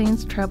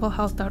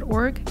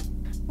greatplainstravelhealth.org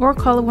or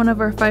call one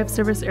of our 5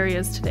 service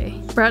areas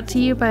today. Brought to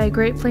you by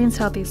Great Plains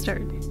Healthy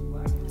Start,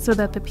 so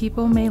that the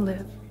people may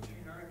live.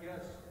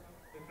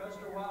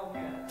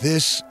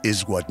 This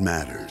is what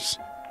matters.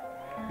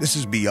 This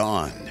is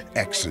beyond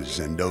X's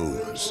and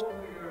O's.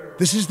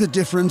 This is the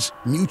difference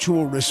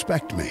mutual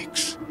respect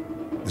makes.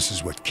 This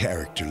is what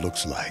character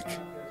looks like.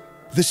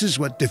 This is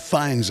what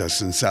defines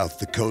us in South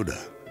Dakota.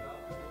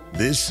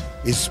 This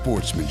is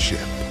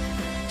sportsmanship.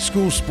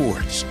 School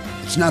sports.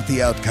 It's not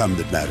the outcome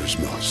that matters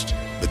most,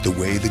 but the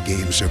way the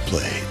games are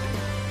played.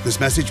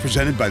 This message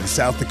presented by the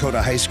South Dakota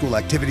High School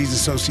Activities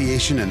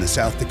Association and the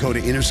South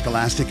Dakota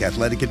Interscholastic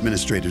Athletic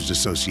Administrators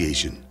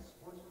Association.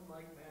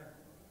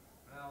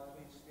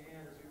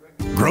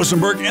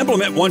 Grosenberg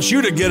Implement wants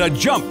you to get a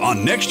jump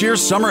on next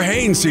year's summer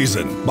haying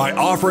season by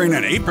offering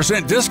an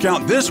 8%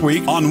 discount this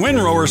week on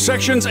windrower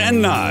sections and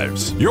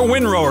knives. Your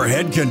windrower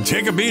head can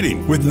take a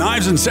beating with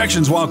knives and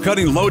sections while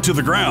cutting low to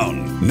the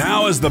ground.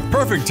 Now is the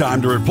perfect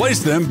time to replace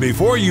them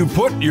before you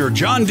put your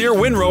John Deere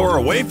windrower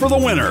away for the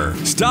winter.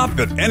 Stop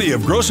at any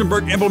of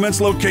Grosenberg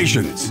Implement's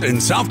locations in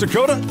South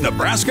Dakota,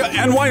 Nebraska,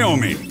 and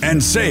Wyoming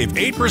and save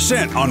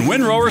 8% on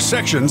windrower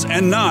sections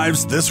and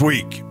knives this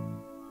week.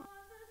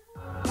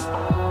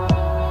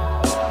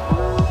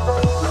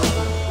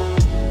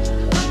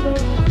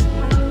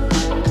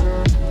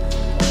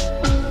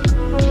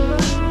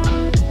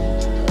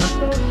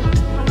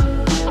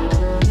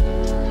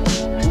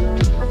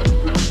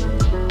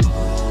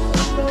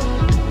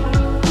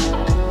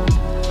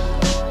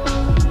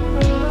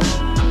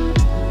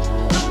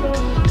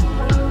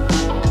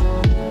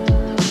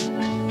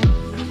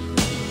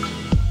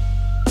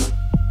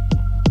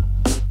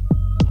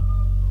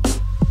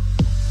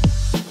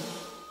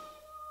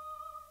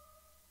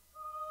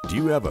 Do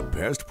you have a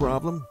pest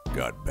problem?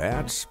 Got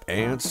bats,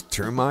 ants,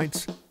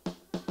 termites?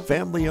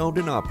 Family owned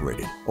and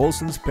operated,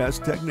 Olson's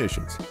Pest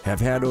Technicians have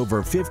had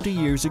over 50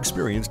 years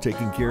experience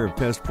taking care of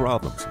pest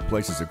problems in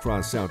places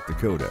across South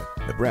Dakota,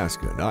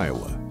 Nebraska, and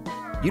Iowa.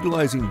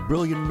 Utilizing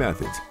brilliant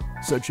methods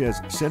such as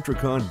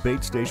Centricon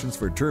bait stations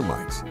for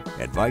termites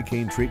and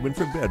Vicane treatment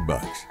for bed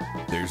bugs.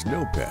 There's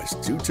no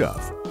pest too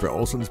tough for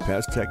Olson's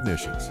Pest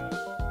Technicians.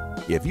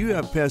 If you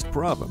have pest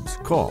problems,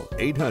 call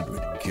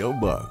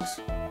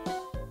 800-KILL-BUGS.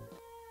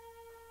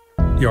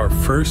 Your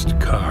first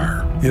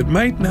car. It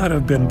might not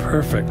have been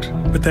perfect,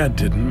 but that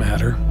didn't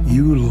matter.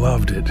 You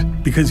loved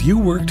it because you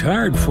worked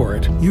hard for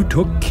it. You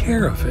took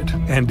care of it,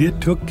 and it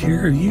took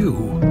care of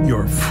you,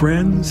 your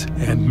friends,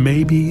 and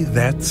maybe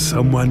that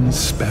someone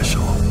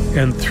special.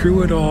 And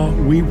through it all,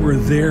 we were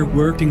there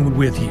working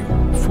with you,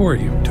 for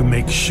you, to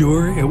make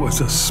sure it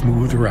was a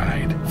smooth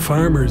ride.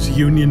 Farmers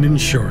Union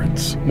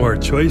Insurance. More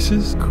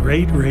choices,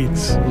 great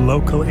rates,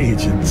 local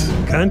agents.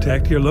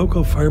 Contact your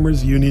local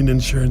Farmers Union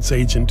Insurance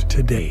agent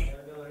today.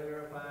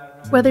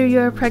 Whether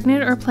you're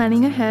pregnant or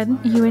planning ahead,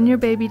 you and your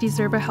baby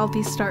deserve a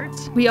healthy start.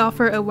 We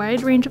offer a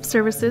wide range of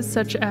services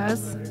such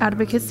as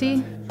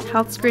advocacy,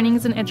 health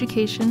screenings and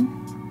education,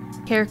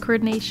 care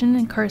coordination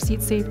and car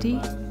seat safety,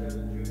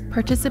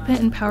 participant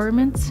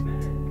empowerment,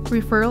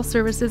 referral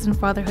services, and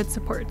fatherhood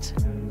support.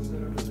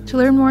 To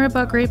learn more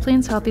about Great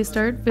Plains Healthy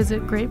Start,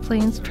 visit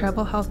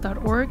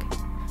greatplainstravelhealth.org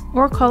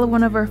or call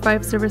one of our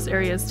 5 service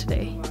areas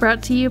today.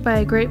 Brought to you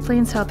by Great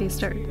Plains Healthy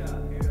Start,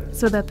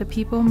 so that the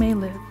people may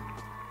live.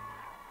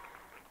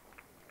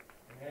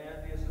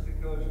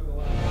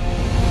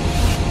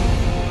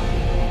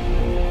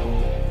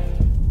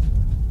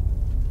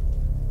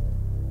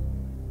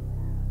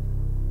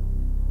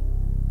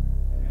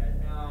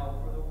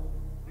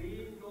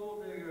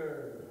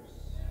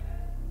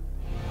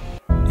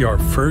 Your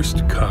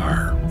first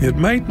car. It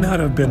might not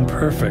have been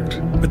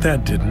perfect, but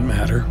that didn't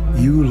matter.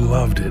 You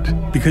loved it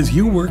because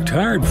you worked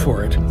hard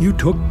for it. You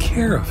took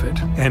care of it,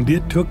 and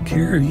it took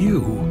care of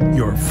you,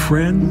 your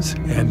friends,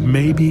 and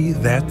maybe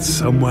that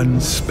someone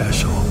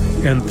special.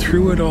 And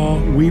through it all,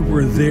 we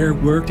were there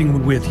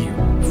working with you,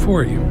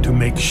 for you, to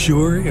make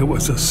sure it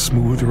was a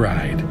smooth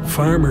ride.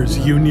 Farmers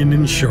Union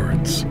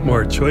Insurance.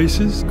 More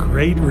choices,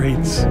 great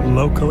rates,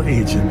 local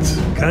agents.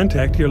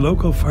 Contact your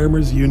local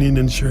Farmers Union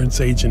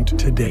Insurance agent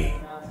today.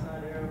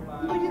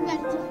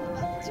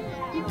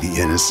 The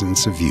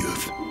innocence of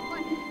youth.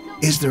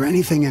 Is there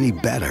anything any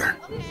better?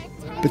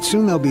 But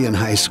soon they'll be in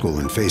high school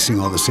and facing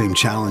all the same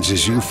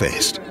challenges you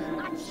faced.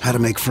 How to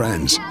make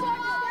friends,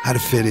 how to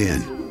fit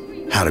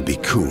in, how to be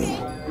cool.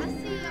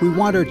 We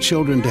want our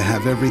children to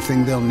have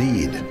everything they'll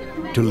need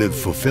to live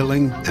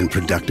fulfilling and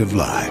productive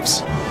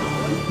lives.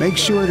 Make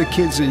sure the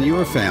kids in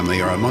your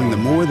family are among the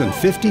more than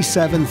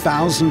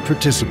 57,000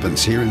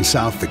 participants here in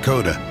South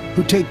Dakota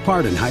who take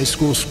part in high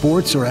school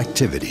sports or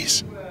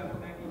activities.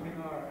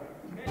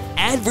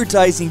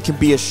 Advertising can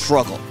be a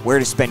struggle. Where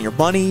to spend your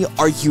money?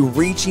 Are you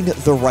reaching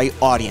the right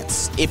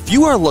audience? If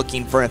you are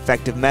looking for an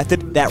effective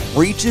method that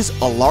reaches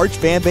a large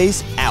fan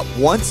base at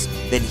once,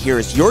 then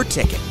here's your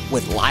ticket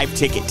with Live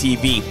Ticket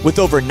TV. With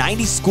over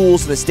 90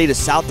 schools in the state of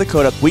South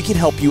Dakota, we can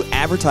help you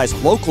advertise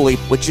locally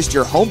with just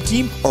your home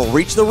team or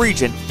reach the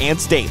region and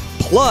state.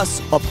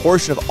 Plus, a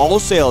portion of all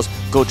sales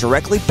go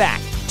directly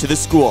back to the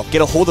school.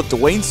 Get a hold of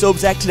Dwayne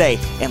Sobczak today,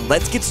 and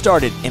let's get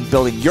started in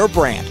building your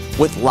brand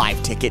with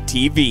Live Ticket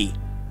TV.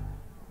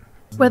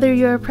 Whether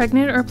you're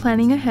pregnant or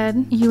planning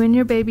ahead, you and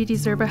your baby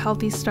deserve a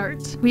healthy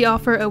start. We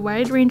offer a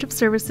wide range of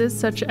services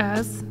such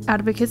as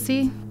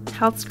advocacy,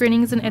 health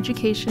screenings and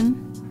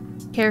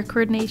education, care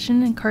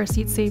coordination and car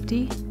seat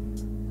safety,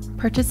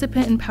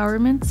 participant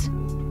empowerment,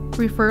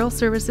 referral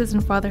services,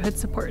 and fatherhood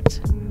support.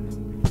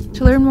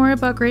 To learn more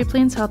about Great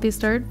Plains Healthy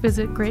Start,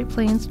 visit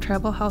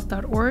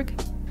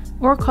greatplainstravelhealth.org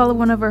or call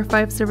one of our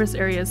 5 service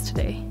areas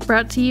today.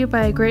 Brought to you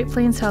by Great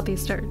Plains Healthy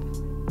Start,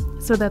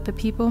 so that the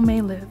people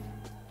may live.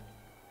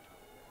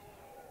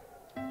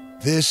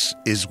 This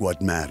is what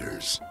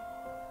matters.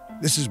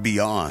 This is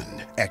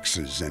beyond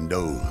X's and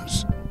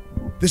O's.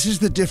 This is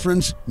the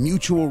difference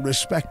mutual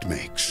respect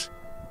makes.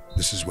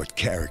 This is what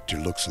character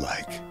looks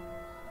like.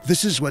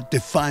 This is what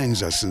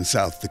defines us in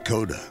South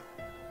Dakota.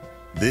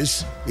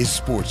 This is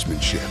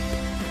sportsmanship.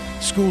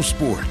 School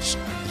sports.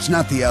 It's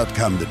not the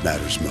outcome that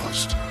matters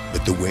most,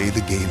 but the way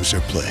the games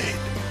are played.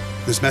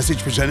 This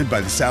message presented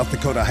by the South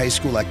Dakota High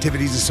School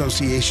Activities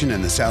Association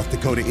and the South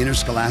Dakota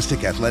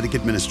Interscholastic Athletic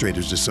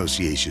Administrators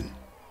Association.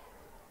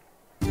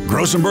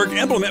 Grosenberg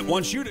Implement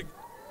wants you to...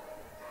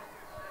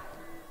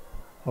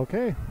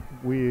 Okay,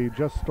 we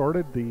just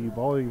started the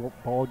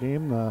volleyball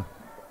game, the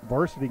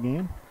varsity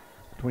game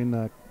between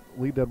the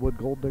Lead-Deadwood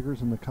Gold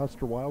Diggers and the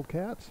Custer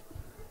Wildcats.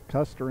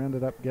 Custer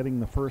ended up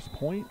getting the first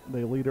point.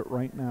 They lead it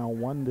right now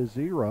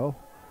 1-0.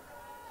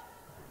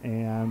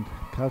 And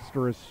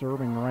Custer is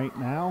serving right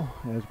now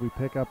as we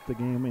pick up the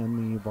game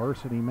in the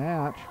varsity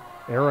match.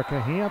 Erica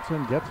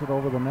Hansen gets it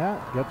over the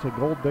net, gets a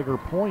Gold Digger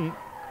point.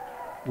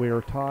 We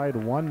are tied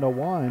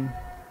 1-1.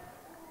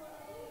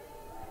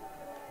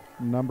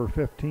 Number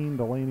 15,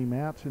 Delaney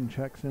Matson,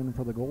 checks in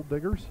for the Gold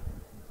Diggers.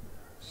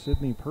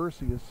 Sydney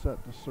Percy is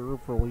set to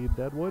serve for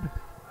Lead-Deadwood.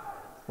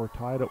 We're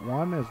tied at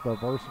 1 as the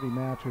varsity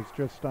match is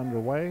just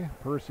underway.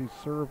 Percy's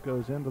serve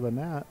goes into the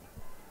net.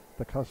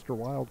 The Custer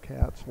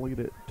Wildcats lead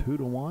it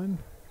 2-1.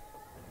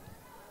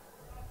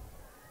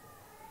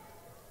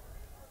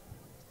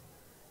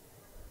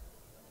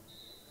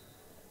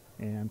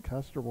 And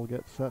Custer will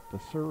get set to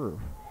serve.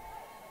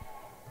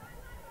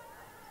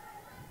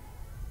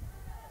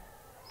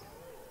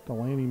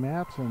 Delaney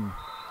Matson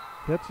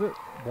hits it,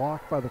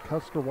 blocked by the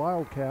Custer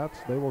Wildcats.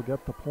 They will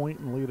get the point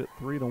and lead it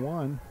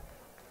 3-1.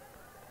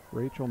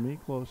 Rachel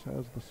Miklos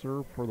has the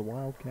serve for the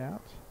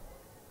Wildcats.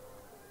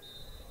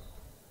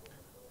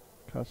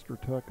 Custer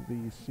took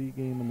the C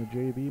game in the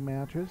JV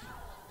matches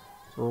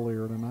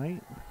earlier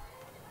tonight.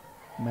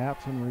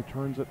 Matson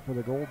returns it for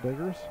the Gold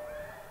Diggers.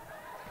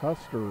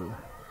 Custer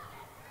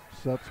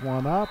sets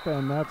one up,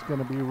 and that's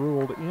going to be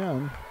ruled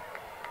in.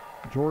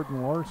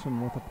 Jordan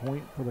Larson with a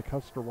point for the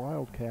Custer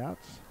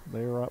Wildcats.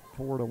 They are up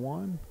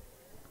 4-1.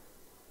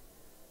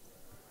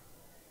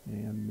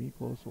 And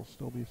Miklos will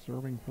still be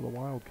serving for the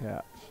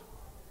Wildcats.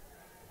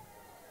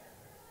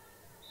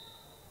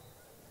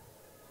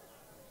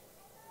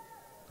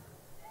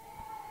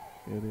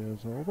 It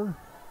is over.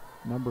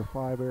 Number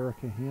 5,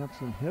 Erica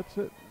Hansen hits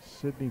it.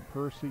 Sydney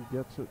Percy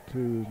gets it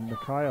to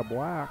Nakia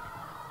Black.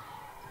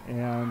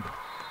 And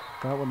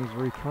that one is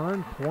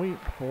returned. Point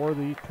for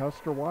the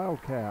Custer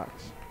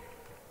Wildcats.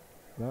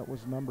 That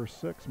was number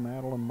 6,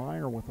 Madeline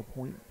Meyer, with a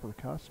point for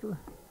Custer.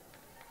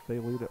 They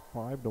lead at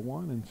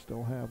 5-1 and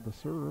still have the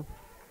serve.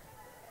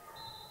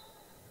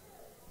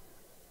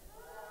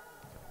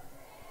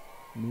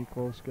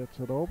 Miklos gets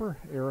it over.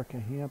 Erica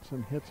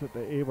Hansen hits it to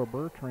Ava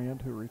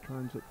Bertrand, who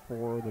returns it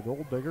for the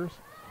Gold Diggers.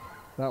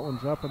 That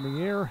one's up in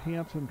the air.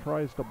 Hansen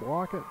tries to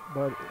block it,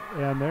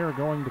 and they're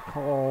going to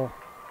call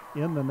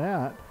in the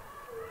net.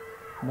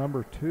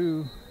 Number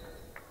 2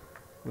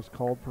 was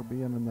called for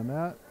being in the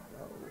net.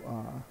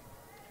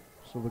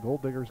 So the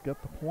Gold Diggers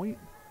get the point.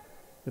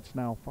 It's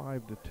now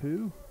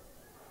 5-2.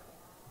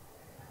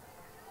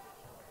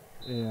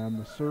 And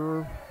the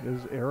serve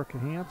is Erica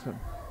Hansen.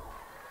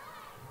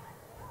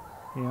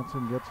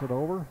 Hansen gets it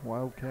over.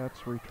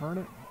 Wildcats return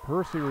it.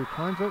 Percy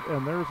returns it,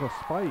 and there's a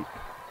spike.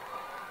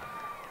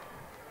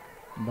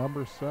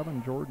 Number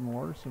 7, Jordan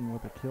Larson,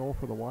 with a kill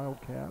for the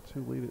Wildcats,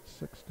 who lead at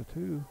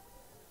 6-2.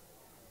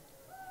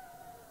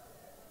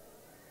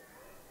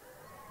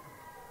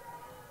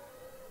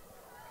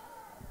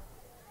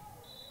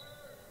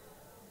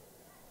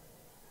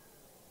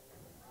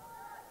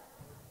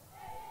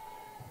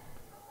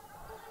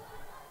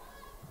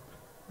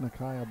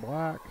 Nakia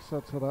Black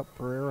sets it up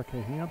for Erica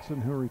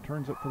Hansen, who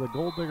returns it for the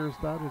Gold Diggers.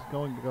 That is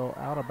going to go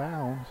out of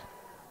bounds.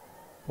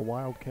 The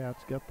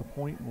Wildcats get the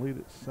point and lead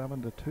at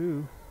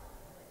 7-2.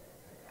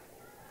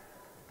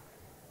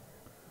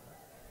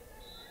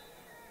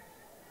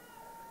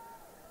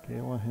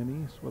 Kayla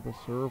Hennies with a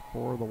serve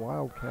for the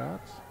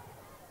Wildcats.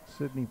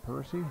 Sydney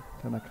Percy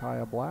to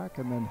Nakia Black,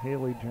 and then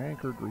Haley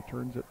Jankard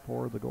returns it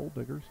for the Gold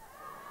Diggers.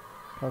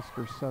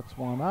 Custer sets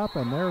one up,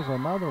 and there's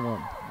another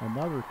one.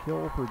 Another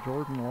kill for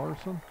Jordan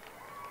Larson.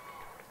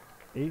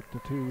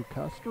 8-2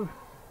 Custer.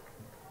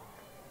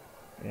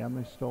 And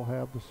they still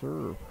have the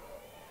serve.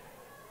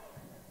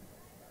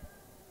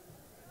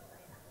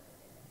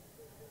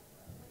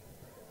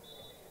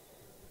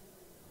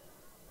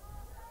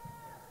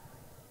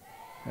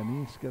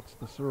 Anise gets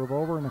the serve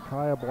over.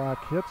 Nakia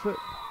Black hits it,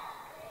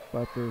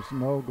 but there's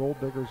no Gold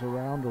Diggers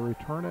around to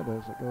return it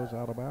as it goes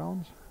out of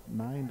bounds.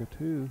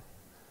 9-2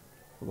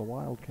 for the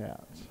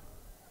Wildcats.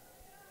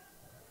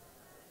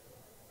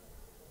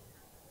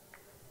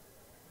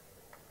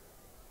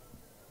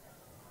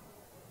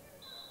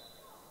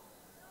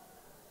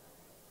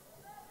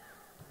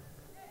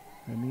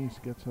 Anise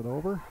gets it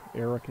over.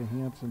 Erica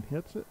Hansen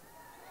hits it.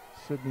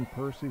 Sydney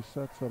Percy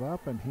sets it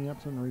up, and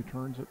Hansen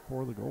returns it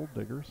for the Gold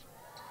Diggers.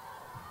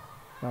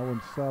 That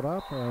one's set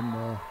up, and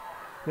the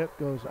hit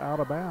goes out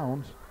of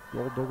bounds.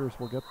 Gold Diggers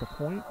will get the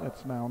point.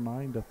 It's now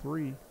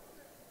 9-3.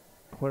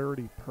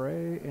 Clarity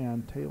Prey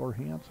and Taylor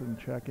Hansen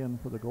check in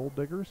for the Gold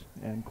Diggers,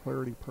 and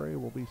Clarity Prey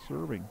will be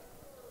serving.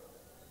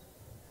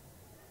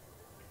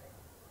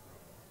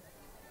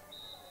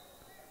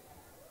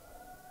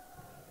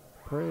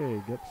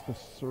 Prey gets the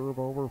serve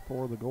over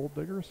for the Gold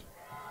Diggers.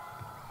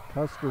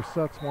 Custer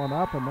sets one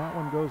up, and that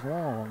one goes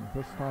long.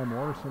 This time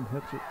Larson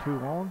hits it too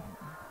long.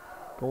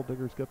 Gold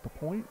Diggers get the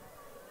point.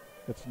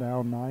 It's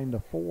now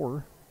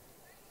 9-4.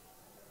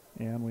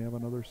 And we have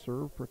another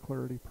serve for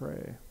Clarity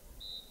Prey.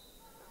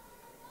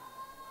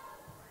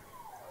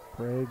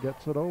 Prey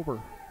gets it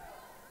over.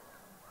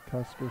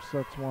 Custer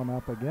sets one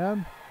up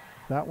again.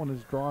 That one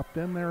is dropped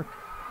in there.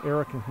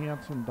 Erica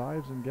Hansen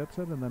dives and gets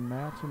it, and then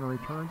Matson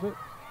returns it.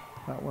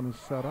 That one is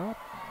set up.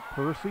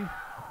 Percy.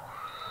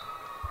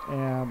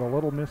 And a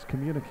little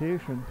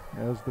miscommunication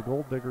as the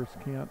Gold Diggers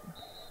can't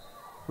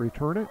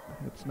return it.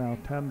 It's now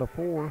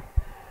 10-4.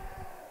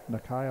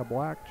 Nakia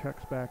Black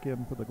checks back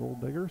in for the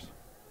Gold Diggers.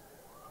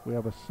 We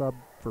have a sub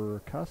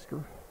for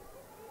Custer.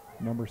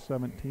 Number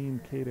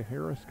 17, Kata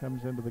Harris,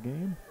 comes into the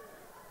game,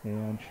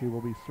 and she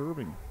will be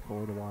serving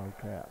for the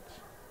Wildcats.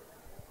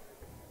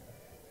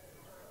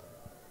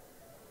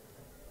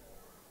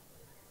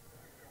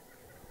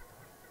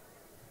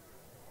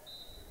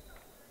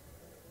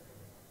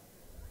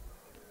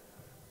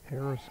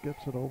 Harris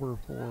gets it over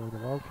for the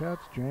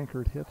Wildcats.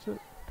 Jankard hits it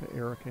to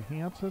Erica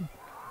Hansen.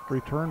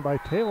 Returned by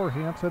Taylor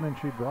Hansen, and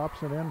she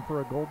drops it in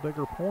for a Gold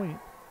Digger point.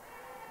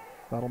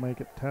 That'll make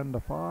it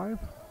 10-5.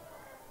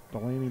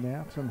 Delaney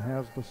Matson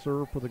has the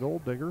serve for the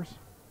Gold Diggers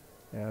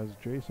as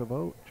Jason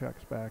Vogt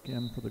checks back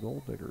in for the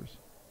Gold Diggers.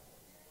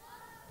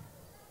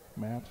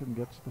 Matson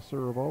gets the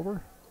serve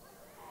over.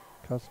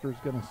 Custer's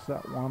going to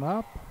set one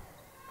up.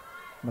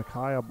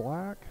 Nakia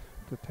Black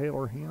to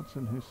Taylor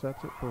Hansen, who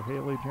sets it for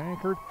Haley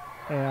Jankard,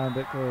 and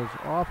it goes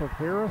off of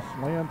Harris,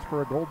 lands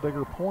for a Gold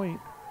Digger point.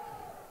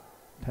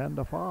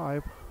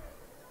 10-5.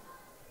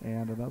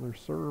 And another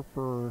serve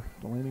for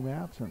Delaney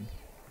Matson.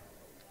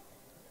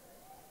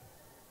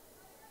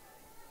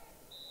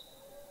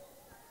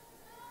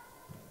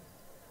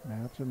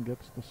 Matson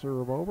gets the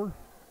serve over.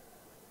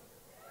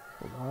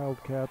 The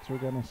Wildcats are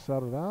going to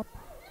set it up.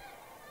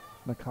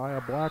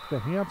 Nakia Black to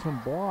Hanson,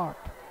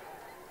 blocked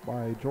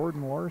by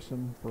Jordan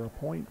Larson for a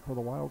point for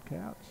the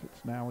Wildcats.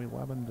 It's now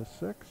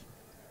 11-6,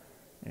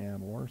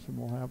 and Larson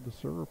will have the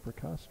serve for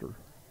Custer.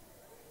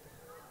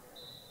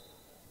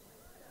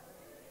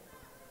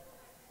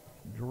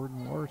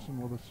 Jordan Larson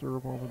with a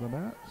serve over the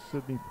net.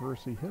 Sydney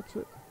Percy hits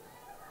it.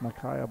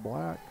 Nakia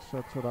Black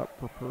sets it up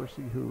for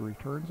Percy, who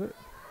returns it.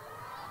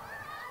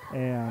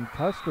 And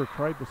Custer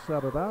tried to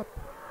set it up.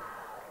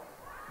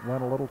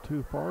 Went a little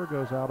too far,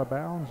 goes out of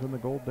bounds, and the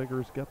Gold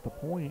Diggers get the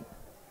point.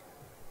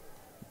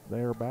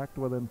 They're back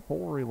to within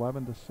 4,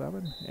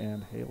 11-7,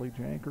 and Haley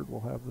Jankard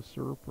will have the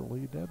serve for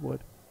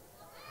Lead-Deadwood.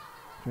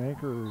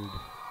 Jankard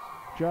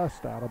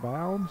just out of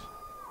bounds.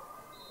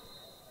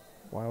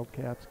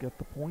 Wildcats get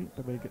the point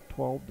to make it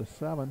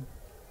 12-7.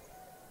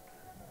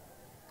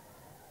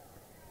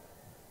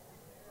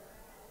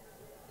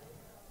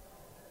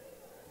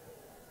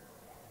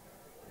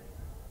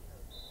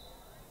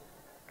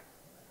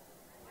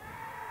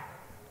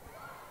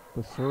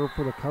 The serve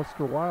for the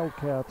Custer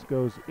Wildcats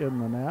goes in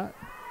the net.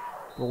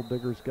 Gold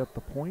Diggers get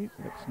the point.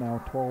 It's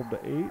now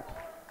 12-8.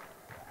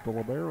 The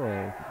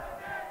libero,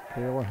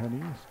 Kayla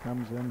Hanise,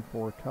 comes in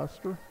for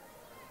Custer.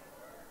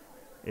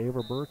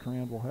 Ava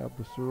Bertrand will have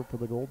the serve for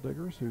the Gold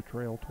Diggers, who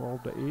trail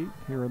 12-8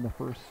 here in the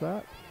first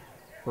set.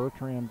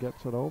 Bertrand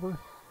gets it over.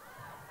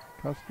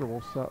 Custer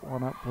will set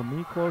one up for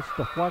Miklos.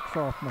 Deflects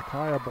off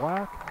Nakia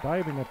Black.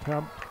 Diving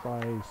attempt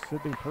by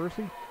Sydney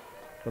Percy,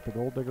 but the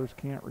Gold Diggers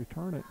can't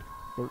return it.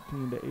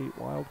 13-8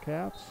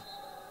 Wildcats.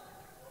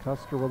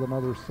 Custer with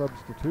another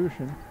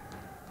substitution.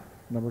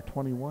 Number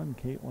 21,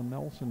 Caitlin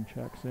Nelson,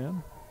 checks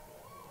in.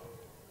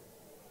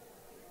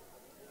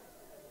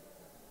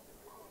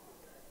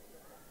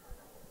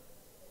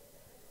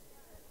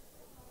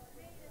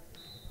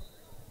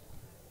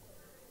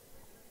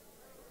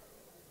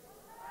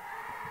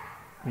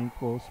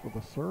 Miklos with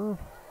a serve.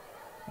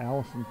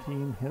 Allison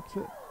Keene hits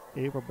it.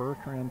 Ava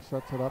Bertrand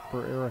sets it up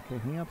for Erica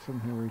Hansen,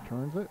 who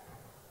returns it.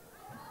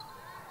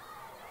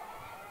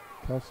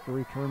 Custer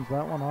returns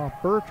that one off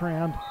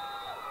Bertrand.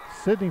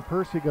 Sydney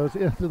Percy goes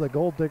into the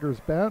Gold Diggers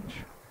bench.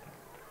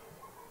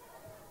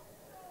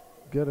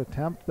 Good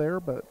attempt there,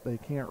 but they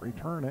can't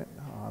return it.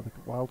 The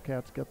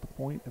Wildcats get the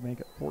point to make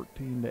it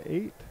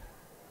 14-8.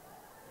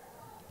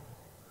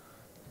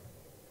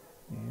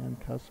 And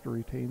Custer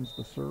retains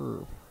the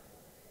serve.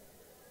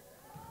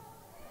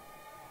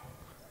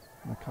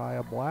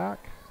 Nakia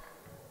Black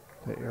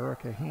to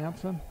Erica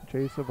Hansen.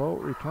 Jason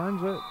Vogt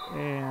returns it,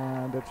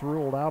 and it's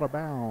ruled out of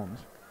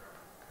bounds.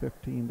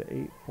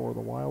 15-8 for the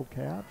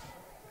Wildcats,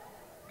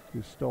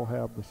 who still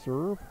have the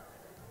serve.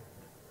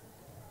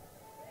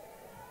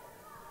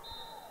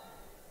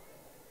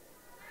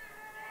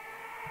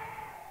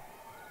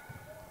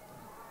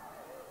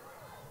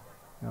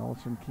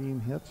 Allison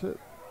Keene hits it.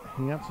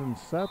 Hansen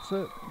sets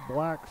it.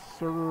 Black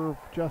serve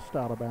just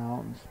out of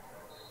bounds.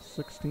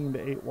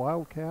 16-8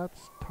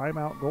 Wildcats.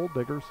 Timeout Gold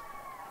Diggers.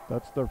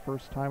 That's their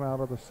first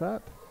timeout of the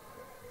set.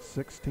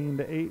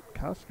 16-8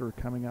 Custer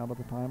coming out of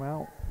the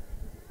timeout.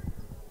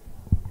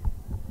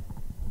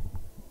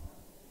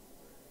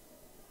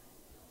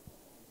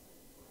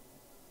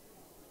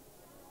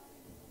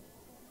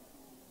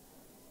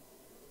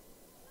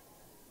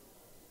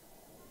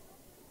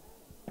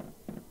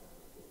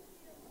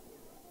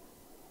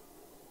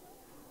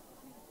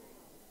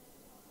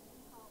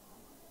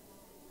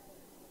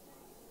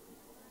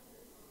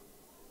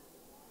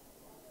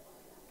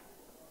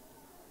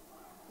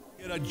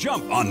 Get a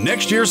jump on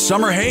next year's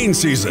summer haying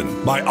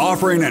season by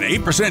offering an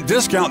 8%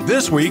 discount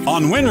this week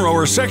on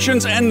windrower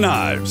sections and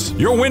knives.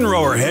 Your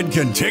windrower head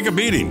can take a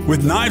beating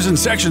with knives and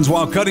sections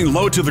while cutting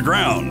low to the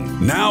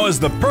ground. Now is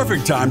the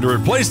perfect time to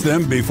replace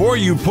them before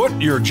you put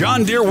your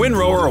John Deere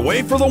windrower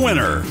away for the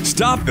winter.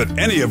 Stop at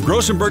any of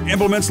Grossenberg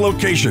Implements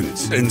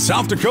locations in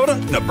South Dakota,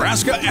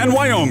 Nebraska, and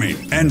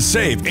Wyoming and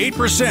save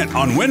 8%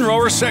 on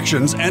windrower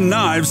sections and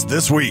knives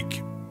this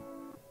week.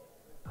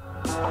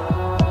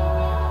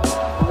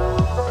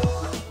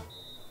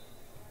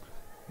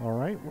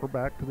 We're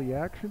back to the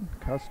action.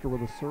 Custer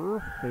with a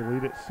serve. They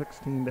lead it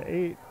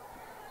 16-8.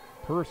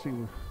 Percy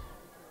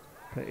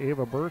to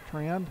Ava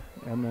Bertrand,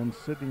 and then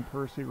Sydney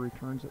Percy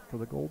returns it for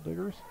the Gold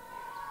Diggers.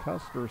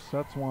 Custer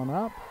sets one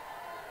up.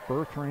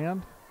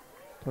 Bertrand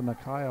to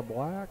Nakia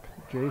Black.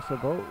 Jason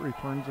Vogt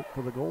returns it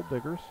for the Gold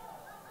Diggers.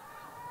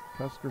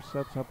 Custer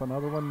sets up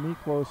another one.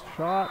 Miklos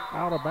shot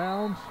out of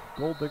bounds.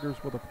 Gold Diggers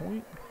with a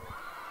point.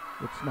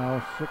 It's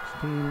now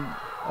 16.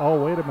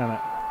 Oh, wait a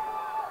minute.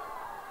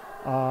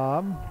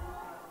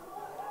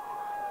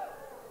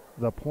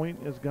 The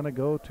point is going to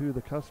go to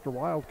the Custer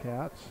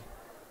Wildcats.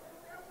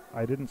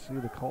 I didn't see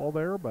the call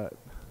there, but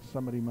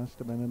somebody must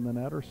have been in the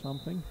net or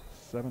something.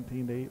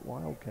 17-8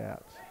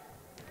 Wildcats.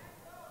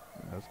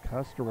 As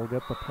Custer will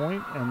get the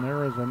point, and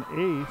there is an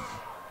ace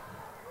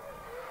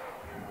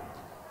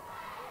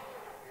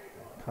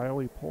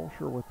Kylie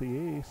Polsher with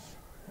the ace,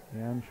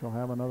 and she'll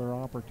have another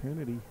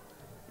opportunity.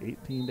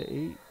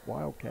 18-8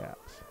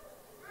 Wildcats.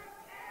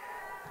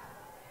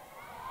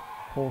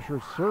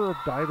 Polsher's serve,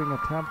 diving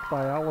attempt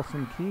by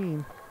Allison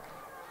Keene,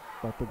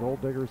 but the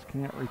Gold Diggers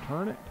can't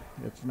return it.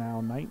 It's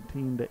now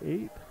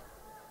 19-8.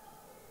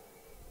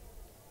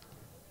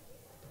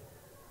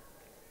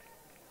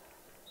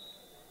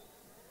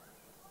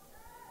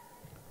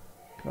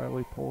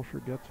 Kylie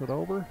Polsher gets it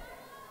over.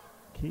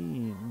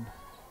 Keene.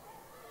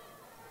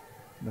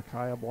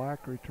 Nakia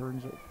Black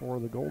returns it for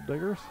the Gold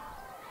Diggers.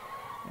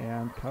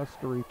 And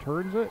Custer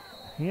returns it.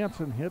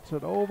 Hansen hits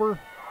it over.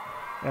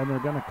 And they're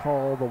going to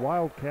call the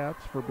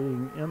Wildcats for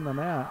being in the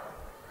net.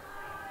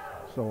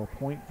 So a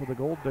point for the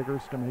Gold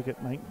Diggers to make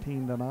it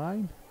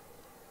 19-9.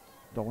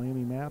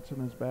 Delaney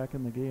Matson is back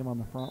in the game on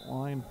the front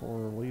line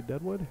for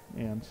Lead-Deadwood.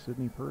 And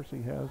Sydney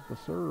Percy has the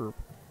serve.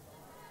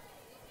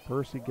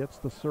 Percy gets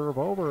the serve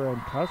over,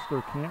 and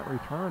Custer can't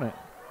return it.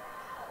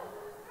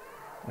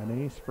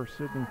 An ace for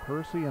Sydney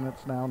Percy, and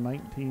it's now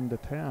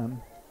 19-10.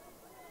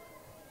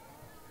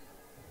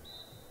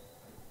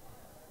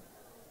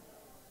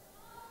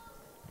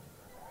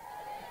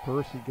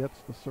 Percy gets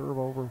the serve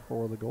over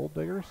for the Gold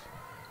Diggers.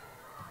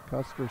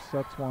 Custer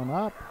sets one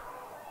up.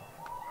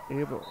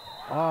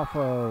 Off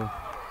of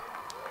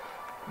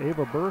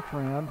Ava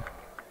Bertrand,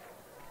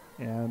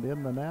 and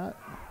in the net,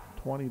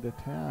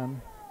 20-10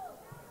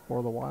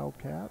 for the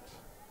Wildcats.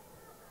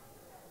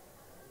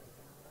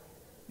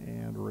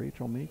 And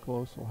Rachel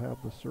Miklos will have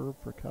the serve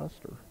for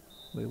Custer.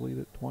 They lead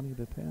it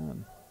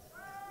 20-10.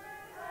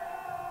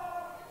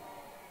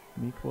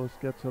 Miklos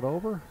gets it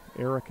over.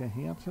 Erica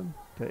Hansen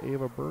to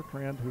Ava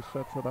Bertrand, who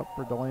sets it up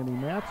for Delaney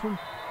Matson.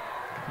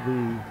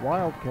 The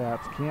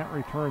Wildcats can't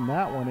return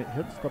that one. It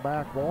hits the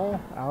back wall,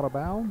 out of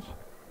bounds.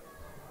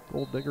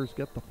 Gold Diggers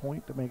get the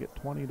point to make it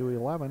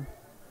 20-11.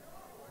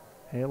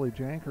 Haley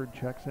Jankard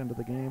checks into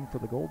the game for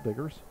the Gold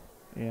Diggers,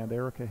 and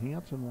Erica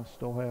Hansen will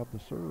still have the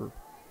serve.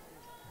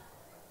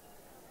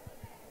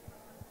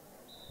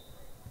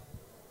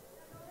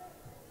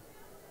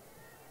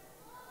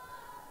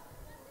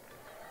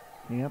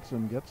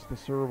 Hansen gets the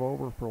serve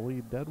over for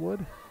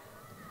Lead-Deadwood.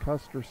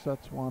 Custer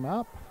sets one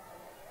up.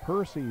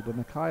 Percy to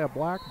Nakia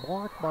Black,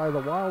 blocked by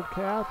the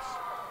Wildcats.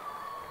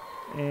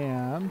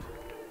 And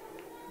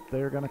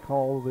they're going to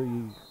call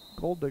the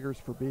Gold Diggers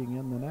for being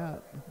in the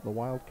net. The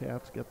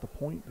Wildcats get the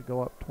point to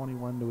go up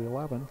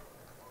 21-11.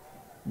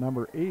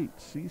 Number 8,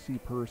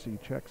 Cece Percy,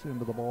 checks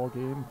into the ball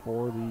game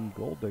for the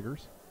Gold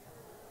Diggers.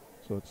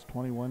 So it's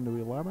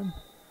 21-11.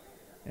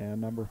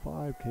 And number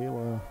 5,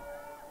 Kayla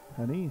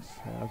Hanise,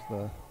 has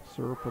the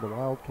serve for the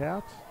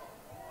Wildcats.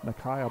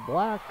 Nakia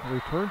Black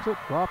returns it,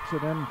 drops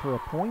it in for a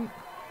point.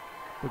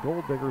 The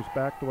Gold Diggers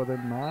back to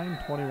within 9,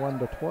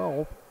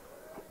 21-12.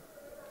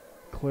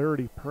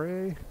 Clarity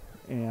Prey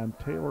and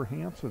Taylor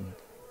Hansen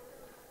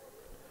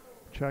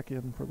check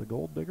in for the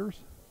Gold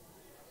Diggers.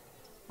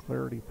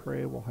 Clarity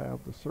Prey will have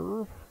the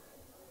serve.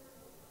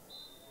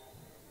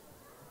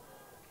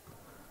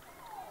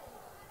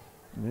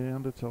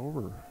 And it's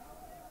over.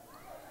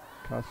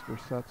 Custer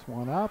sets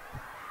one up.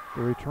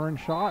 The return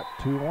shot,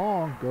 too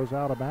long, goes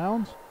out of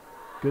bounds.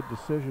 Good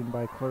decision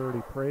by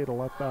Clarity Prey to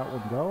let that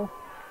one go.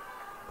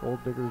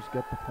 Gold Diggers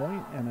get the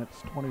point, and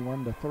it's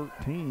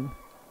 21-13.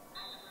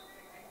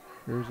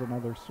 Here's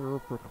another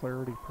serve for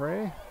Clarity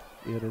Prey.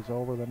 It is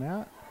over the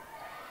net.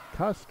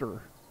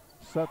 Custer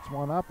sets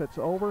one up. It's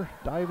over.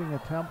 Diving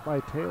attempt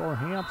by Taylor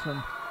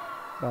Hansen,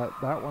 but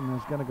that one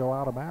is going to go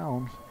out of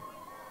bounds.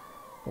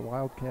 The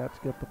Wildcats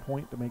get the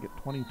point to make it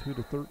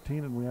 22-13,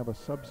 and we have a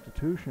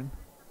substitution.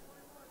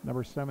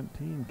 Number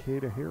 17,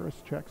 Kata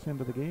Harris, checks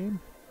into the game,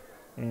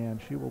 and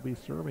she will be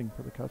serving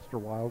for the Custer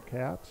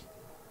Wildcats.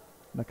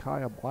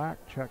 Nakia Black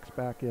checks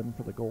back in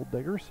for the Gold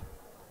Diggers.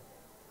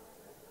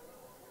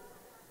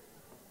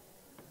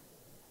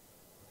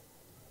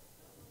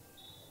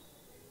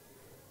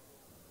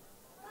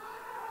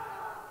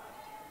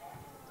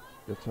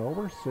 It's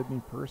over.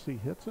 Sydney Percy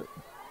hits it.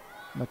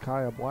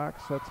 Nakia Black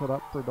sets it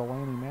up for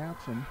Delaney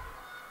Matson.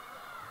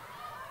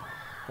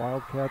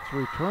 Wildcats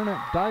return it.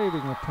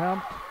 Diving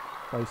attempt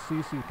by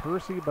Cece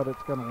Percy, but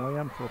it's going to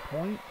land for a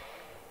point.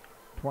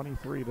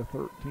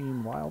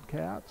 23-13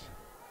 Wildcats.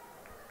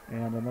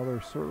 And another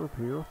serve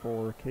here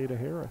for Kata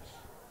Harris.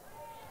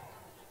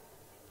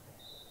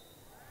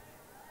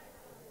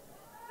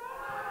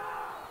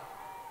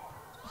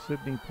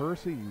 Sydney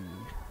Percy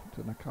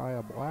to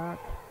Nakia Black.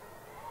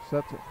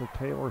 Sets it for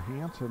Taylor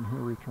Hansen, who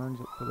returns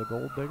it for the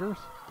Gold Diggers.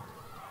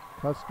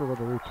 Custer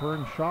with a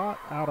return shot,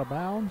 out of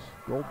bounds.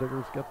 Gold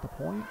Diggers get the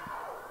point.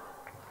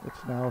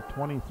 It's now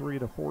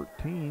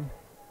 23-14.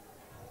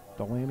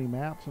 Delaney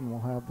Matson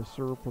will have the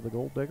serve for the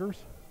Gold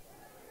Diggers.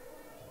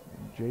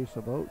 And Jay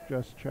Sabot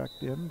just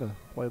checked in to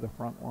play the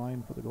front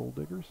line for the Gold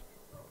Diggers.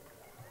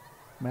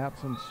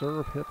 Matson's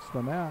serve hits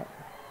the net.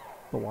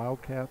 The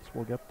Wildcats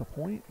will get the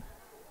point.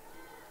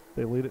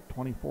 They lead it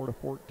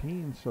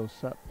 24-14, so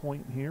set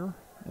point here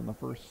in the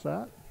first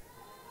set.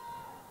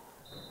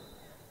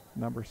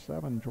 Number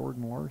 7,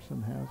 Jordan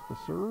Larson, has the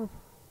serve.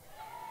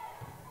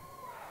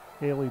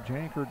 Haley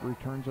Jankard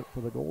returns it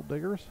for the Gold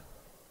Diggers.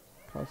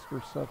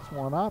 Custer sets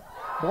one up.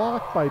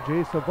 Blocked by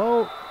Jace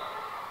Vogt.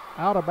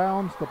 Out of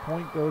bounds. The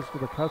point goes to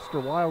the Custer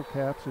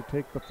Wildcats, who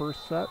take the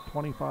first set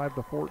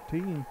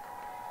 25-14.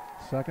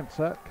 Second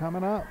set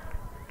coming up.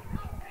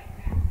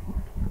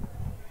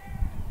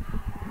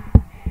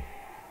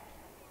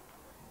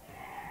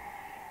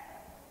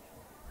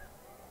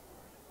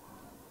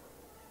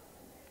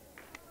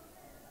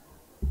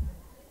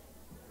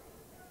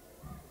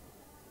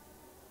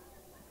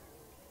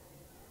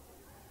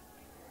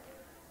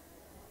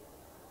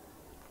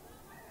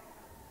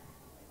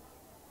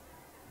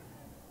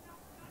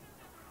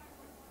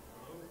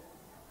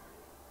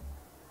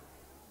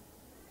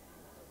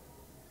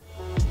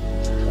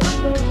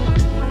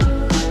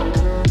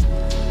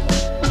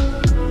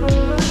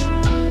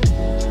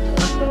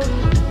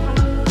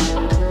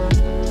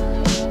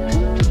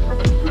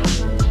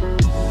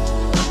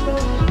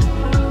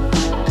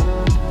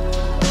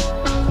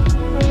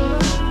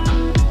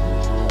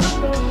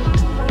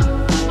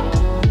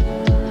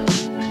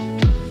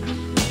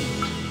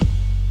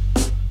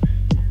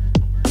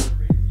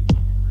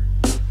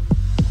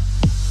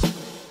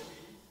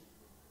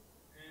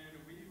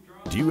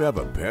 Do you have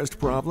a pest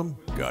problem?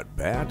 Got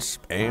bats,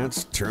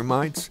 ants,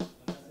 termites?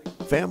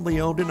 Family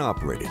owned and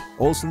operated,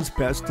 Olson's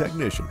Pest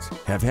Technicians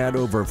have had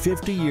over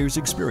 50 years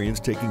experience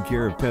taking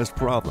care of pest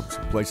problems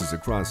in places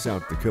across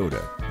South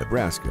Dakota,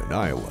 Nebraska, and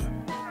Iowa.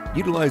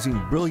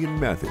 Utilizing brilliant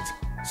methods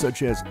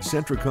such as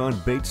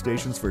Centricon bait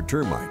stations for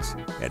termites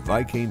and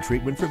Vicane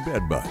treatment for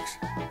bed bugs,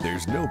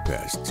 there's no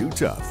pest too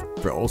tough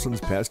for Olson's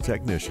Pest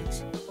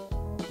Technicians.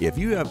 If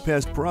you have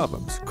pest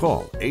problems,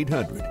 call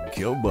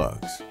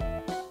 800-KILL-BUGS.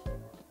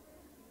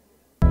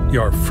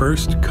 Your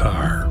first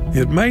car.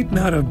 It might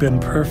not have been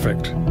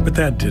perfect, but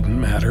that didn't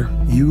matter.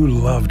 You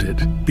loved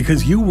it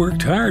because you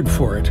worked hard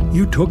for it.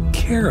 You took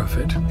care of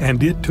it,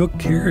 and it took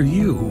care of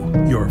you,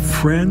 your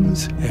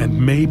friends,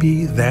 and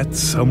maybe that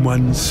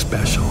someone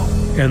special.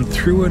 And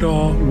through it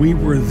all, we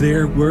were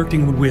there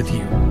working with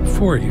you,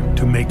 for you,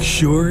 to make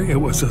sure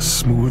it was a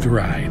smooth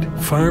ride.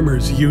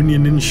 Farmers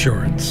Union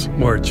Insurance.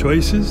 More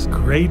choices,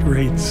 great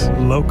rates,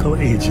 local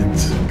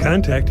agents.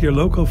 Contact your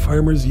local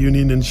Farmers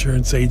Union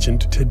Insurance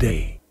agent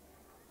today.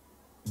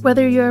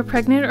 Whether you're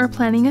pregnant or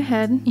planning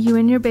ahead, you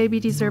and your baby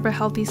deserve a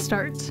healthy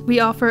start.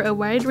 We offer a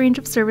wide range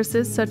of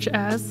services such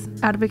as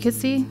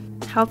advocacy,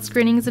 health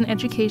screenings and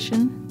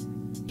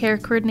education, care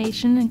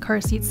coordination and car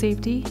seat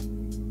safety,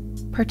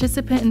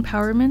 participant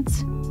empowerment,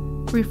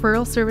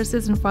 referral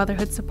services, and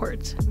fatherhood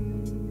support.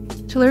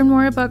 To learn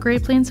more about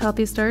Great Plains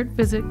Healthy Start,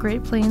 visit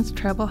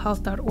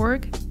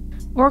greatplainstravelhealth.org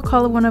or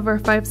call one of our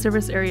 5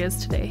 service areas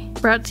today.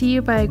 Brought to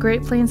you by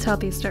Great Plains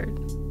Healthy Start,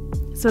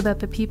 so that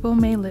the people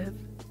may live.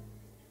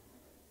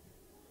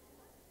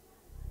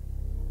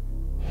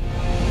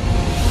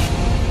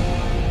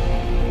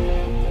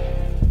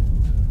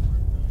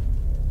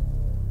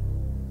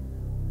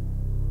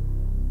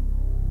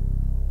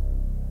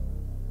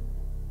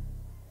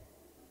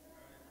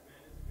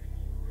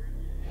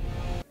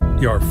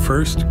 Your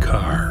first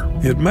car.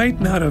 It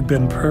might not have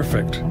been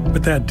perfect,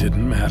 but that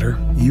didn't matter.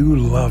 You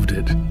loved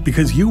it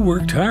because you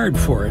worked hard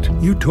for it.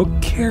 You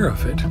took care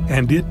of it,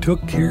 and it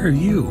took care of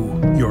you,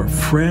 your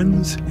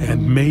friends,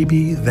 and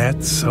maybe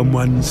that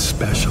someone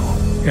special.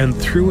 And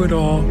through it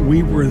all,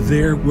 we were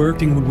there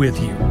working with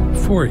you,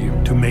 for you,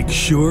 to make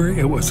sure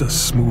it was a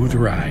smooth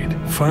ride.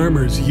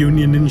 Farmers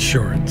Union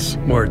Insurance.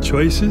 More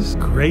choices,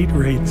 great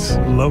rates,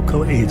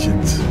 local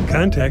agents.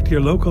 Contact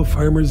your local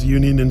Farmers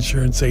Union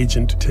Insurance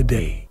agent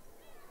today.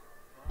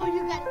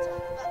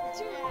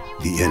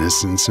 The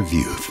innocence of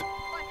youth.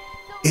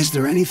 Is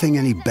there anything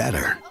any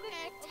better?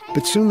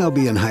 But soon they'll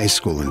be in high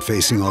school and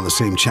facing all the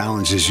same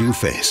challenges you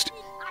faced.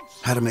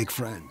 How to make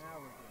friends.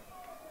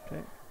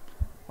 Okay.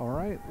 All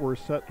right, we're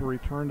set to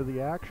return to the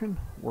action.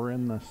 We're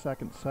in the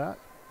second set.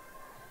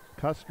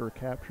 Custer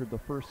captured the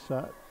first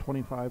set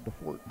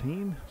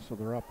 25-14, so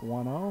they're up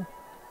 1-0.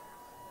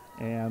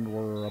 And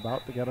we're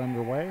about to get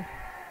underway.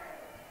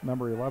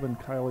 Number 11,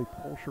 Kylie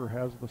Polsher,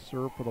 has the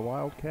serve for the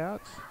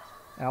Wildcats.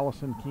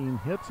 Allison Keene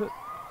hits it.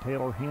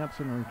 Taylor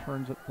Hansen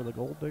returns it for the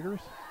Gold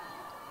Diggers.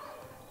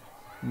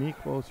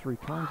 Miklos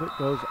returns it,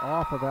 goes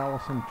off of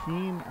Allison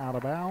Keene, out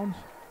of bounds.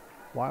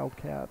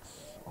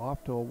 Wildcats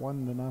off to a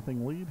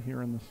 1-0 lead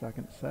here in the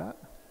second set.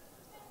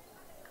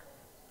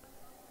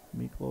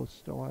 Miklos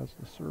still has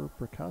the serve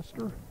for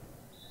Custer.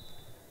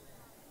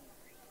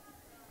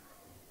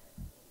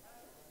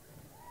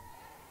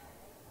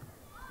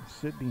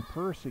 Sydney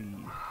Percy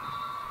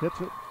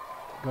hits it,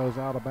 goes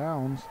out of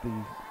bounds.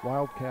 The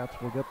Wildcats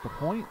will get the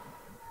point.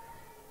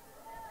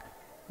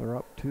 They're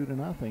up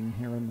 2-0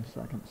 here in the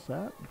second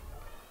set.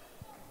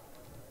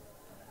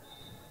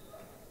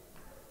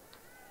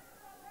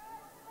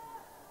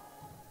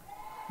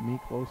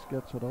 Miklos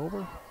gets it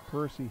over.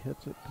 Percy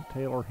hits it to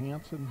Taylor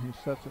Hansen, who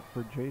sets it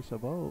for Jace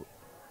Vogt.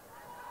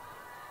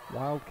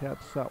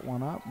 Wildcats set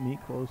one up.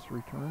 Miklos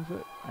returns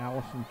it.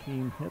 Allison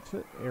Keene hits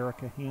it.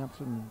 Erica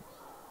Hansen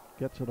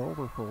gets it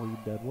over for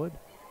Lead-Deadwood.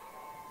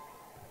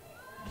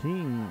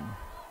 Keene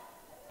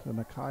to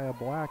Nakaya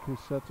Black, who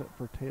sets it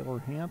for Taylor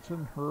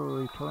Hanson.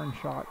 Her return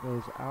shot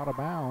goes out of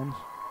bounds.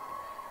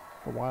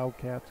 The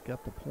Wildcats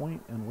get the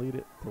point and lead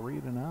it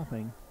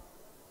 3-0.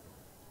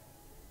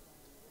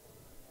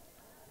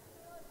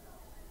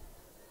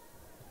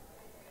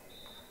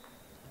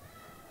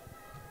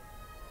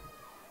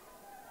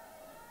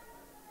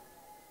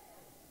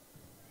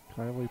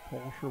 Kylie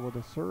Polsher with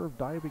a serve.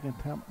 Diving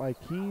attempt by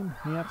Keene.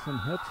 Hanson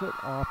hits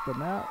it off the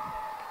net.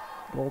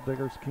 Gold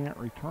Diggers can't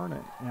return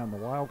it, and the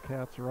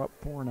Wildcats are up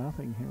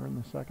 4-0 here in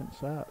the second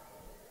set.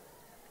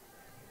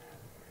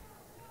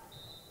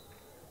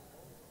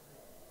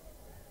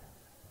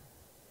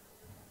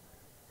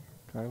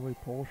 Kylie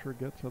Polsher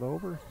gets it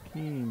over.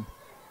 Keene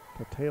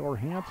to Taylor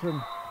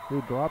Hanson,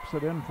 who drops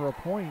it in for a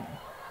point.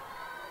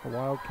 The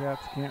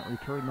Wildcats can't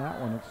return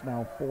that one. It's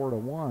now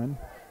 4-1.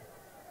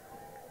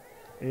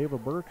 Ava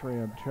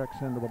Bertrand checks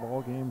into the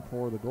ball game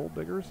for the Gold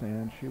Diggers,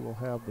 and she will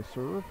have the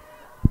serve.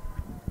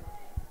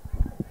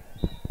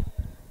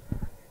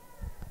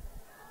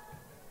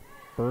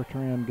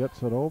 Bertrand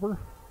gets it over.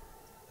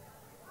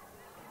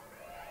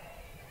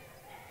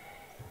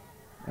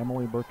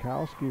 Emily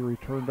Burkowski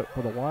returned it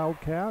for the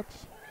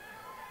Wildcats.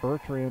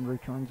 Bertrand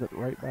returns it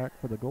right back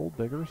for the Gold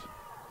Diggers.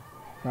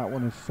 That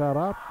one is set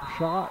up,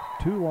 shot,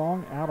 too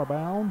long, out of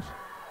bounds.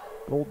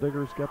 Gold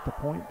Diggers get the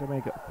point to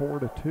make it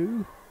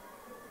 4-2.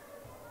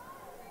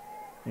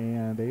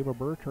 And Ava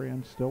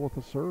Bertrand still with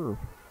the serve.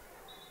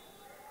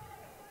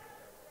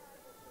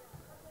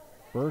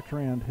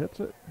 Bertrand hits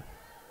it.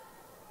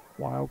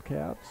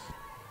 Wildcats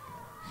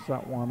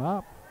set one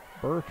up.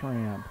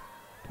 Bertrand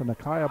to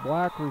Nakaya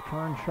Black.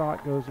 Return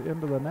shot goes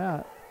into the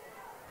net.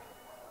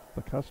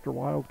 The Custer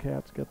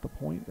Wildcats get the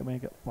point to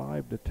make it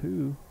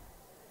 5-2.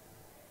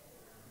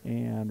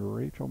 And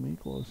Rachel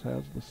Miklos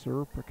has the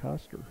serve for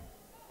Custer.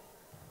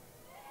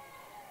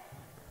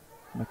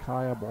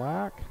 Nakaya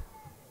Black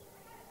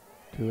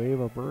to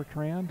Ava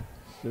Bertrand.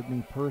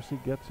 Sydney Percy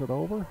gets it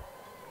over.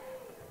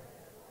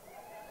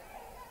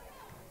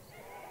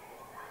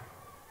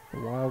 The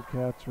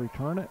Wildcats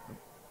return it.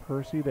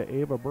 Percy to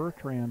Ava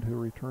Bertrand, who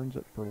returns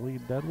it for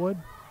Lead-Deadwood.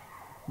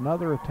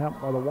 Another attempt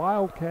by the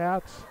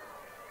Wildcats.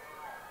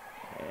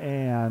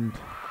 And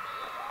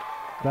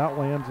that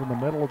lands in the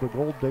middle of the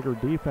Gold Digger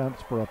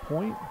defense for a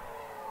point.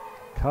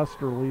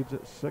 Custer leads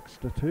it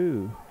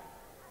 6-2.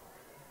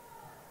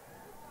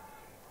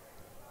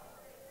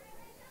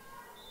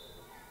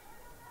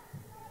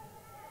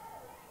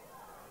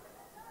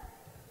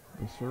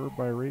 The serve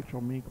by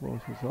Rachel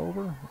Miklos is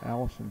over.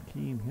 Allison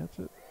Keene hits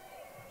it.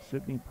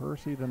 Sydney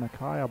Percy to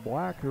Nakaya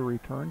Black, who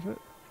returns it.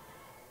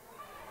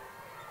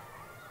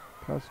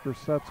 Custer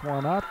sets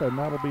one up, and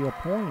that'll be a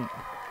point.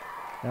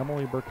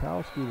 Emily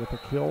Burkowski with a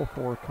kill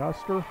for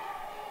Custer.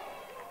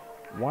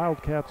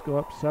 Wildcats go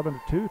up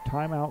 7-2.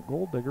 Timeout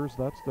Gold Diggers.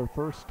 That's their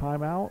first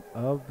timeout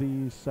of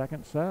the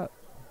second set.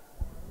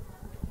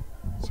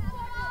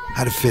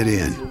 How to fit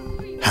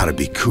in, how to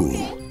be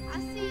cool.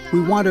 We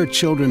want our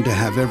children to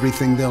have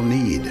everything they'll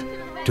need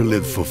to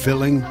live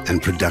fulfilling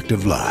and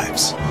productive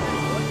lives.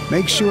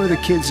 Make sure the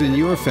kids in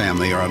your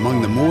family are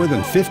among the more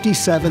than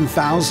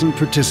 57,000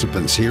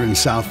 participants here in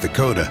South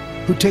Dakota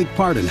who take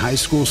part in high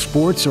school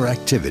sports or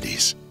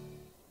activities.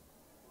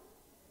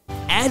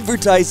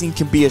 Advertising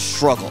can be a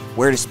struggle.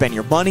 Where to spend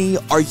your money?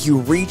 Are you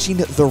reaching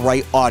the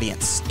right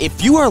audience?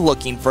 If you are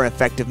looking for an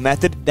effective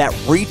method that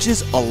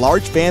reaches a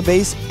large fan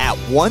base at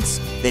once,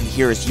 then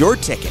here's your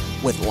ticket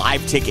with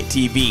Live Ticket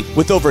TV.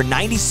 With over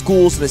 90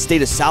 schools in the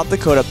state of South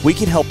Dakota, we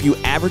can help you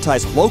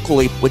advertise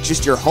locally with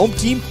just your home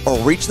team or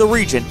reach the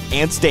region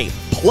and state.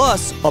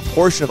 Plus, a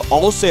portion of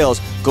all sales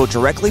go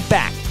directly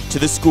back to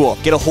the school.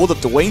 Get a hold of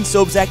Dwayne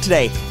Sobzak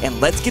today, and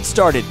let's get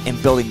started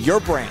in building your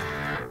brand.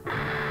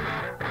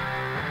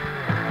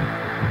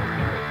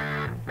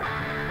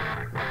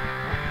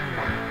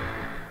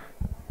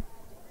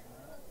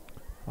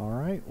 All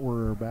right,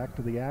 we're back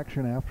to the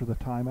action after the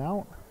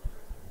timeout.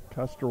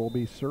 Custer will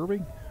be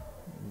serving.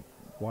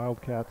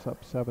 Wildcats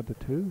up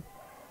 7-2.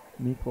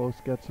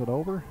 Miklos gets it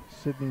over.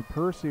 Sydney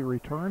Percy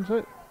returns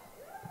it.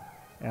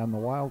 And the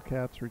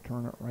Wildcats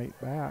return it right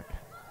back.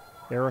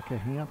 Erica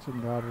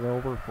Hansen got it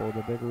over for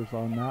the Diggers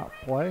on that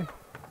play.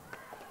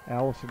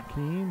 Allison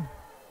Keene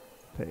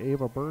to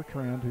Ava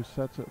Bertrand, who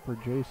sets it for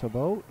Jace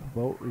Vogt.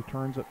 Vogt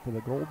returns it for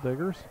the Gold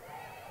Diggers.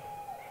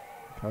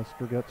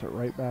 Custer gets it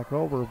right back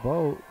over.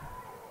 Vogt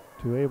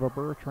to Ava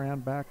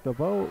Bertrand, back to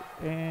Vogt,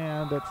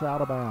 and it's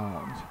out of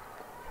bounds.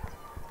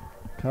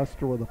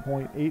 Custer with a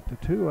point,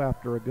 8-2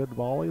 after a good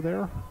volley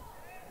there.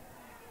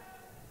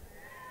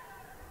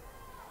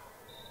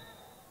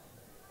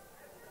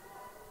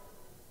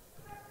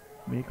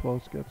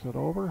 Miklos gets it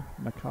over.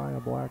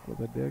 Nakaya Black with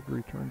a dig,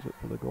 returns it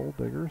for the Gold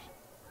Diggers.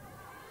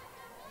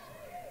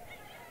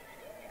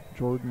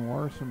 Jordan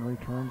Larson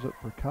returns it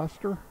for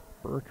Custer.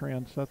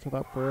 Bertrand sets it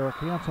up for Eric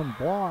Hansen,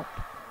 blocked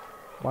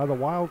by the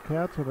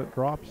Wildcats, and it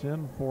drops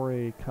in for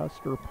a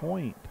Custer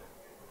point.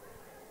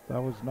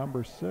 That was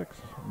number 6,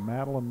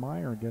 Madeline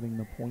Meyer, getting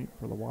the point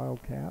for the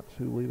Wildcats,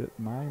 who lead it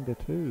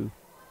 9-2.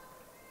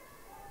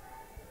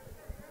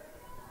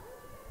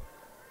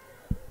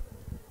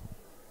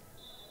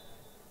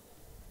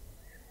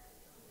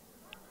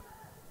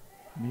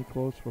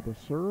 Miklos with a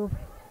serve.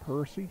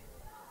 Percy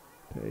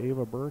to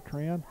Ava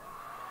Bertrand.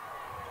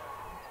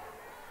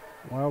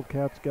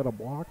 Wildcats get a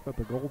block, but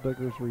the Gold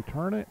Diggers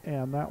return it,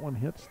 and that one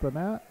hits the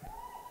net.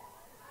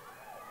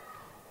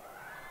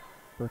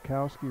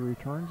 Burkowski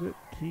returns it.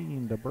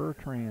 Keene to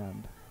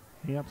Bertrand.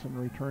 Hansen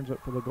returns it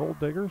for the Gold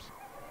Diggers.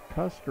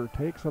 Custer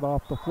takes it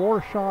off the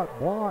floor. Shot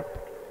blocked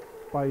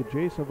by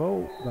Jason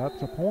Vogt.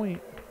 That's a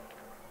point.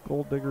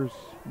 Gold Diggers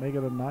make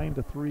it a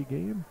 9-3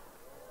 game.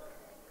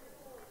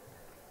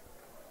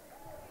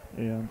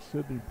 And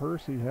Sydney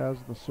Percy has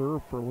the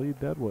serve for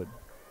Lead-Deadwood.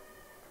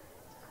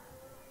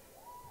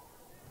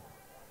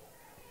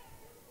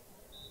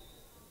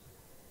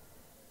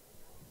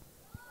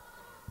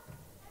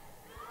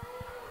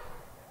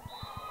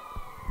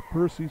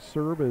 Percy's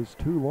serve is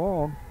too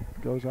long,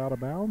 goes out of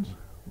bounds.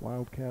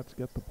 Wildcats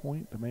get the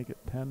point to make it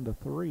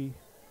 10-3.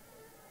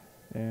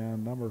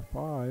 And number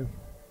 5,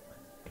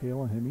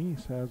 Kayla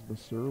Henise has the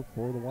serve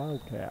for the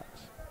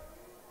Wildcats.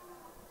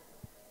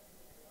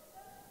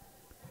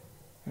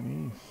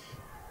 Henise,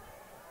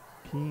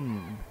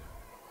 Keene,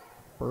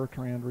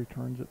 Bertrand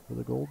returns it for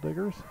the Gold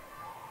Diggers.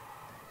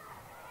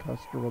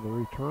 Custer with a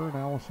return.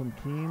 Allison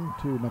Keene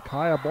to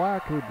Micaiah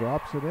Black, who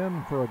drops it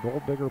in for a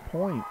Gold Digger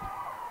point.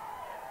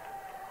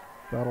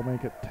 That'll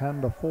make it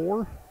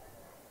 10-4.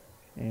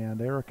 And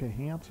Erica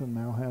Hansen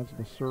now has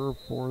the serve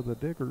for the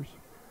Diggers.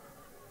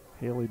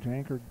 Haley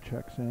Jankard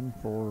checks in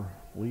for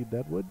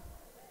Lead-Deadwood.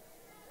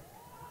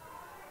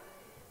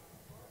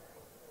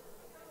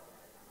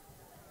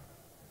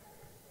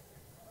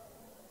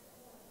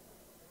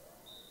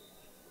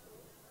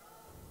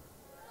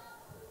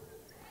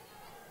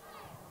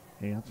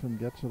 Hansen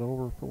gets it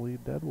over for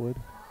Lead-Deadwood.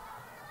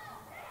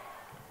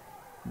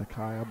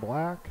 Micaiah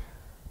Black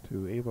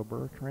to Ava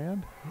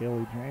Bertrand.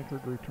 Haley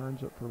Jankard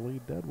returns it for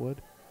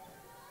Lead-Deadwood.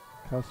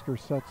 Custer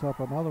sets up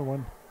another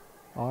one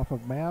off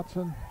of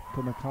Matson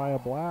to Micaiah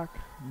Black.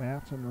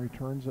 Matson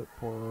returns it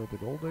for the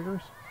Gold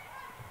Diggers.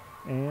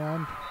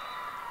 And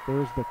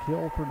there's the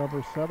kill for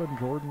number 7,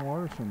 Jordan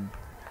Larson.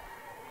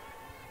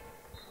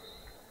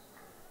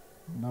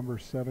 Number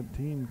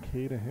 17,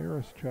 Kata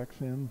Harris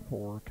checks in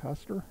for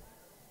Custer.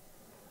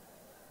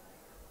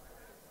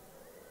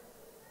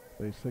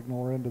 They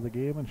signal her into the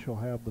game and she'll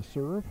have the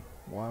serve.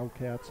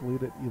 Wildcats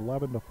lead it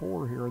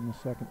 11-4 here in the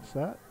second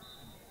set.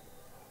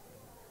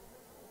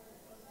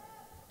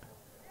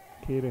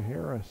 Kata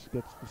Harris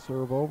gets the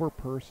serve over.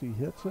 Percy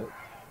hits it.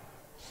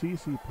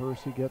 Cece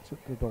Percy gets it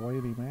to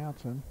Delaney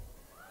Matson.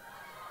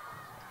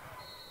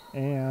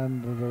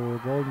 And they're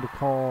going to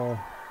call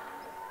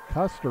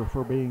Custer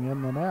for being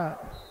in the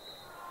net.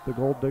 The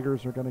Gold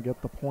Diggers are going to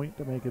get the point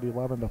to make it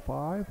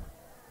 11-5.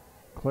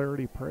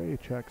 Clarity Prey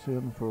checks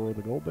in for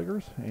the Gold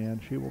Diggers,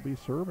 and she will be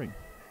serving.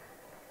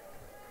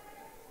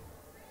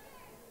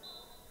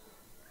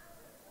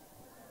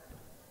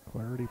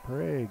 Clarity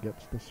Prey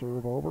gets the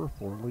serve over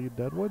for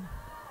Lead-Deadwood.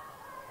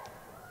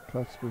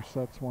 Custer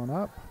sets one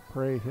up.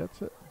 Prey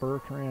hits it.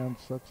 Bertrand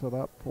sets it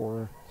up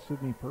for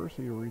Sydney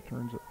Percy, who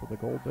returns it for the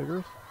Gold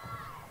Diggers.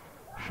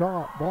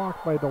 Shot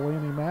blocked by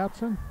Delaney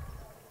Matson.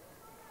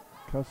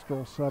 Custer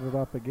will set it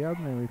up again.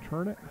 They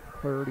return it.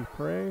 Clarity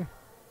Prey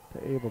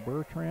to Ava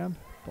Bertrand.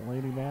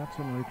 Delaney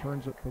Matson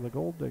returns it for the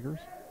Gold Diggers.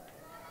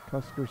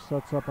 Custer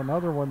sets up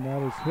another one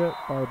that is hit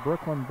by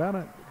Brooklyn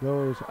Bennett.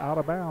 Goes out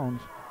of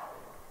bounds.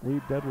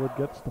 Lead-Deadwood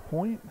gets the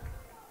point.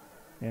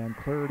 And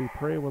Clarity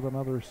Prey with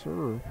another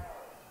serve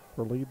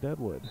for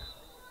Lead-Deadwood.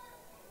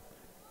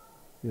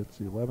 It's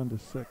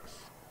 11-6.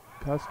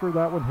 Custer,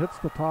 that one hits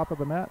the top of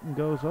the net and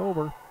goes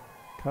over.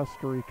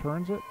 Custer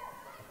returns it.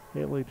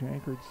 Haley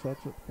Jankard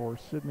sets it for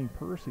Sydney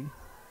Percy.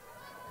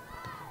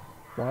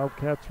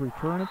 Wildcats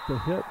return it. The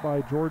hit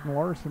by Jordan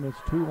Larson is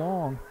too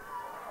long.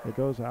 It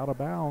goes out of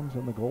bounds,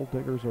 and the Gold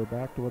Diggers are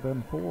back to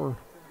within 4.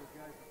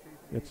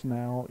 It's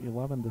now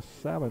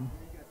 11-7.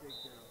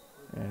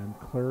 And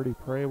Clarity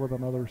Prey with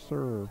another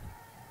serve.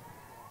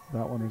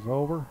 That one is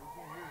over.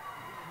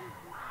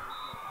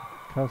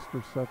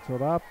 Custer sets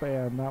it up,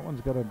 and that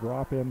one's going to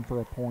drop in for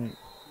a point.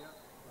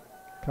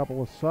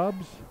 Couple of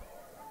subs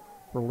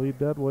for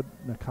Lead-Deadwood.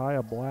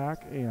 Micaiah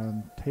Black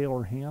and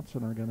Taylor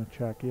Hansen are going to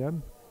check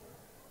in.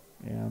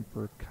 And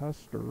for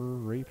Custer,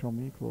 Rachel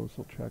Miklos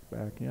will check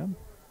back in.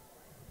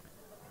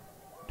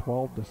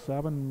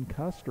 12-7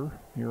 Custer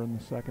here in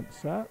the second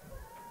set.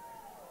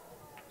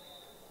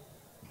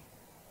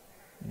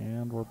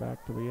 And we're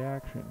back to the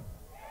action.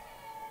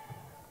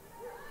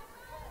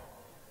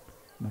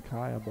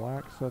 Micaiah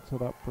Black sets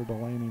it up for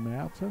Delaney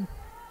Matson.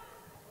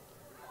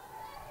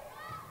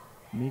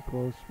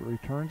 Miklos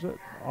returns it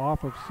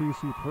off of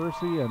Cece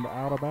Percy and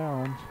out of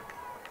bounds.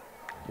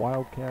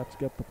 Wildcats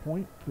get the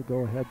point to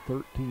go ahead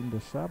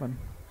 13-7.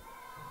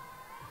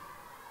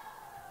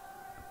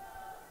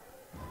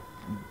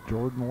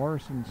 Jordan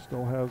Larson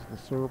still has the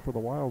serve for the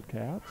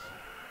Wildcats.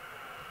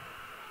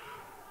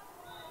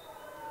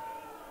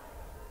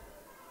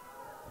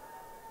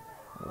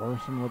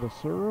 Larson with a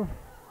serve.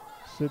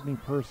 Sydney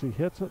Percy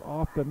hits it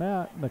off the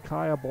net.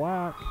 Micaiah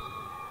Black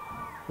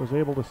was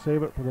able to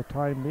save it for the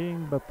time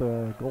being, but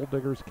the Gold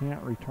Diggers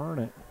can't return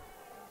it.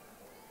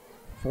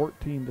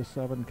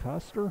 14-7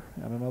 Custer,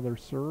 and another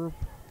serve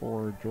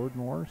for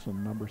Jordan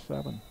Larson, number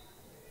 7.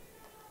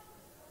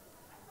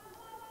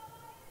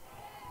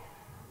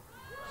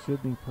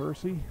 Sydney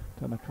Percy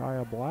to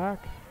Nakia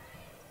Black,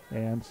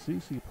 and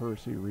Cece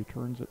Percy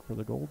returns it for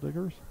the Gold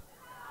Diggers.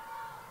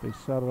 They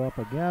set it up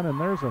again, and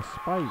there's a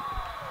spike.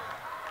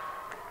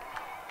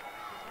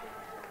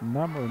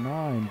 Number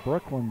 9,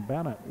 Brooklyn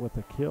Bennett with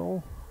a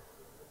kill.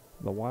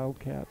 The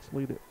Wildcats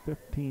lead it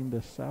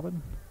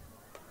 15-7.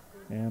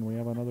 And we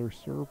have another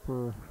serve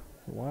for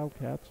the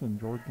Wildcats and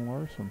Jordan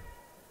Larson.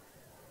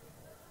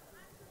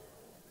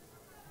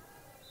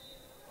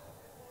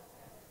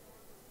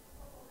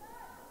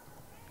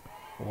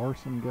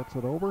 Larson gets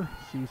it over.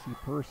 Cece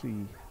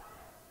Percy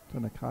to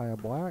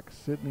Nakia Black.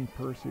 Sydney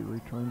Percy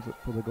returns it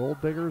for the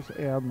Gold Diggers,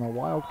 and the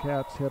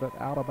Wildcats hit it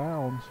out of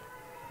bounds.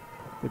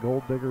 The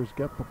Gold Diggers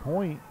get the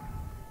point.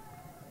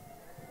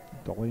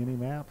 Delaney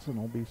Matson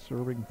will be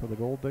serving for the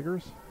Gold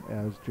Diggers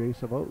as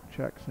Jason Vogt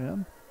checks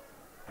in.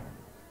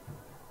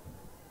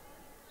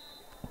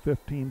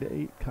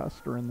 15-8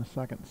 Custer in the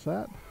second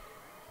set.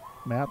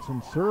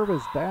 Matson's serve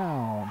is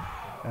down.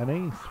 An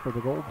ace for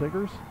the Gold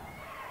Diggers.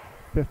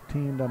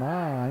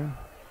 15-9.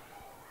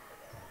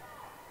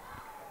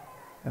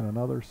 And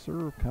another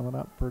serve coming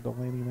up for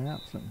Delaney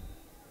Matson.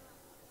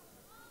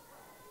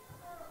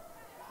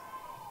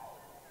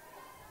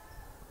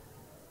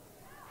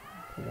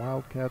 The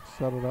Wildcats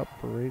set it up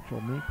for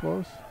Rachel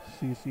Miklos.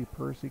 Cece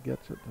Percy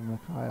gets it to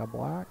Nakia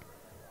Black.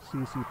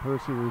 Cece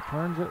Percy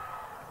returns it.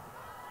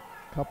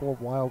 A couple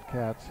of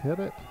Wildcats hit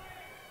it.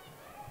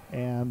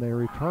 And they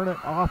return it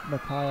off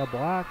Nakia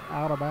Black,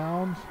 out of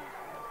bounds.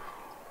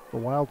 The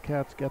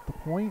Wildcats get the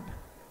point.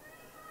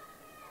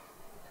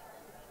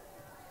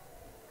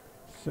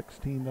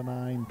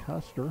 16-9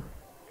 Custer.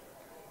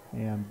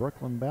 And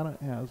Brooklyn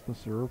Bennett has the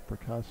serve for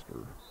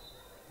Custer.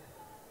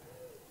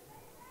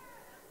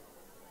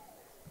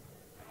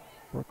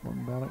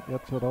 Brooklyn Bennett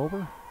gets it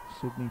over.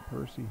 Sydney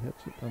Percy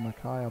hits it to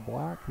Nakia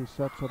Black, who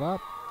sets it up.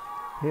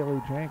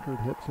 Haley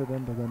Jankard hits it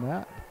into the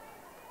net.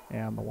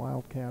 And the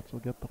Wildcats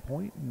will get the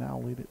point and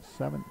now lead it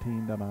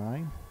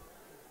 17-9.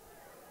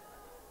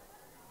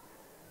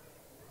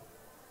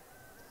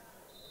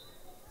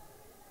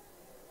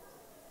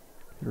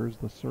 Here's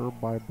the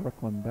serve by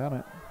Brooklyn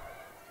Bennett.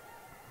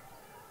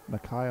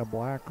 Nakia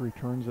Black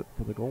returns it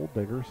for the Gold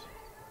Diggers.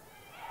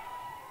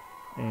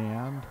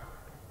 And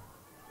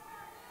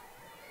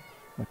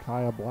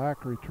Nakia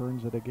Black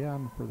returns it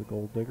again for the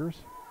Gold Diggers.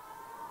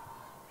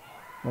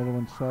 Another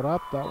one set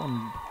up. That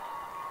one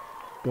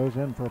goes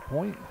in for a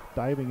point.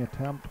 Diving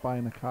attempt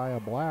by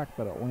Nakia Black,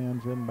 but it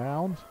lands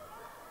inbounds.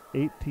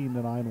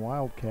 18-9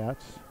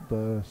 Wildcats.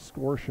 The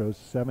score shows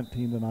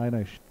 17-9.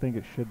 I think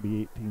it should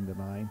be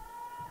 18-9.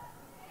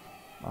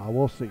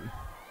 We'll see.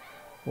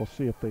 We'll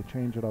see if they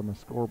change it on the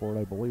scoreboard.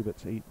 I believe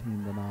it's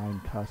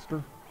 18-9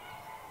 Custer.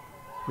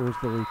 Here's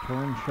the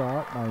return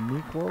shot by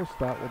Miklos.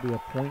 That will be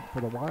a point for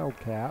the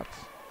Wildcats,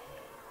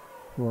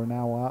 who are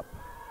now up.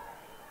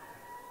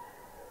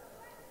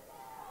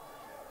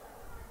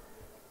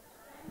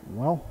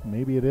 Well,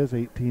 maybe it is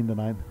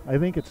 18-9. I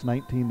think it's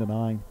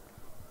 19-9.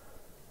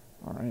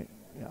 All right,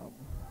 yeah.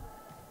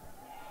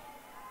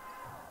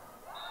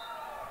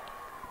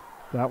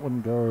 That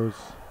one goes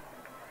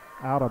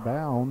out of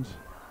bounds.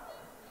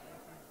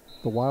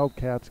 The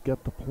Wildcats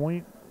get the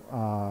point.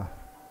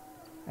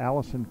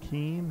 Allison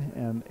Keene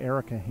and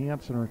Erica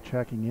Hansen are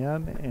checking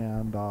in,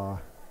 and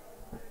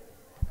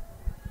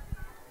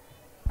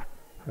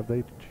have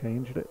they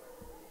changed it?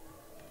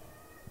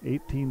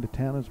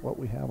 18-10 is what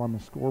we have on the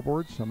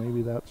scoreboard, so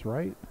maybe that's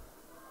right.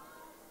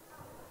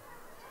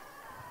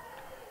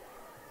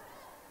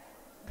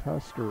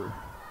 Custer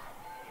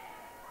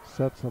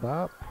sets it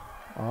up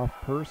off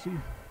Percy.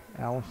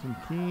 Allison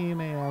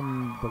Keene,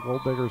 and the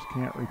Gold Diggers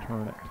can't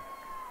return it.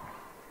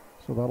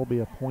 So that'll be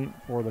a point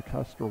for the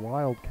Custer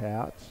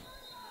Wildcats.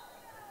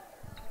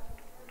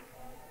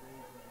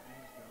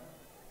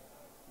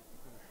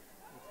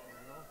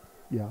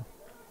 Yeah.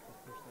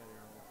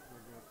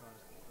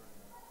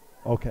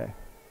 Okay.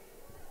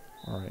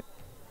 All right.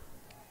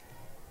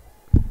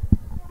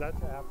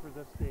 That's after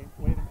this game.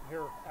 Wait a minute.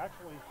 Here,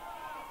 actually,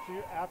 see,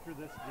 after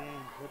this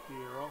game, put the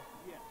arrow?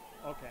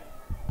 Yeah. Okay.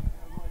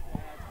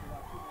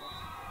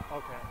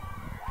 Okay.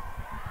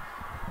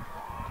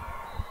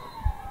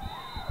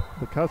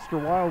 The Custer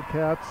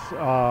Wildcats,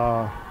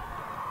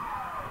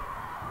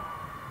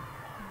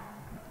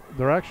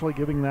 they're actually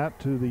giving that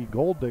to the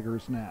Gold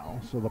Diggers now.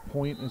 So the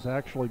point is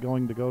actually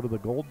going to go to the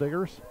Gold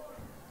Diggers.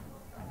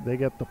 They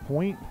get the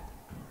point.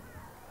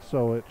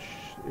 So it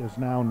is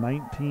now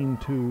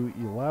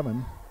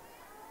 19-11.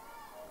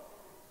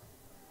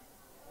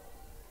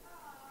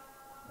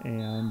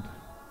 And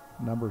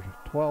number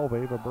 12,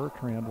 Ava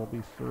Bertrand, will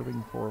be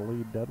serving for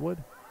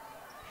Lead-Deadwood.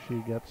 She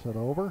gets it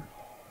over.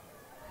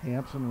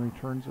 Hansen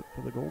returns it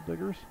for the Gold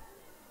Diggers.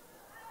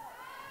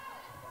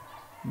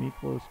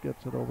 Miklos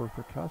gets it over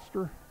for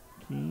Custer.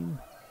 Keene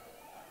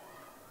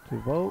to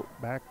Vogt.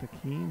 Back to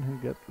Keene, who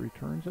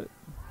returns it.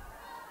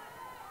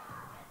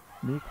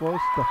 Miklos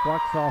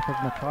deflects off of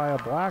Micaiah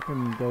Black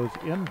and goes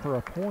in for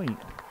a point.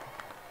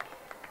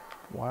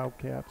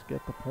 Wildcats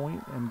get the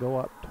point and go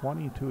up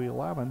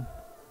 20-11.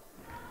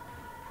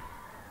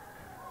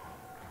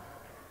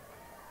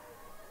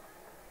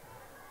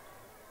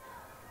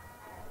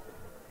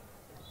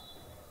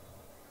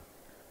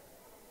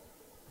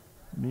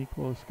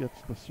 Miklos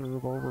gets the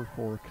serve over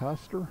for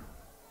Custer.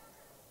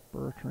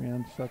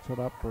 Bertrand sets it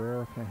up for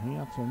Erica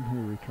Hansen,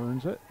 who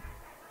returns it.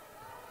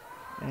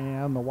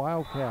 And the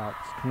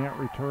Wildcats can't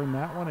return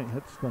that one. It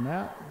hits the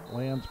net,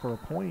 lands for a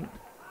point.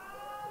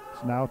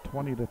 It's now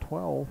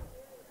 20-12.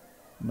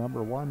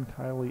 Number 1,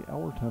 Kylie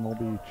Ellerton, will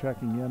be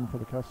checking in for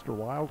the Custer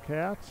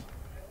Wildcats.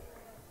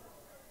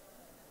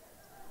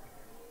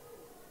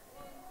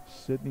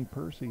 Sydney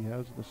Percy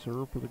has the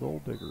serve for the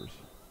Gold Diggers.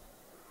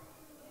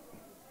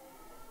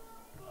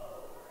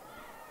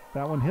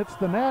 That one hits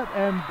the net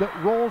and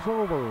rolls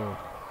over.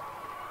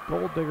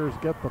 Gold Diggers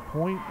get the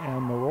point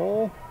and the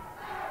roll.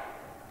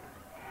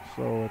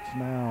 So it's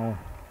now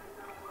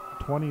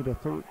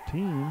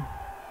 20-13.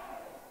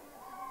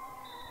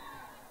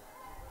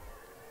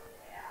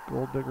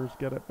 Gold Diggers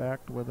get it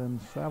back to within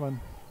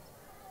 7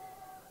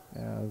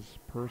 as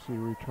Percy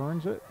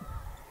returns it.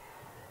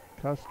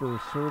 Custer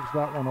serves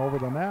that one over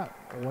the net,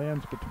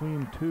 lands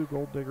between 2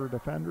 Gold Digger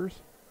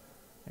defenders,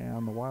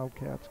 and the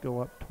Wildcats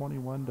go up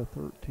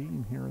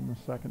 21-13 here in the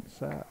second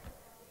set.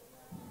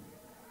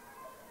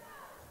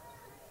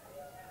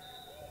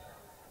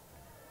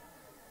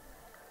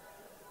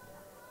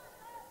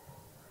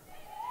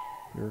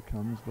 Here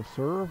comes the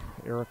serve.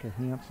 Erica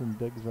Hansen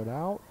digs it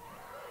out.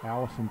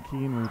 Allison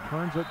Keene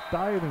returns it.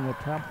 Diving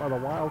attempt by the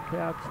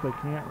Wildcats. They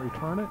can't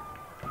return it.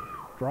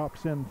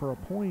 Drops in for a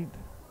point.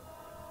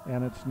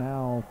 And it's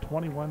now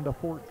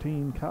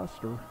 21-14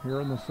 Custer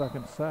here in the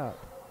second set.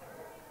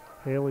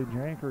 Haley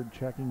Jankard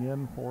checking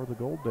in for the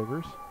Gold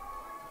Diggers.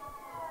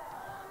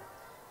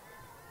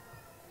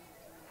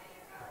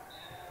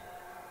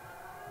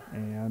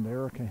 And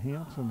Erica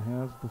Hansen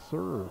has the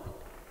serve.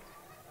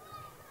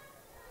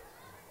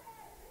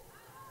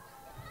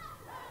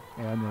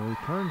 And the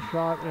return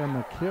shot and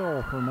the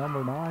kill for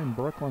number 9,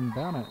 Brooklyn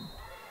Bennett.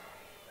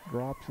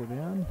 Drops it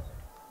in.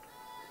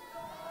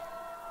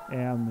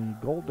 And the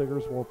Gold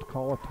Diggers will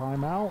call a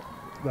timeout.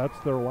 That's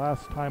their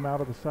last timeout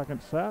of the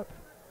second set.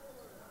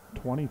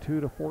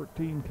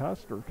 22-14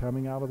 Custer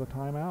coming out of the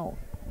timeout.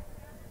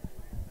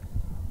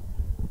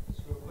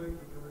 Just real quick,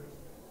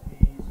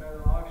 the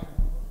silent auction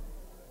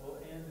will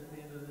end at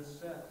the end of this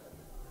set.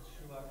 Ms.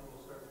 Schumacher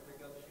will start to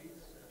pick up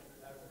sheets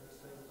after this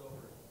thing is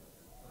over.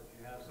 So if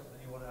you have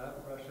something you want to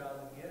rush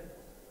out and get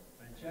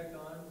and check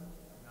on,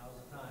 now's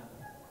the time.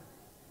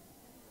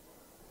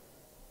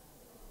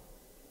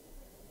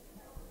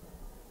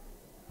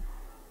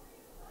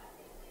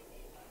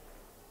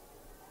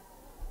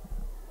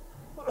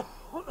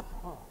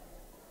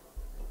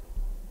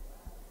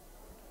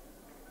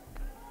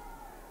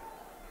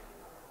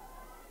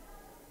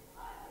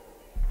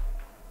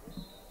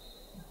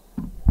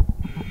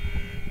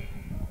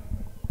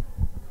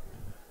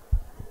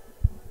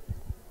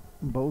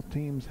 Both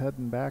teams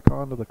heading back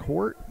onto the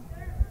court.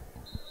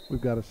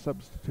 We've got a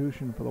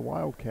substitution for the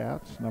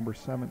Wildcats, number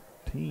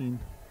 17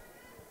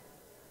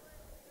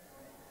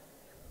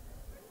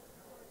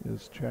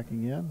 is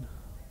checking in.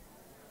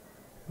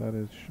 That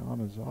is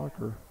Shauna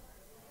Zocker.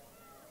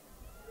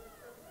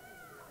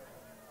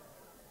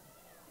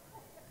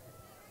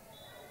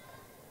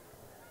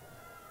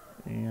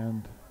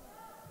 And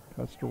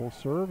Custer will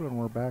serve, and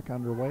we're back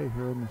underway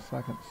here in the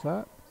second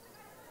set.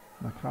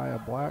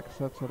 Micaiah Black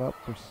sets it up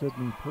for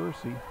Sydney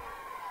Percy.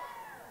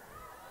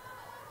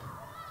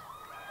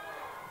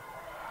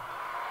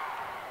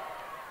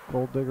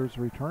 Gold Diggers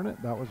return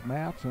it. That was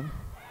Matson.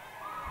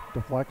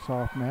 Deflects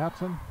off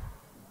Matson.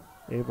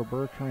 Ava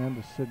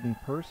Bertrand to Sydney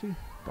Percy.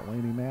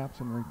 Delaney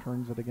Matson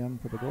returns it again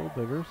for the Gold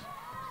Diggers.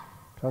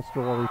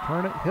 Custer will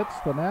return it. Hits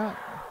the net.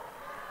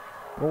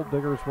 Gold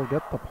Diggers will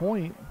get the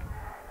point.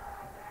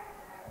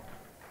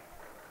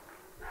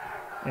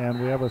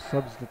 And we have a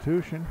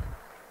substitution.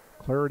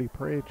 Clarity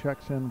Prey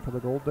checks in for the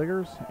Gold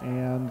Diggers,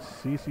 and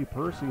Cece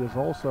Percy is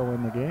also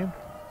in the game.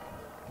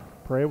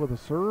 Prey with a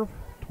serve,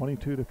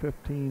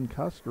 22-15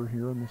 Custer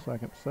here in the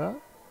second set.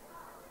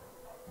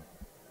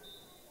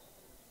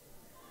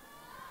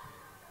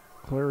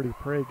 Clarity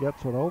Prey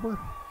gets it over.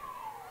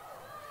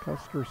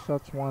 Custer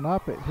sets one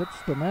up, it hits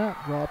the net,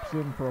 drops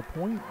in for a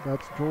point.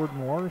 That's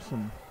Jordan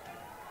Larson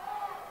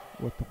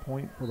with the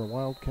point for the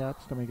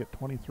Wildcats to make it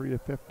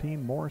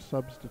 23-15. More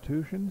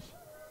substitutions.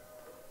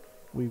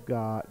 We've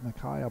got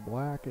Micaiah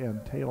Black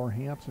and Taylor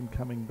Hansen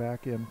coming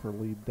back in for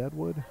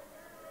Lead-Deadwood.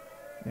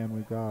 And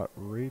we've got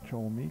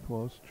Rachel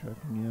Miklos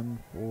checking in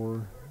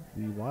for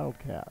the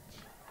Wildcats.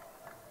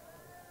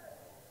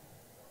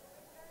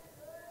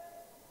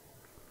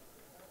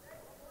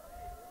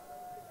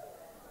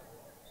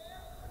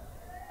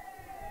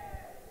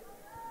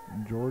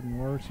 And Jordan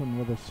Larson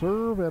with a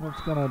serve, and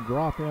it's going to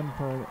drop in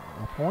for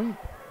a point.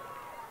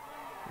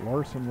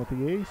 Larson with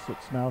the ace.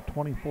 It's now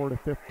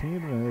 24-15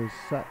 and is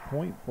set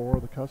point for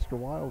the Custer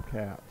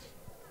Wildcats.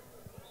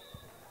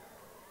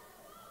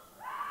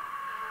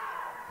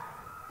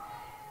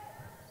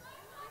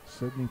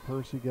 Sydney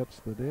Percy gets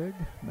the dig.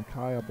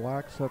 Micaiah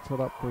Black sets it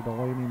up for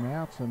Delaney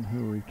Matson,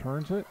 who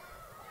returns it.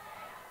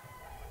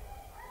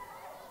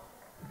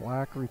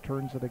 Black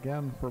returns it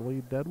again for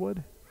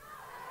Lead-Deadwood.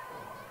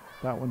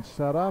 That one's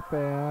set up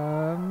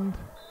and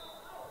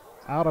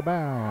out of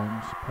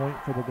bounds. Point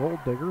for the Gold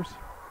Diggers.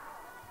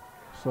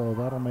 So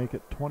that'll make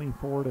it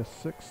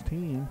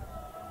 24-16.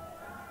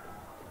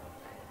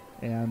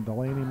 And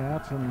Delaney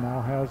Matson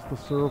now has the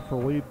serve for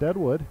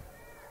Lead-Deadwood.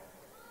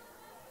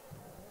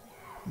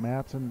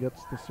 Matson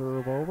gets the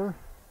serve over.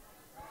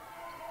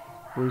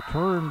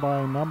 Return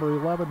by number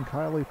 11,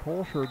 Kylie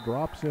Polsher,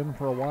 drops in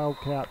for a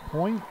Wildcat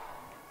point,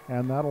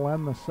 and that'll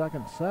end the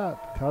second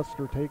set.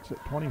 Custer takes it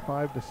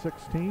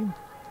 25-16.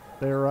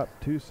 They're up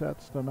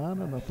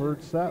 2-0, and the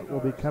third set will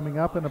be coming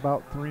up in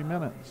about 3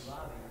 minutes. So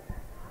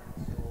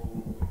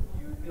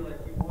if you feel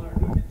like you want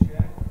to need to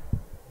check,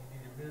 you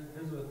need to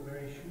visit with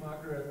Mary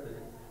Schumacher at the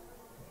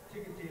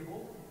ticket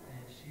table,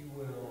 and she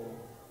will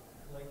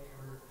collect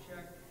your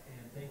check.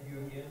 And thank you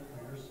again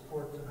for your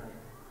support tonight.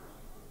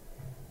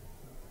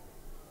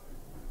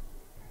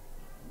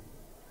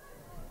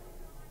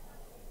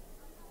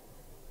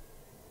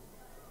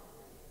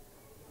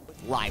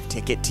 Live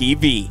Ticket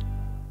TV.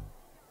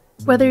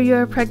 Whether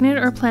you're pregnant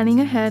or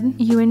planning ahead,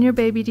 you and your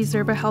baby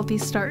deserve a healthy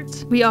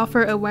start. We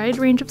offer a wide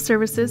range of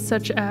services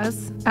such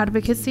as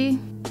advocacy,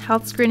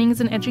 health screenings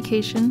and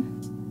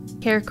education,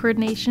 care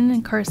coordination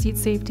and car seat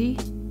safety,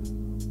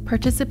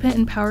 participant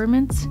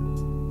empowerment,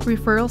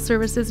 referral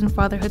services, and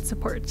fatherhood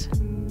support.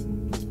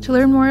 To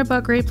learn more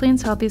about Great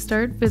Plains Healthy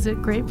Start,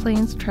 visit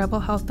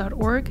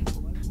greatplainstravelhealth.org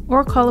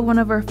or call one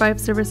of our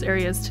 5 service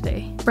areas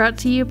today. Brought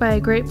to you by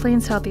Great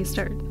Plains Healthy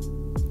Start,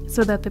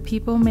 so that the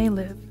people may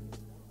live.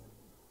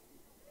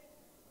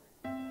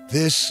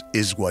 This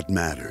is what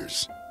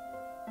matters.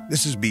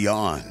 This is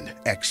beyond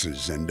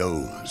X's and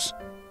O's.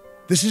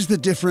 This is the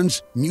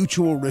difference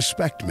mutual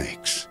respect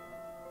makes.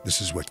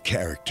 This is what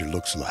character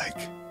looks like.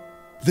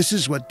 This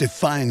is what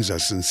defines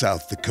us in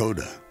South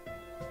Dakota.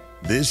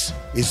 This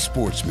is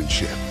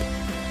sportsmanship.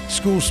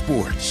 School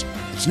sports,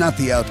 it's not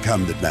the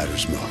outcome that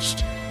matters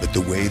most, but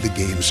the way the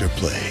games are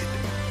played.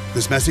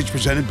 This message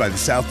presented by the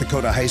South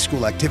Dakota High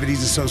School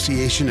Activities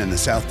Association and the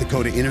South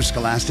Dakota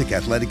Interscholastic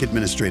Athletic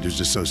Administrators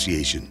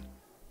Association.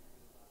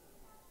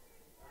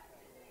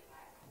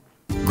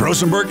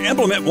 Grossenberg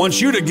Implement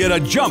wants you to get a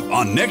jump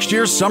on next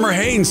year's summer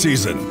haying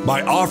season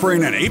by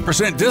offering an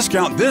 8%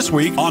 discount this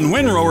week on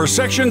windrower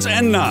sections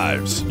and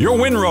knives. Your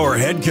windrower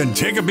head can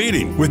take a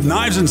beating with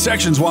knives and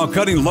sections while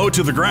cutting low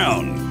to the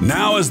ground.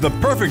 Now is the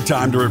perfect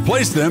time to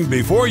replace them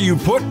before you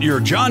put your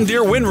John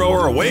Deere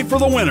windrower away for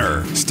the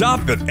winter.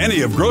 Stop at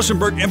any of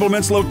Grossenberg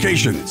Implement's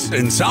locations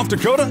in South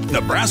Dakota,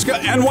 Nebraska,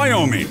 and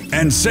Wyoming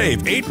and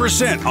save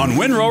 8% on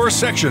windrower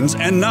sections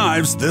and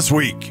knives this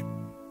week.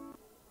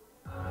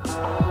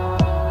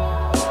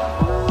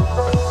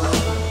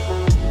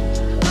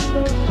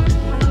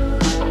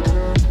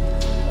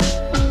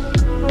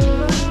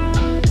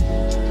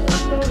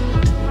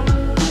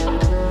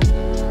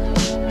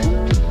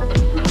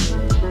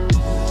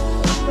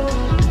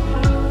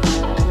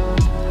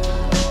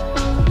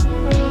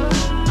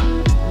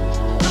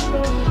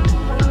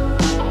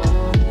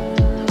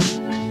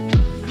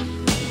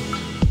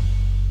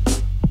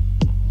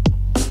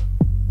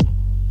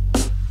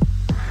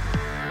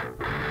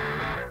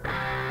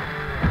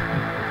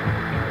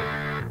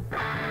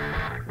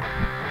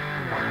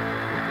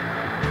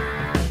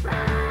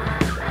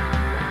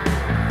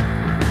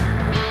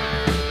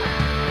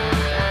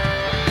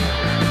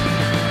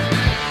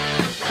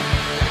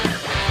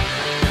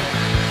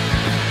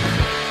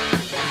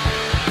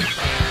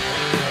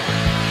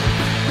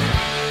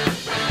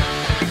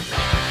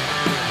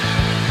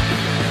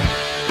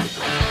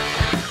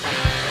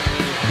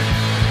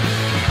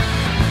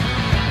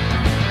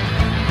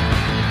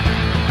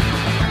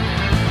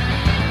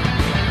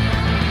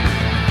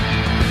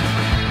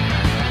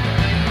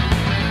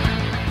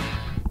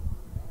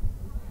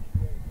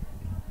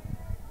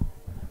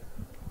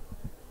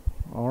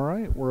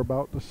 We're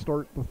about to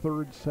start the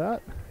third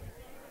set.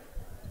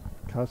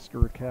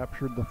 Custer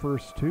captured the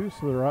first 2,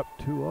 so they're up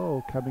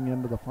 2-0 coming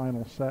into the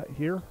final set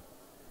here.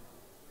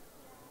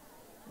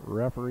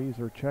 Referees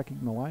are checking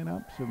the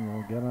lineups, and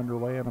we'll get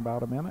underway in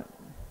about a minute.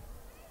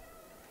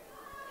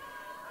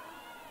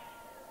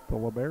 The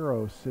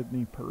libero,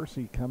 Sydney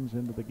Percy, comes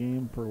into the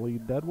game for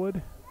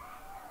Lead-Deadwood.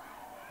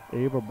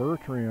 Ava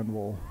Bertrand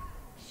will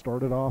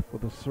start it off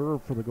with a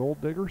serve for the Gold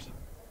Diggers.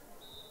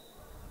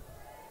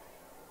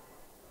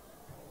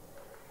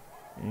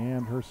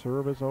 And her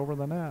serve is over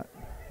the net.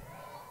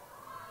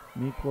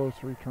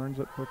 Miklos returns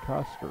it for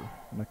Custer.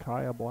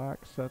 Micaiah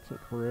Black sets it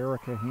for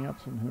Erica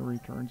Hansen, who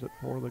returns it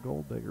for the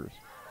Gold Diggers.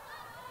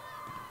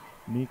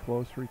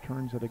 Miklos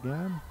returns it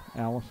again.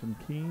 Allison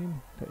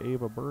Keene to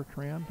Ava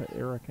Bertrand to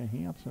Erica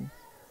Hansen.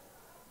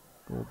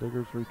 Gold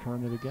Diggers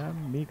return it again.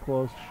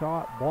 Miklos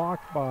shot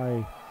blocked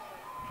by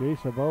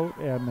Jason Vogt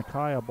and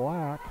Micaiah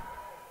Black.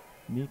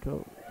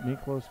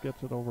 Miklos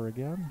gets it over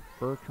again.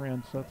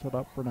 Bertrand sets it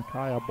up for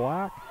Micaiah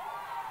Black.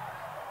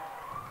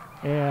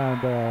 And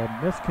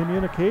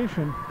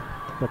miscommunication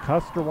the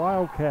Custer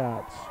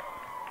Wildcats.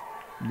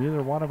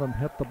 Neither one of them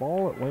hit the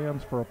ball. It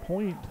lands for a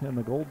point, and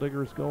the Gold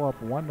Diggers go up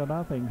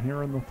 1-0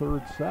 here in the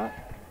third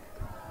set.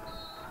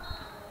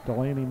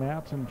 Delaney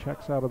Matson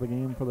checks out of the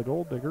game for the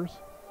Gold Diggers,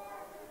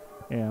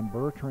 and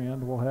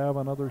Bertrand will have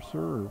another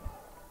serve.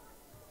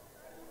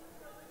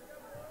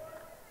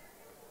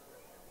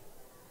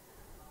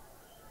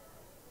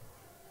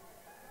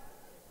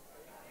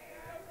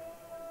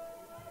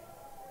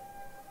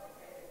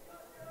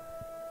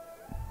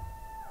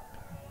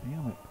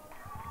 Damn it.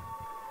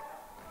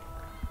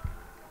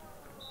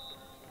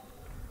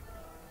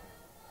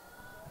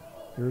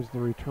 Here's the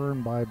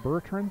return by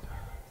Bertrand.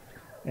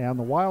 And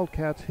the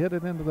Wildcats hit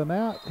it into the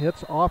net.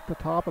 Hits off the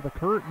top of the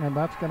curtain, and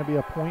that's going to be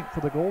a point for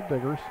the Gold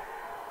Diggers.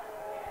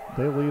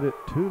 They lead it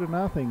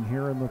 2-0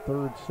 here in the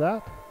third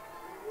set.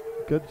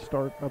 Good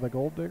start by the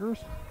Gold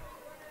Diggers.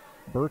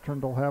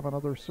 Bertrand will have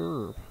another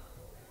serve.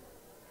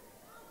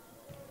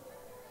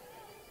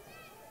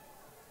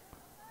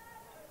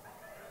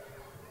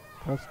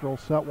 Custer will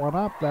set one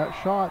up. That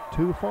shot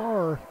too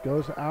far,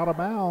 goes out of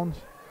bounds.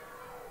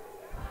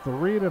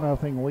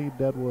 3-0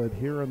 Lead-Deadwood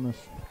here in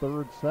this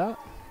third set.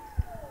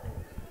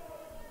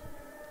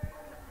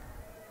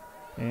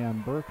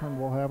 And Bertrand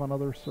will have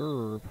another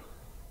serve.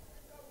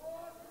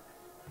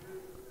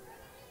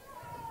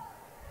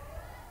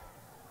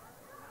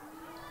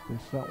 They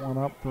set one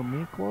up for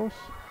Miklos.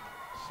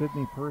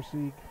 Sydney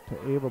Percy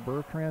to Ava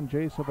Bertrand.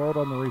 Jay Savot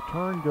on the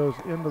return goes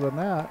into the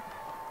net.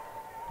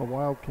 The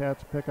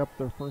Wildcats pick up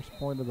their first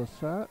point of the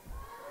set.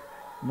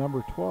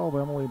 Number 12,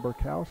 Emily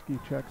Burkowski,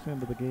 checks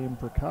into the game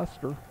for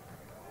Custer.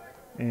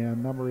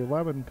 And number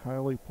 11,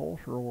 Kylie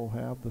Polsher, will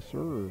have the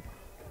serve.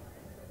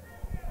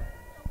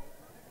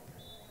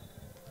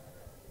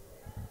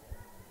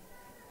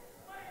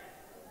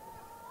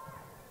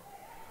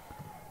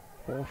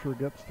 Polsher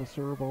gets the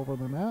serve over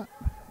the net.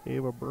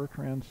 Ava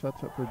Bertrand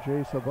sets it for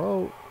Jay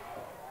Savot.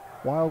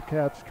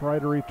 Wildcats try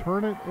to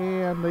return it,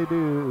 and they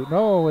do.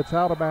 No, it's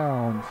out of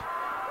bounds.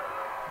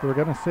 They're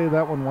going to say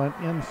that one went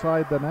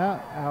inside the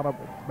net, out of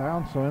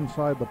bounds, so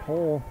inside the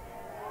pole.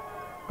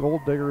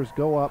 Gold Diggers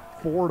go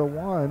up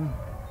 4-1,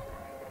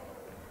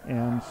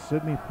 and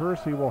Sydney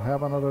Percy will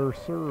have another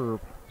serve.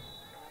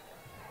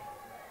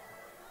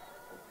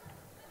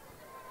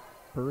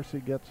 Percy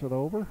gets it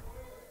over.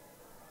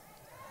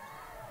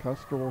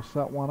 Custer will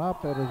set one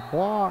up. It is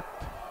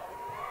blocked,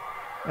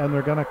 and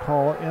they're going to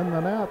call it in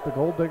the net. The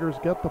Gold Diggers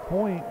get the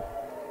point.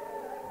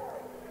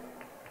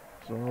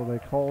 So they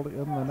called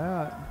in the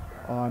net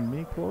on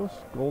Miklos.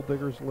 Gold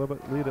Diggers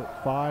lead it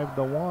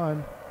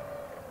 5-1,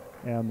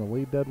 and the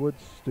Lead-Deadwood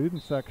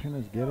student section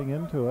is getting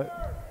into it.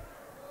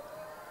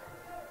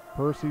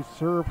 Percy's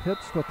serve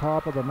hits the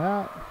top of the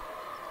net.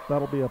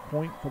 That'll be a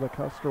point for the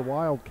Custer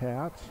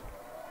Wildcats.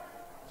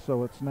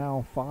 So it's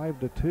now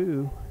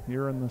 5-2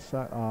 here in the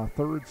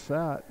third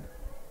set.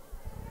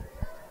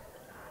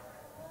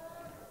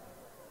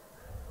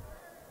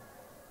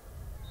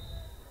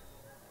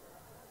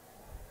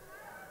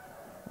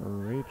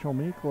 Rachel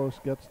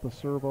Miklos gets the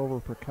serve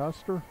over for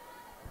Custer.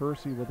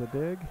 Percy with a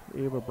dig.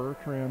 Ava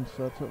Bertrand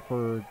sets it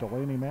for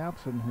Delaney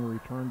Matson, who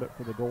returned it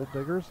for the Gold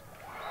Diggers.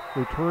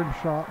 Return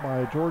shot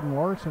by Jordan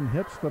Larson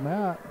hits the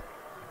net.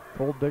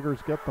 Gold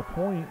Diggers get the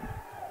point.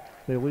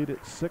 They lead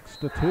it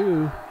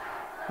 6-2,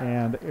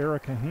 and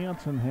Erica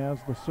Hansen has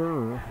the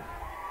serve.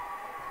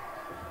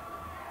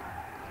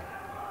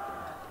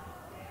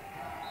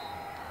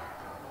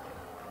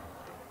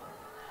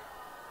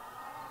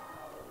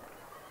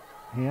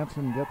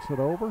 Hansen gets it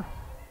over.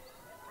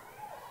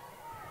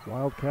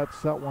 Wildcats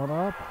set one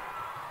up.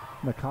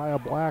 Micaiah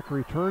Black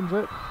returns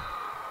it,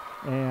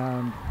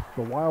 and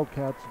the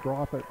Wildcats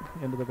drop it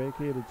into the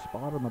vacated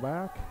spot in the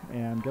back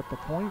and get the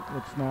point.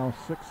 It's now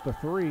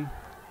 6-3.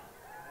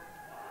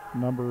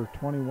 Number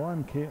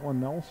 21,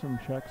 Caitlin Nelson,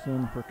 checks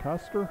in for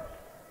Custer,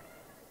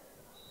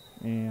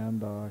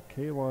 and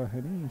Kayla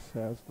Hanise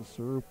has the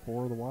serve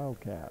for the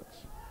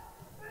Wildcats.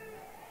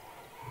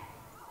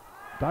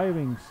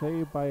 Diving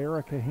save by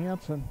Erica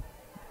Hansen,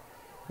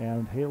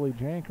 and Haley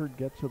Jankard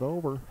gets it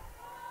over.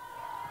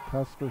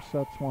 Custer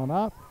sets one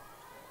up.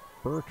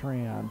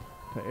 Bertrand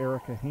to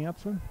Erica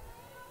Hansen.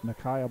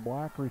 Micaiah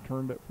Black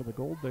returned it for the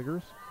Gold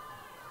Diggers.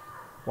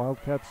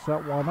 Wildcats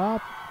set one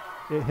up.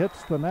 It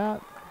hits the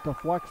net,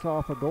 deflects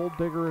off a Gold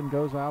Digger, and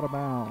goes out of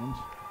bounds.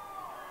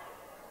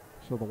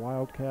 So the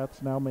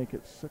Wildcats now make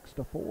it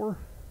 6-4.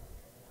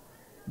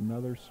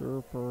 Another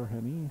serve for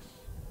Hanise.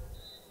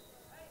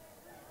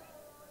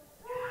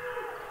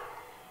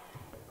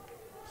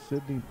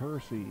 Sydney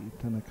Percy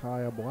to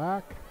Micaiah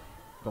Black.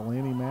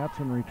 Delaney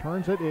Matson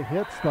returns it. It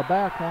hits the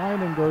back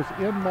line and goes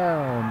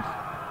inbounds.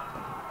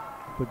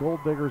 The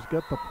Gold Diggers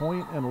get the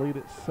point and lead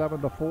it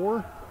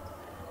 7-4.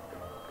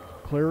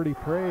 Clarity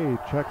Prey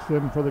checks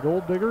in for the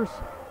Gold Diggers,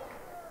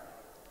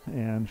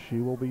 and she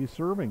will be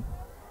serving.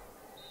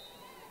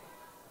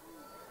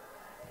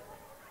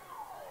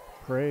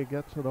 Prey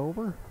gets it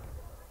over.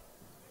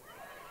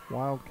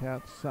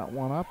 Wildcats set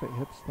one up. It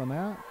hits the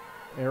net.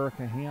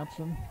 Erica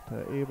Hansen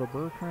to Ava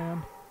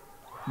Bertrand.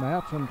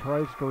 Matson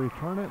tries to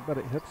return it, but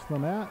it hits the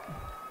net.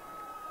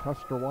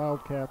 Custer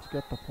Wildcats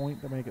get the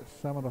point to make it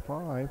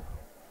 7-5.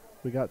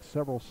 We got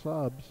several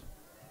subs.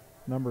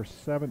 Number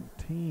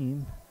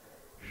 17,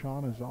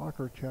 Shauna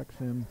Zocker checks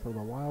in for the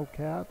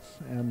Wildcats,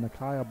 and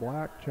Nakia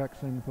Black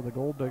checks in for the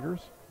Gold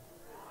Diggers.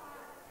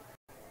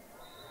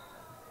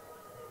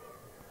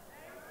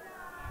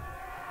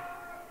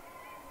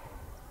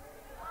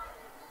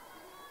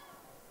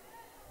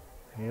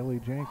 Haley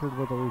Jankard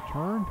with a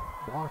return,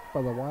 blocked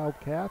by the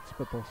Wildcats,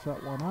 but they'll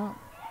set one up.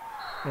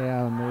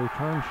 And the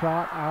return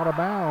shot out of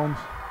bounds.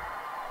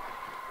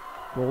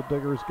 Gold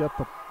Diggers get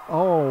the,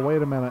 oh,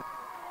 wait a minute.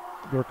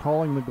 They're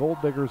calling the Gold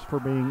Diggers for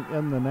being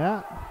in the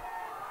net.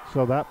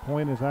 So that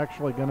point is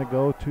actually going to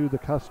go to the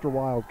Custer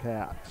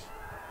Wildcats.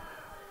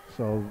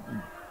 So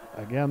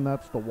again,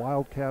 that's the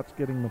Wildcats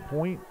getting the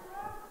point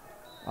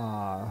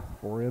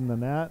for in the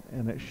net,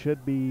 and it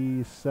should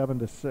be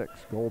 7-6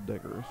 Gold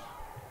Diggers.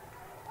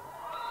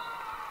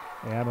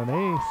 And an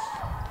ace.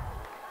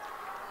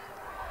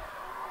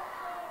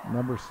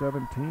 Number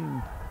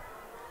 17,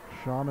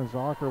 Shauna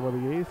Zocker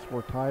with the ace.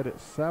 We're tied at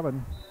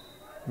 7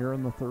 here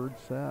in the third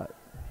set.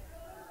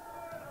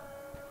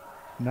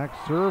 Next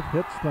serve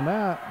hits the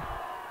net.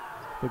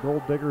 The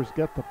Gold Diggers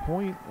get the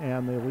point,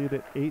 and they lead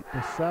it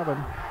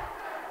 8-7.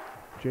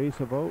 Jay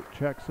Savote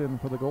checks in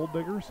for the Gold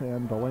Diggers,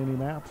 and Delaney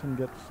Matson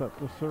gets set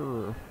to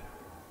serve.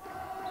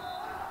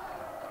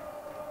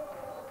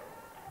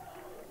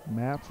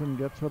 Matson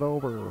gets it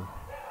over.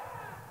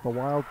 The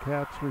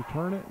Wildcats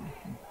return it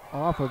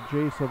off of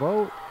Jay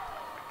Savote,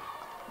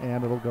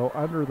 and it'll go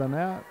under the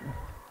net.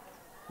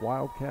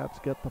 Wildcats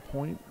get the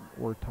point.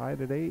 We're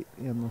tied at 8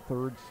 in the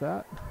third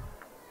set.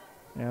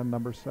 And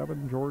number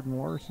 7, Jordan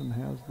Larson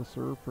has the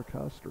serve for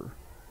Custer.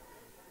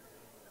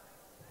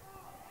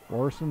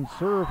 Larson's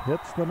serve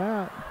hits the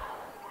net.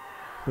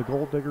 The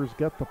Gold Diggers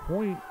get the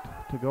point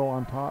to go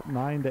on top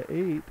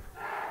 9-8.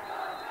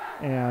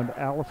 And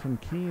Allison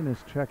Keene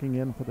is checking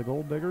in for the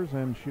Gold Diggers,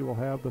 and she will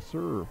have the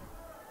serve.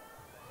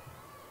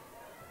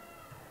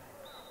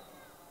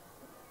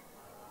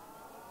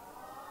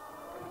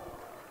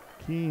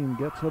 Keene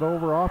gets it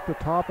over off the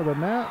top of the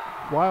net.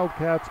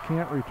 Wildcats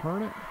can't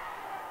return it.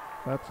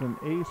 That's an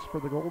ace for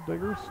the Gold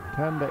Diggers,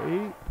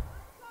 10-8.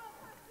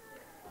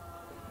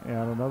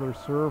 And another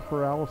serve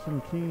for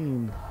Allison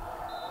Keene.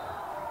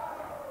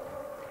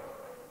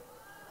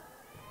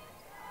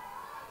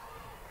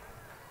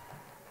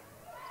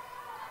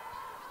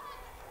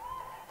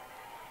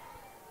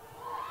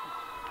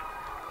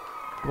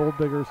 Gold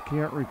Diggers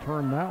can't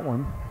return that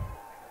one.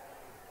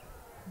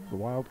 The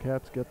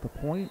Wildcats get the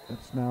point.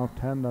 It's now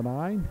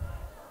 10-9.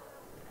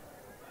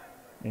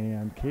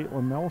 And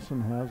Caitlin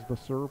Nelson has the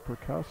serve for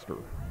Custer.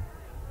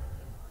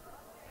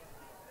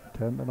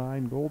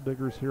 10-9 Gold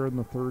Diggers here in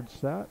the third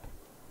set,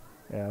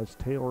 as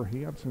Taylor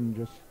Hansen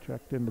just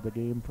checked into the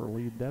game for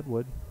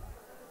Lead-Deadwood.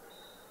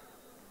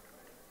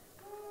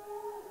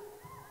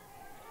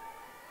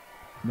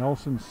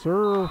 Nelson's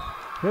serve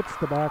hits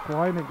the back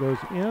line. It goes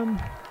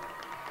in.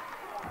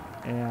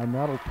 And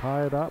that'll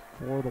tie it up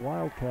for the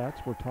Wildcats.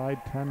 We're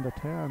tied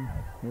 10-10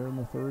 here in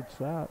the third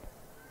set.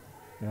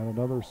 And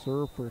another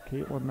serve for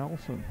Caitlin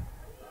Nelson.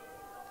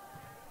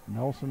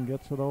 Nelson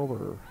gets it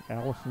over.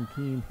 Allison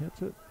Keene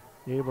hits it.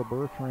 Ava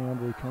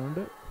Bertrand returned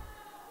it.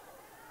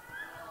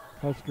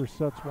 Custer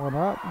sets one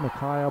up.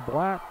 Nakia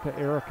Black to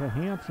Erica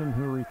Hansen,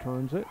 who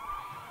returns it.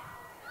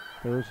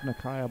 There's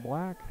Nakia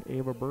Black.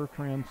 Ava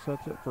Bertrand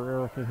sets it for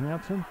Erica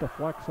Hansen.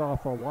 Deflects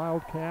off a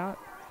Wildcat.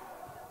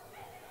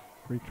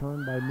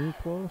 Returned by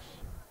Miklos.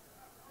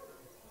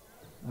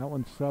 That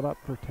one's set up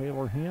for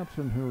Taylor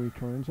Hansen, who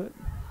returns it.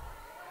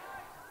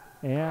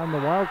 And the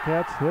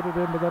Wildcats hit it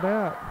into the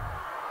net.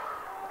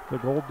 The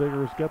Gold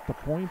Diggers get the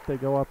point. They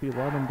go up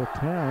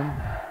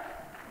 11-10.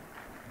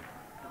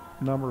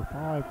 Number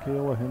 5,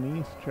 Kayla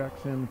Hanise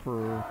checks in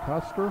for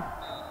Custer.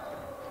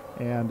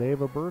 And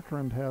Ava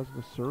Bertrand has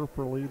the serve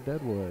for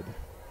Lead-Deadwood.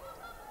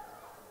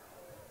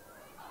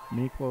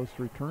 Miklos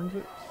returns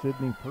it.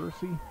 Sydney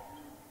Percy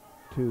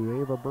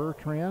to Ava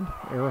Bertrand.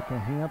 Erica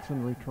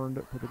Hansen returned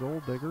it for the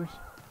Gold Diggers.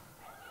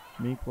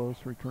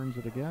 Miklos returns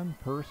it again.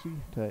 Percy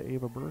to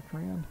Ava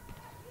Bertrand.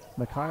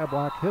 Nakia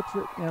Black hits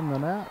it in the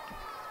net.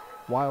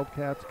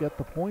 Wildcats get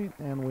the point,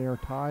 and we are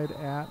tied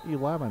at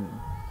 11.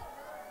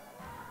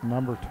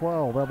 Number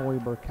 12, Emily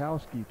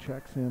Burkowski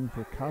checks in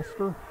for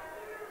Custer.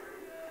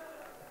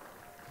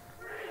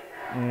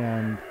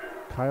 And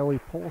Kylie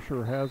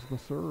Polsher has the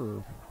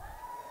serve.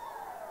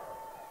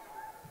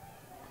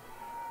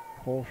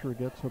 Polsher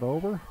gets it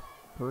over.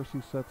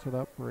 Percy sets it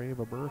up for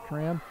Ava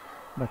Bertrand.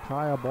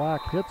 Nakia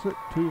Black hits it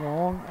too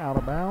long, out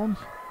of bounds.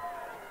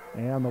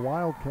 And the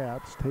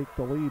Wildcats take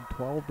the lead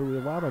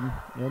 12-11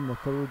 in the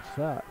third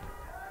set.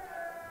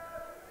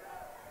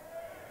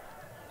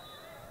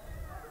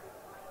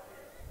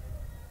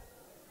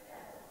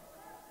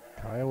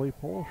 Kylie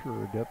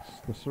Polsher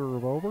gets the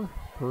serve over.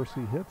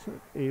 Percy hits it.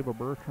 Ava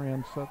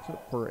Bertrand sets it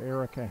for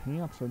Erica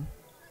Hansen.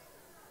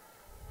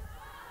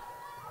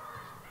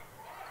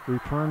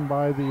 Returned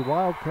by the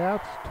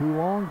Wildcats. Too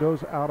long,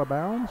 goes out of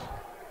bounds.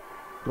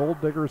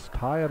 Gold Diggers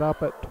tie it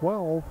up at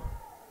 12.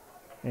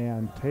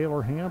 And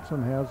Taylor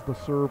Hanson has the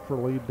serve for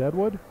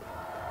Lead-Deadwood.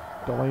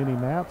 Delaney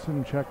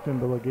Matson checked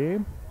into the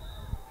game.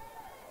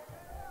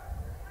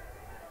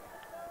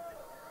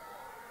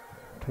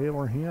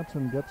 Taylor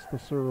Hanson gets the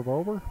serve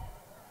over.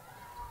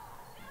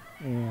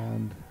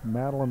 And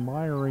Madeline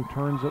Meyer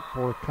returns it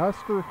for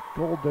Custer.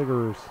 Gold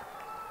Diggers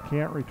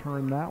can't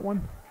return that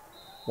one.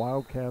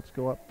 Wildcats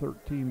go up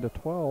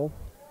 13-12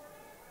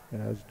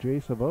 as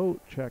Jace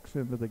Vogt checks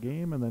into the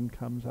game and then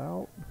comes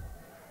out.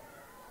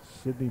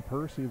 Sydney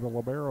Percy, the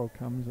libero,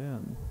 comes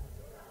in.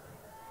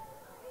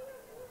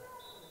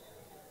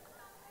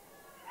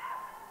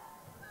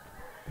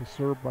 The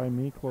serve by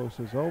Miklos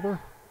is over.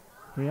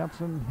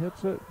 Hanson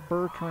hits it.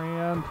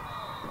 Bertrand.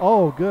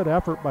 Oh, good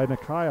effort by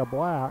Nakia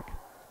Black.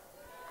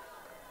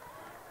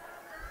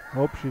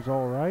 Hope she's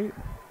all right.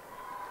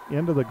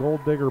 Into the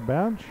Gold Digger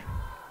bench.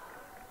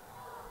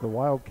 The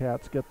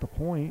Wildcats get the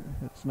point.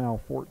 It's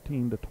now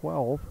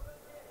 14-12.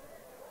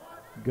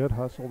 Good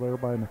hustle there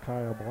by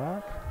Nakia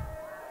Black.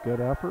 Good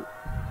effort.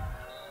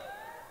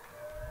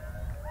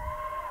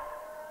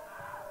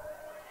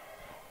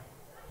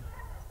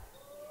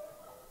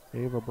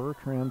 Ava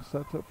Bertrand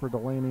sets it for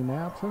Delaney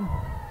Matson.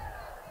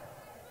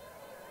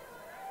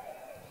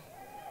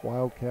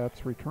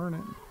 Wildcats return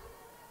it.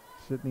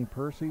 Sydney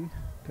Percy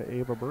to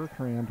Ava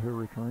Bertrand, who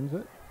returns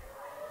it.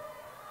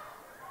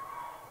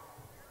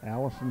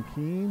 Allison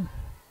Keene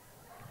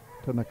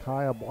to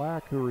Nakia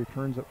Black, who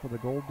returns it for the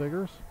Gold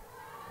Diggers.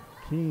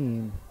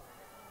 Keene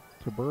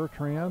to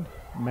Bertrand.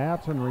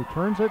 Matson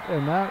returns it,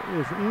 and that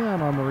is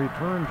in on the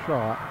return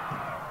shot.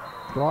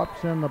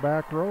 Drops in the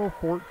back row,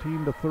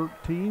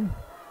 14-13.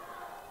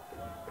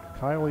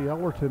 Kylie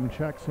Ellerton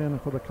checks in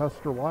for the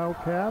Custer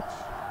Wildcats.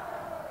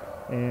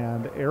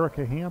 And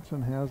Erica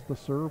Hansen has the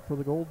serve for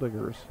the Gold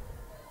Diggers.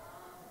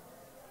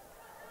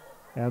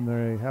 And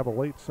they have a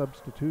late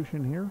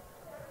substitution here.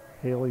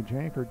 Haley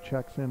Jankard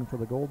checks in for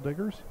the Gold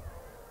Diggers.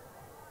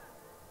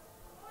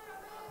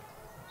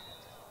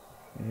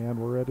 And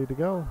we're ready to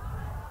go.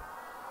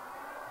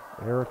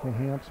 Erica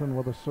Hansen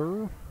with a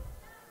serve.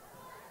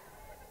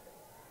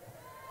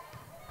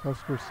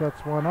 Custer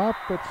sets one up.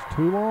 It's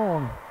too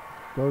long.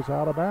 Goes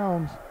out of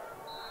bounds.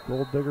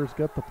 Gold Diggers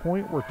get the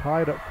point. We're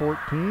tied at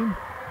 14.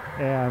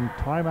 And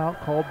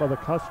timeout called by the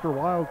Custer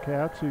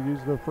Wildcats, who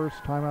used their first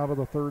timeout of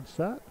the third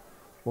set.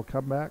 We'll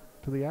come back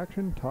to the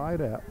action,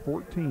 tied at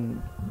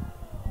 14.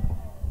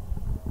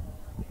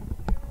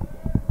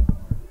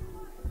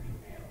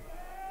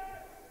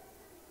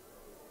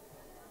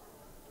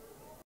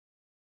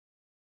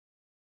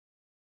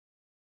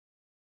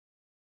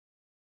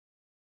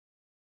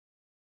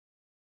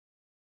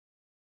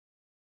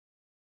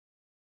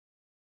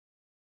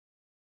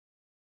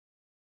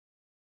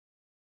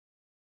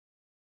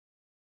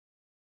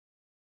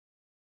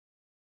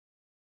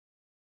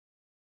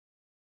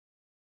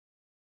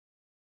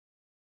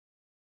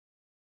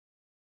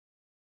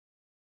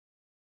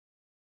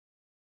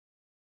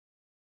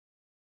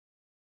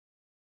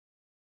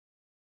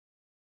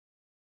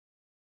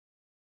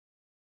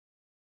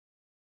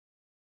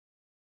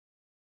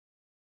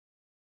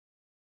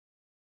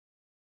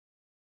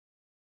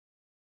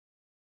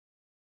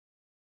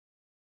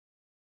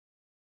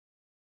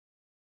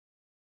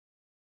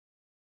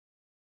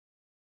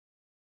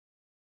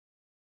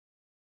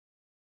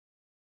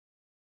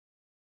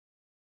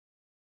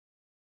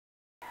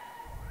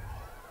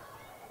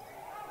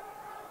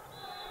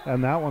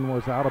 And that one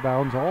was out of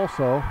bounds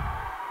also.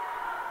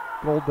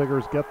 Gold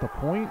Diggers get the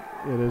point.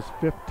 It is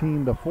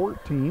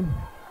 15-14.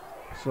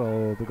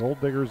 So the Gold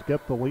Diggers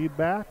get the lead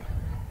back.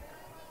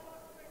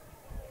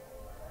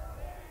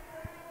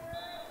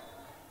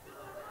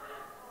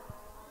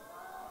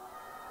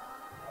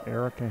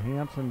 Erica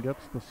Hansen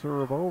gets the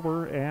serve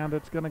over, and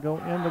it's going to go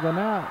into the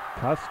net.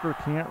 Custer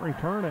can't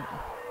return it.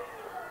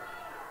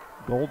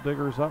 Gold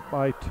Diggers up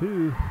by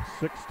 2,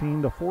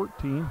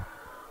 16-14.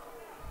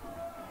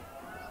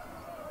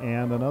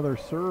 And another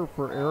serve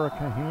for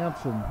Erica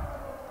Hansen.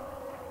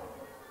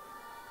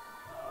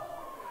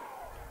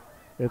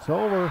 It's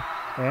over,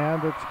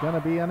 and it's going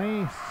to be an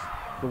ace.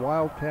 The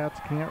Wildcats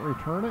can't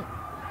return it.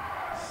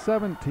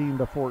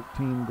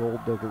 17-14 Gold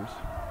Diggers.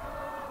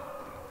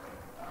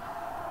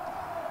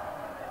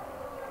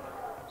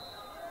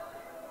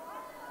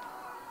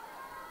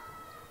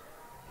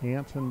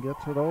 Hansen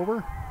gets it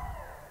over.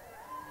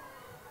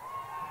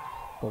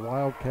 The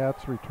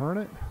Wildcats return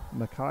it.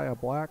 Nakia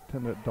Black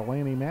to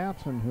Delaney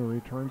Matson, who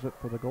returns it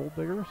for the Gold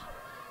Diggers.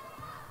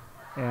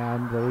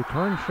 And the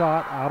return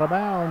shot out of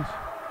bounds.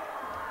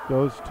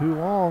 Goes too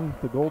long.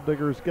 The Gold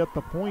Diggers get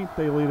the point.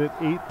 They lead it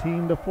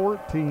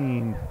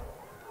 18-14.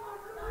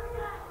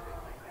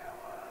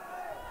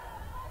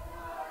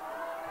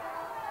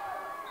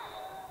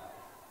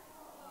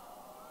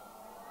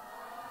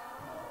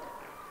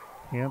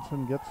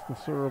 Hansen gets the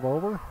serve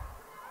over.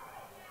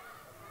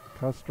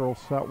 Custer will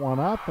set one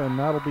up, and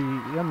that'll be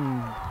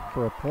in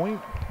for a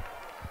point.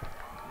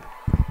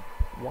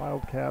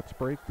 Wildcats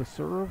break the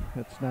serve.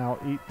 It's now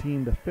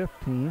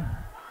 18-15.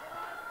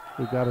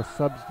 We've got a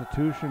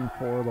substitution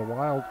for the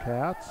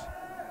Wildcats.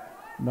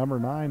 Number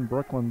 9,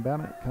 Brooklyn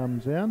Bennett,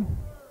 comes in.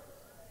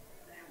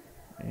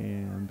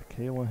 And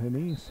Kayla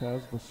Hanise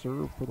has the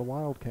serve for the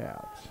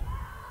Wildcats.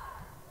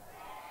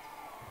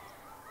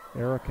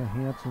 Erica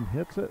Hansen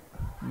hits it.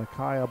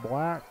 Micaiah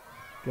Black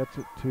gets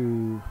it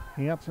to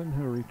Hansen,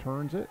 who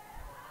returns it.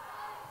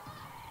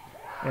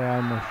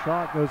 And the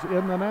shot goes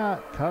in the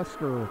net.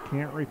 Custer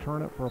can't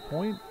return it for a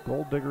point.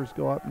 Gold Diggers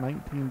go up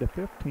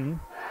 19-15.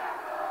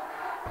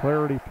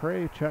 Clarity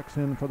Prey checks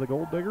in for the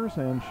Gold Diggers,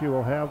 and she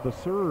will have the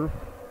serve.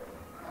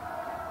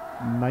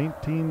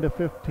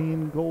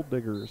 19-15 Gold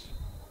Diggers.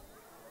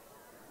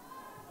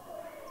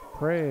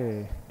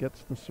 Prey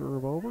gets the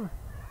serve over.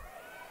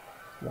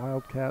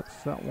 Wildcats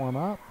set one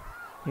up.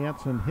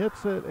 Hansen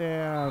hits it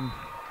and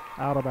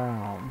out of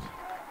bounds.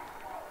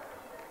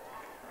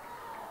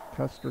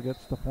 Custer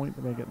gets the point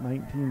to make it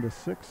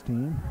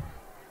 19-16.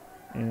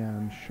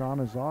 And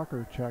Shauna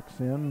Zocker checks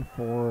in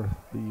for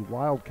the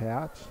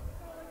Wildcats.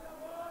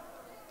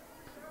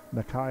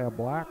 Micaiah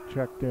Black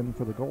checked in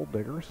for the Gold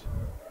Diggers.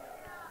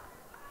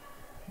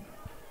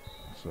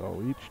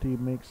 So each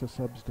team makes a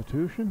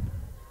substitution.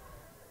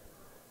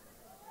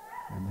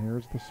 And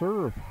here's the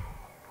serve.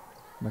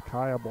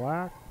 Micaiah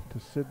Black to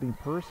Sydney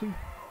Percy.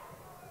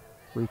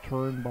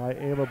 Returned by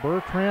Ava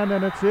Bertrand,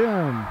 and it's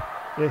in.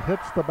 It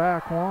hits the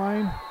back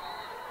line.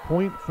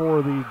 Point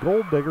for the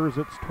Gold Diggers.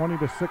 It's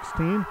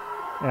 20-16.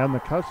 And the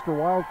Custer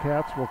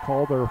Wildcats will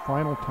call their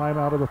final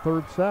timeout of the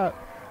third set.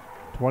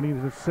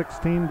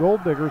 20-16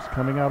 Gold Diggers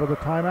coming out of the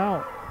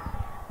timeout.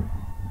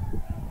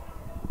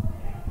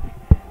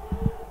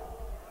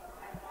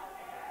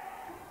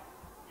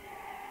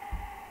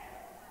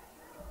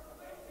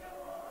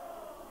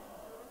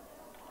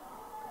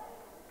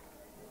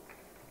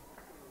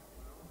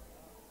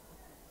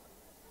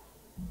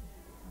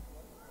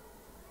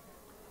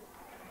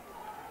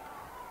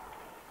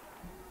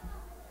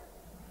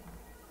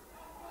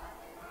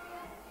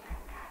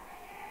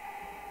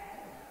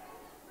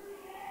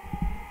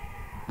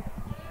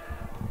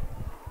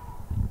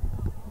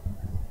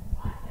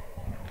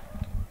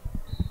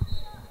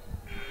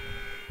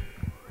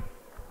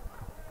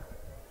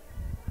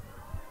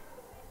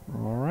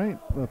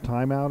 The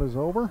timeout is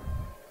over.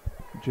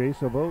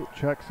 Jace Vogt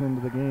checks into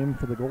the game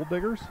for the Gold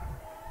Diggers.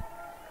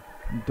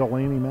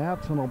 Delaney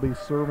Matson will be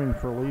serving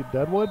for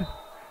Lead-Deadwood.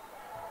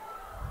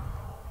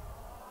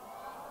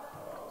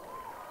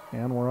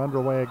 And we're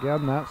underway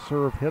again. That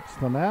serve hits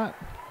the net.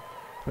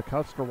 The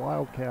Custer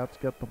Wildcats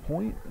get the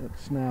point.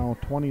 It's now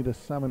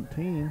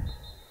 20-17.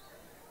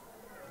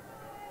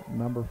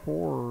 Number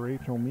 4,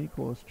 Rachel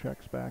Miklos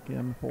checks back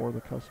in for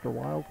the Custer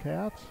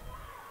Wildcats.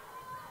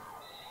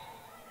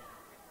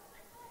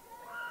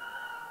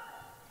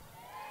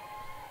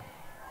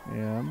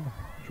 And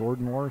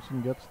Jordan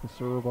Larson gets the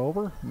serve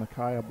over.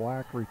 Micaiah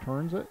Black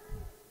returns it.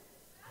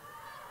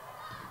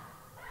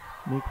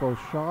 Miklos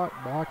shot,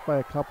 blocked by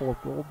a couple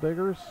of Gold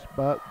Diggers,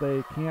 but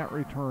they can't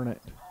return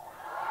it.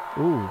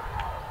 Ooh.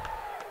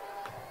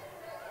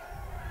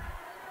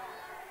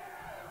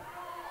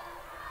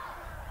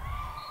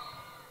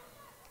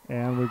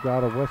 And we've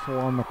got a whistle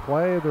on the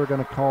play. They're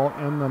going to call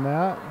in the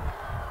net.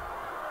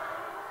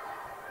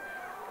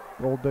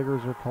 Gold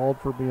Diggers are called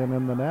for being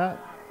in the net.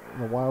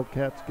 The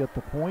Wildcats get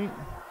the point.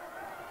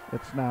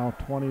 It's now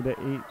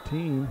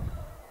 20-18.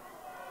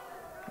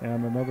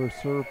 And another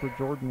serve for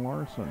Jordan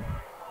Larson.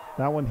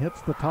 That one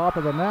hits the top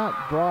of the net,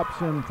 drops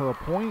in for a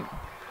point.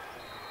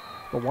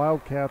 The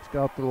Wildcats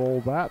got the roll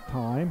that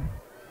time.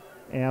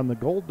 And the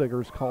Gold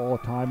Diggers call a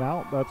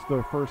timeout. That's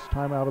their first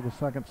timeout of the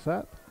second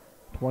set.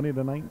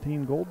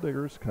 20-19 Gold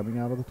Diggers coming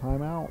out of the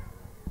timeout.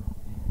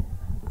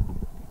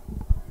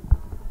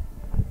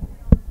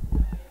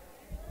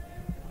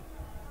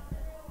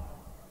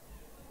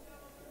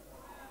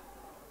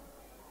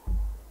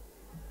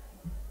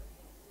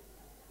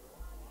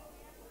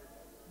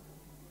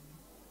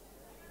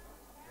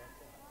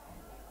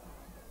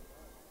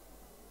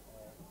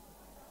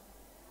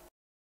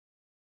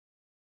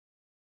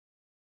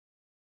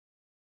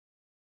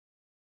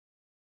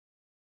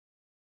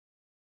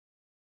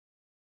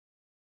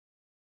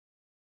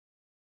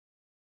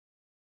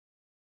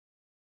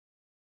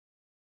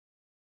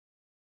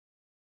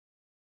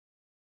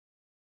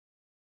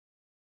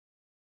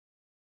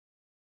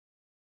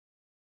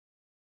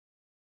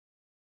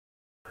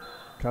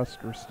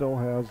 Custer still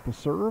has the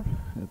serve.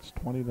 It's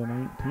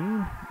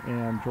 20-19,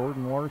 and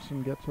Jordan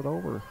Larson gets it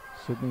over.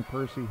 Sydney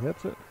Percy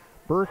hits it.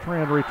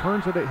 Bertrand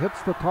returns it. It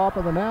hits the top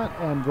of the net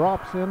and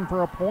drops in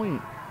for a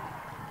point.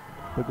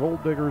 The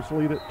Gold Diggers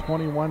lead it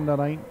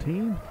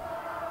 21-19.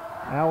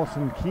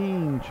 Allison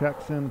Keene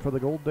checks in for the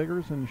Gold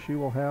Diggers, and she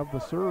will have the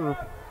serve.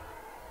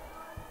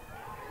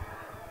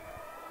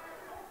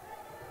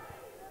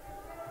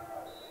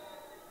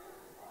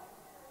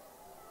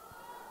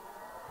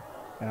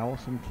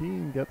 Allison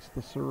Keene gets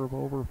the serve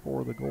over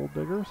for the Gold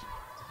Diggers.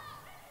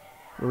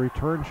 The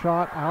return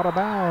shot out of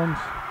bounds.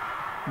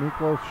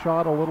 Miklos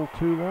shot a little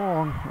too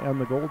long, and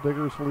the Gold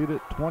Diggers lead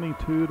it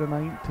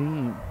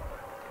 22-19.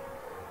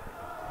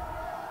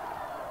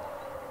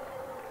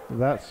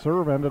 That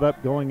serve ended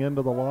up going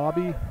into the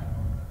lobby.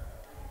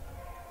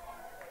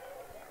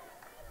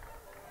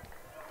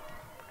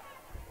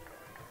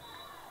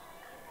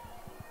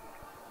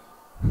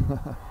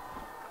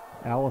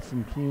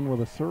 Allison Keene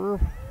with a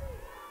serve.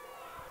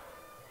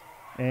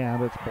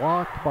 And it's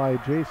blocked by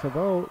Jason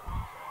Vogt.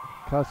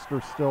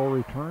 Custer still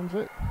returns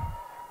it.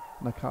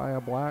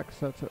 Nakaya Black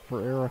sets it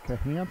for Erica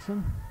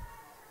Hansen.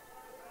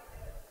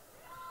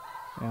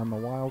 And the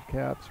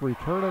Wildcats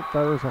return it.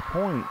 There's a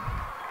point.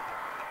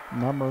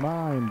 Number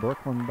 9,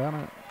 Brooklyn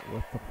Bennett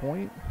with the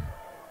point.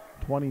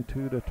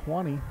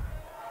 22-20.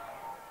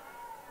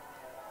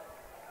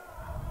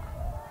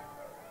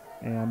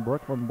 And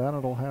Brooklyn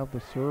Bennett will have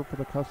the serve for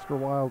the Custer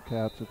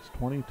Wildcats. It's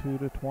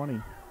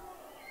 22-20.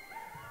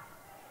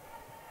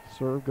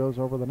 Serve goes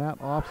over the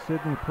net off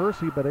Sydney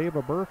Percy, but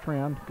Ava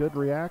Bertrand, good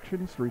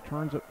reactions,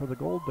 returns it for the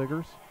Gold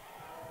Diggers.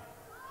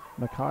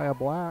 Nakaya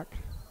Black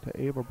to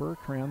Ava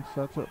Bertrand,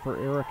 sets it for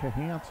Erica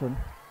Hansen.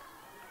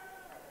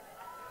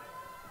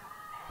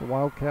 The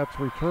Wildcats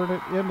return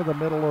it into the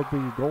middle of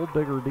the Gold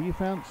Digger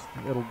defense.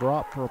 It'll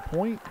drop for a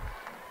point.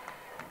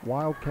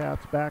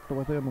 Wildcats back to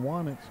within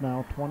 1. It's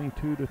now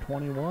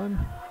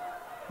 22-21.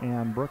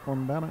 And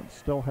Brooklyn Bennett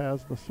still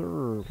has the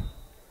serve.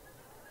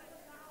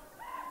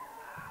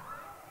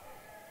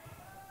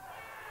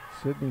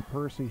 Sydney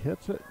Percy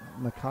hits it.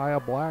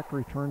 Nakaya Black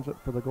returns it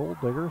for the Gold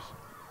Diggers.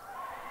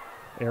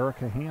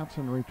 Erica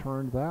Hansen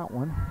returned that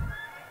one.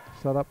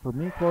 Set up for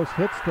Miklos,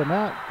 hits the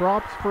net,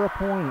 drops for a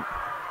point.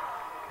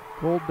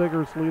 Gold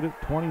Diggers lead it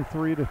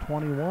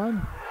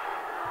 23-21.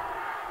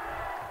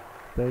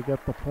 They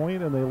get the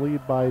point and they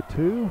lead by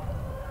 2.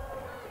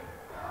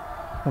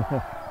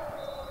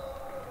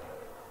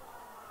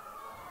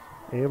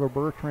 Ava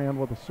Bertrand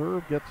with a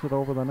serve, gets it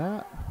over the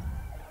net.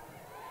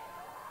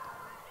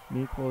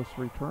 Miklos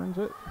returns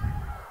it.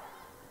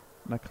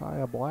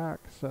 Nakaya Black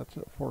sets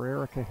it for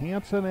Erica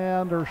Hansen,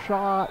 and her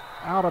shot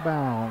out of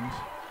bounds.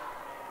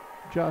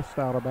 Just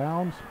out of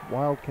bounds.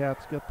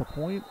 Wildcats get the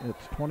point.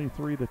 It's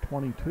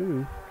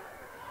 23-22.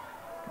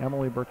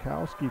 Emily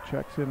Burkowski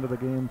checks into the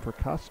game for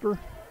Custer.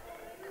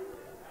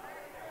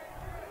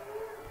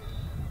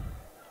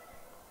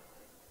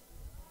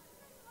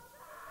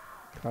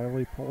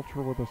 Kylie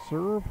Polcher with a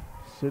serve.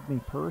 Sydney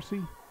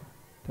Percy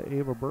to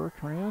Ava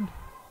Bertrand.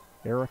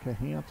 Erica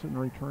Hansen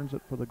returns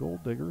it for the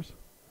Gold Diggers.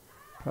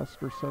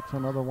 Custer sets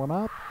another one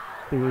up.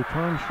 The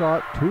return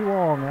shot too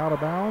long, out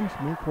of bounds.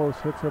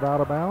 Miklos hits it out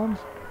of bounds.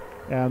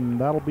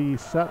 And that'll be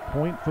set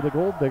point for the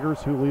Gold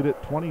Diggers, who lead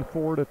it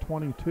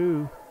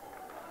 24-22.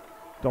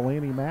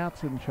 Delaney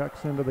Matson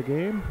checks into the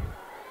game.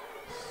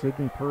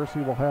 Sydney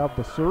Percy will have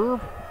the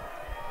serve.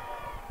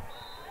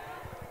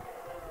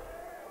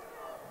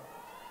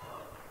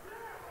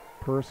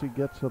 Percy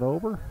gets it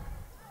over.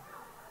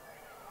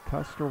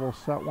 Custer will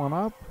set one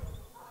up.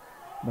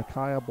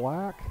 Nakaya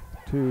Black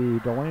to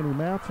Delaney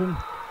Matson.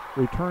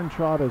 Return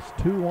shot is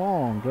too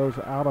long, goes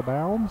out of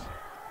bounds.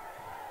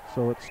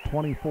 So it's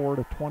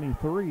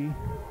 24-23.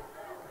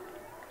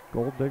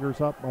 Gold Diggers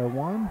up by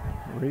 1.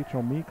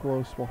 Rachel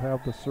Miklos will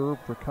have the serve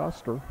for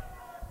Custer.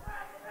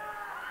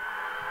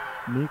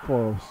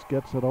 Miklos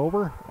gets it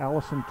over.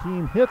 Allison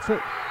Keene hits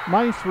it.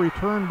 Nice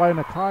return by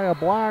Nakaya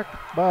Black,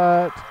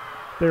 but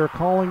they're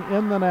calling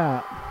in the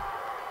net.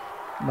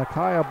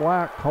 Nakaya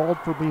Black called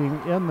for being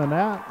in the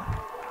net.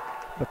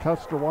 The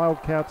Custer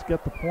Wildcats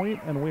get the point,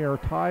 and we are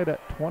tied at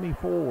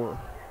 24.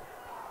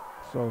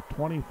 So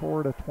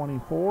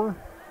 24-24.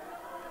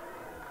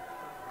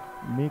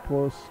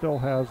 Miklos still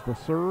has the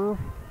serve.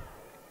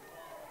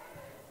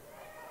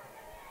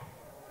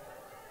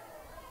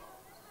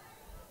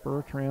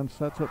 Bertrand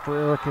sets it for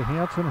Erica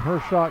Hansen.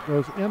 Her shot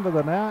goes into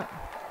the net.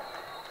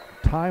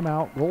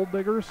 Timeout, Gold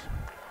Diggers.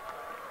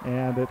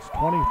 And it's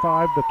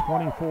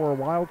 25-24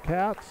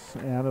 Wildcats,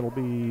 and it'll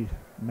be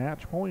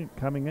match point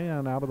coming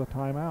in out of the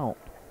timeout.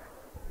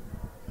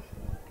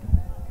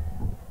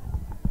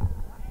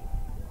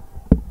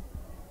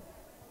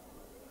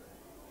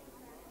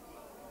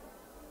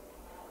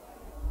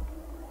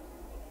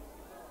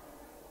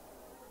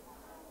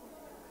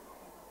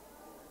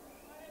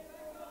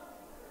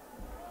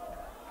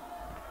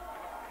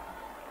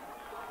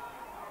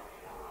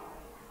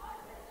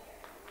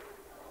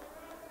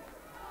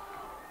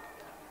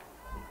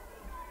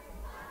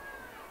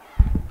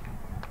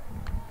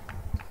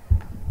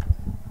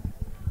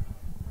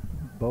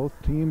 Both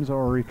teams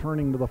are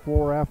returning to the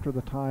floor after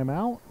the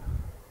timeout.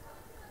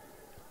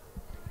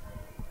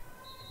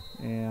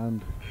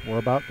 And we're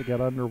about to get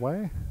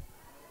underway.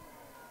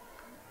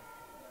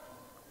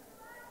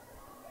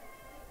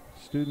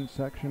 Student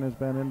section has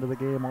been into the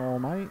game all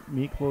night.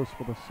 Miklos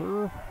with a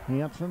serve.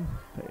 Hansen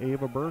to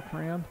Ava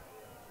Bertrand.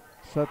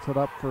 Sets it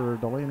up for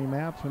Delaney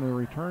Matson, who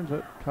returns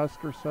it.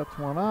 Custer sets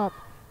one up.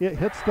 It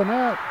hits the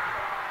net.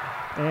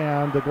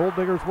 And the Gold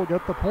Diggers will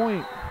get the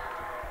point.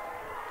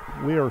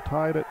 We are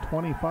tied at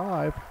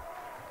 25.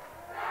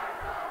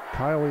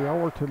 Kylie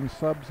Ellerton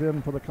subs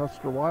in for the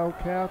Custer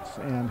Wildcats,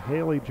 and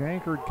Haley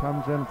Jankard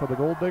comes in for the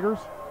Gold Diggers.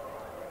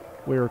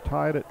 We are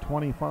tied at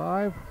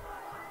 25,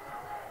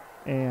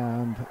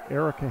 and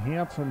Erica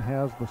Hansen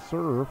has the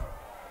serve.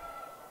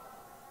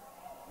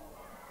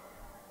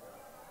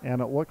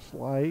 And it looks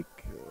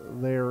like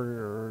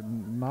they're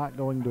not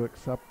going to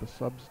accept the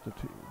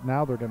substitute.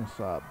 Now they're going to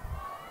sub.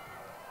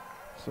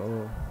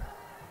 So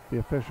the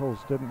officials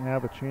didn't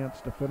have a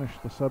chance to finish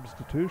the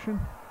substitution.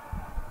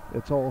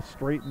 It's all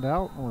straightened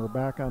out and we're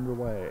back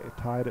underway.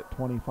 Tied at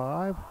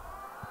 25.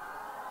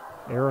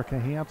 Erica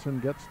Hansen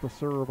gets the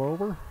serve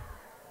over.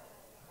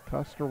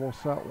 Custer will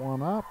set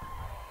one up.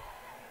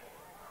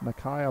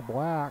 Micaiah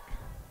Black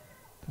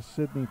to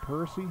Sydney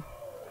Percy.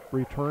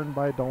 Returned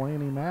by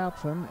Delaney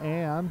Matson,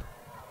 and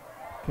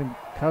can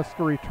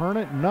Custer return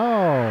it?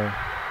 No.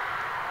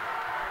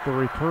 The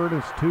return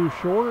is too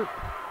short.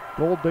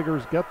 Gold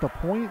Diggers get the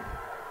point.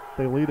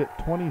 They lead it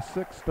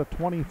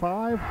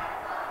 26-25,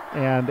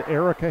 and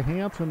Erica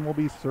Hansen will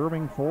be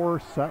serving for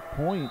set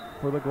point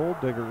for the Gold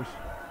Diggers.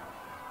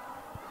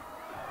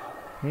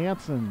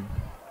 Hansen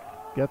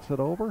gets it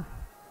over.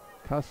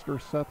 Custer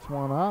sets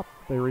one up.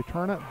 They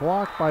return it,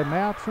 blocked by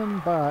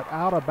Matson, but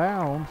out of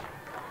bounds.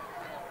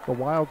 The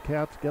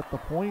Wildcats get the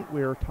point.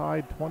 We are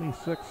tied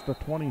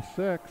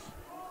 26-26.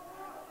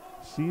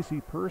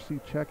 Cece Percy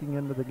checking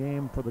into the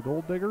game for the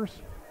Gold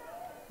Diggers.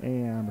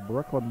 And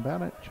Brooklyn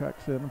Bennett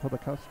checks in for the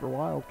Custer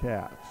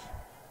Wildcats.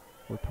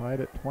 We're tied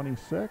at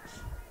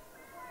 26.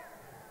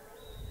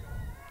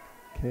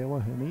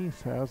 Kayla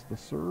Hanise has the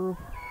serve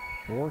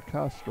for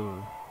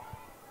Custer.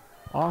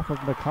 Off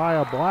of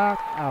Micaiah Black,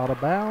 out of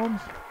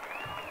bounds.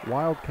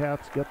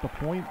 Wildcats get the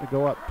point to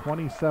go up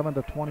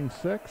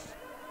 27-26.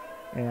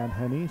 And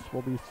Hanise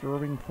will be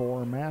serving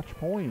for match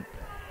point.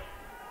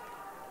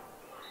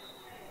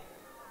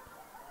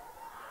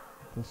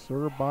 The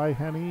serve by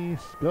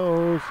Hanise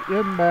goes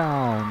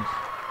inbounds.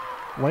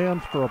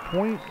 Lands for a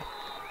point.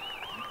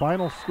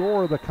 Final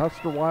score, the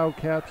Custer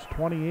Wildcats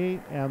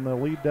 28 and the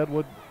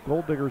Lead-Deadwood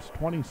Gold Diggers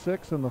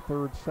 26 in the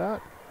third set.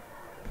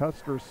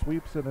 Custer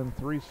sweeps it in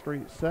 3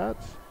 straight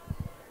sets.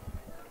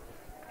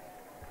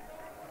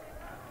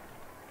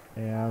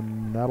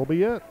 And that'll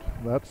be it.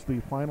 That's the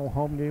final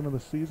home game of the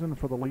season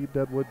for the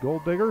Lead-Deadwood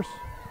Gold Diggers.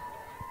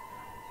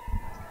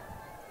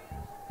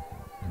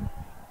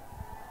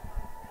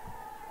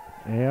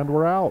 And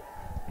we're out.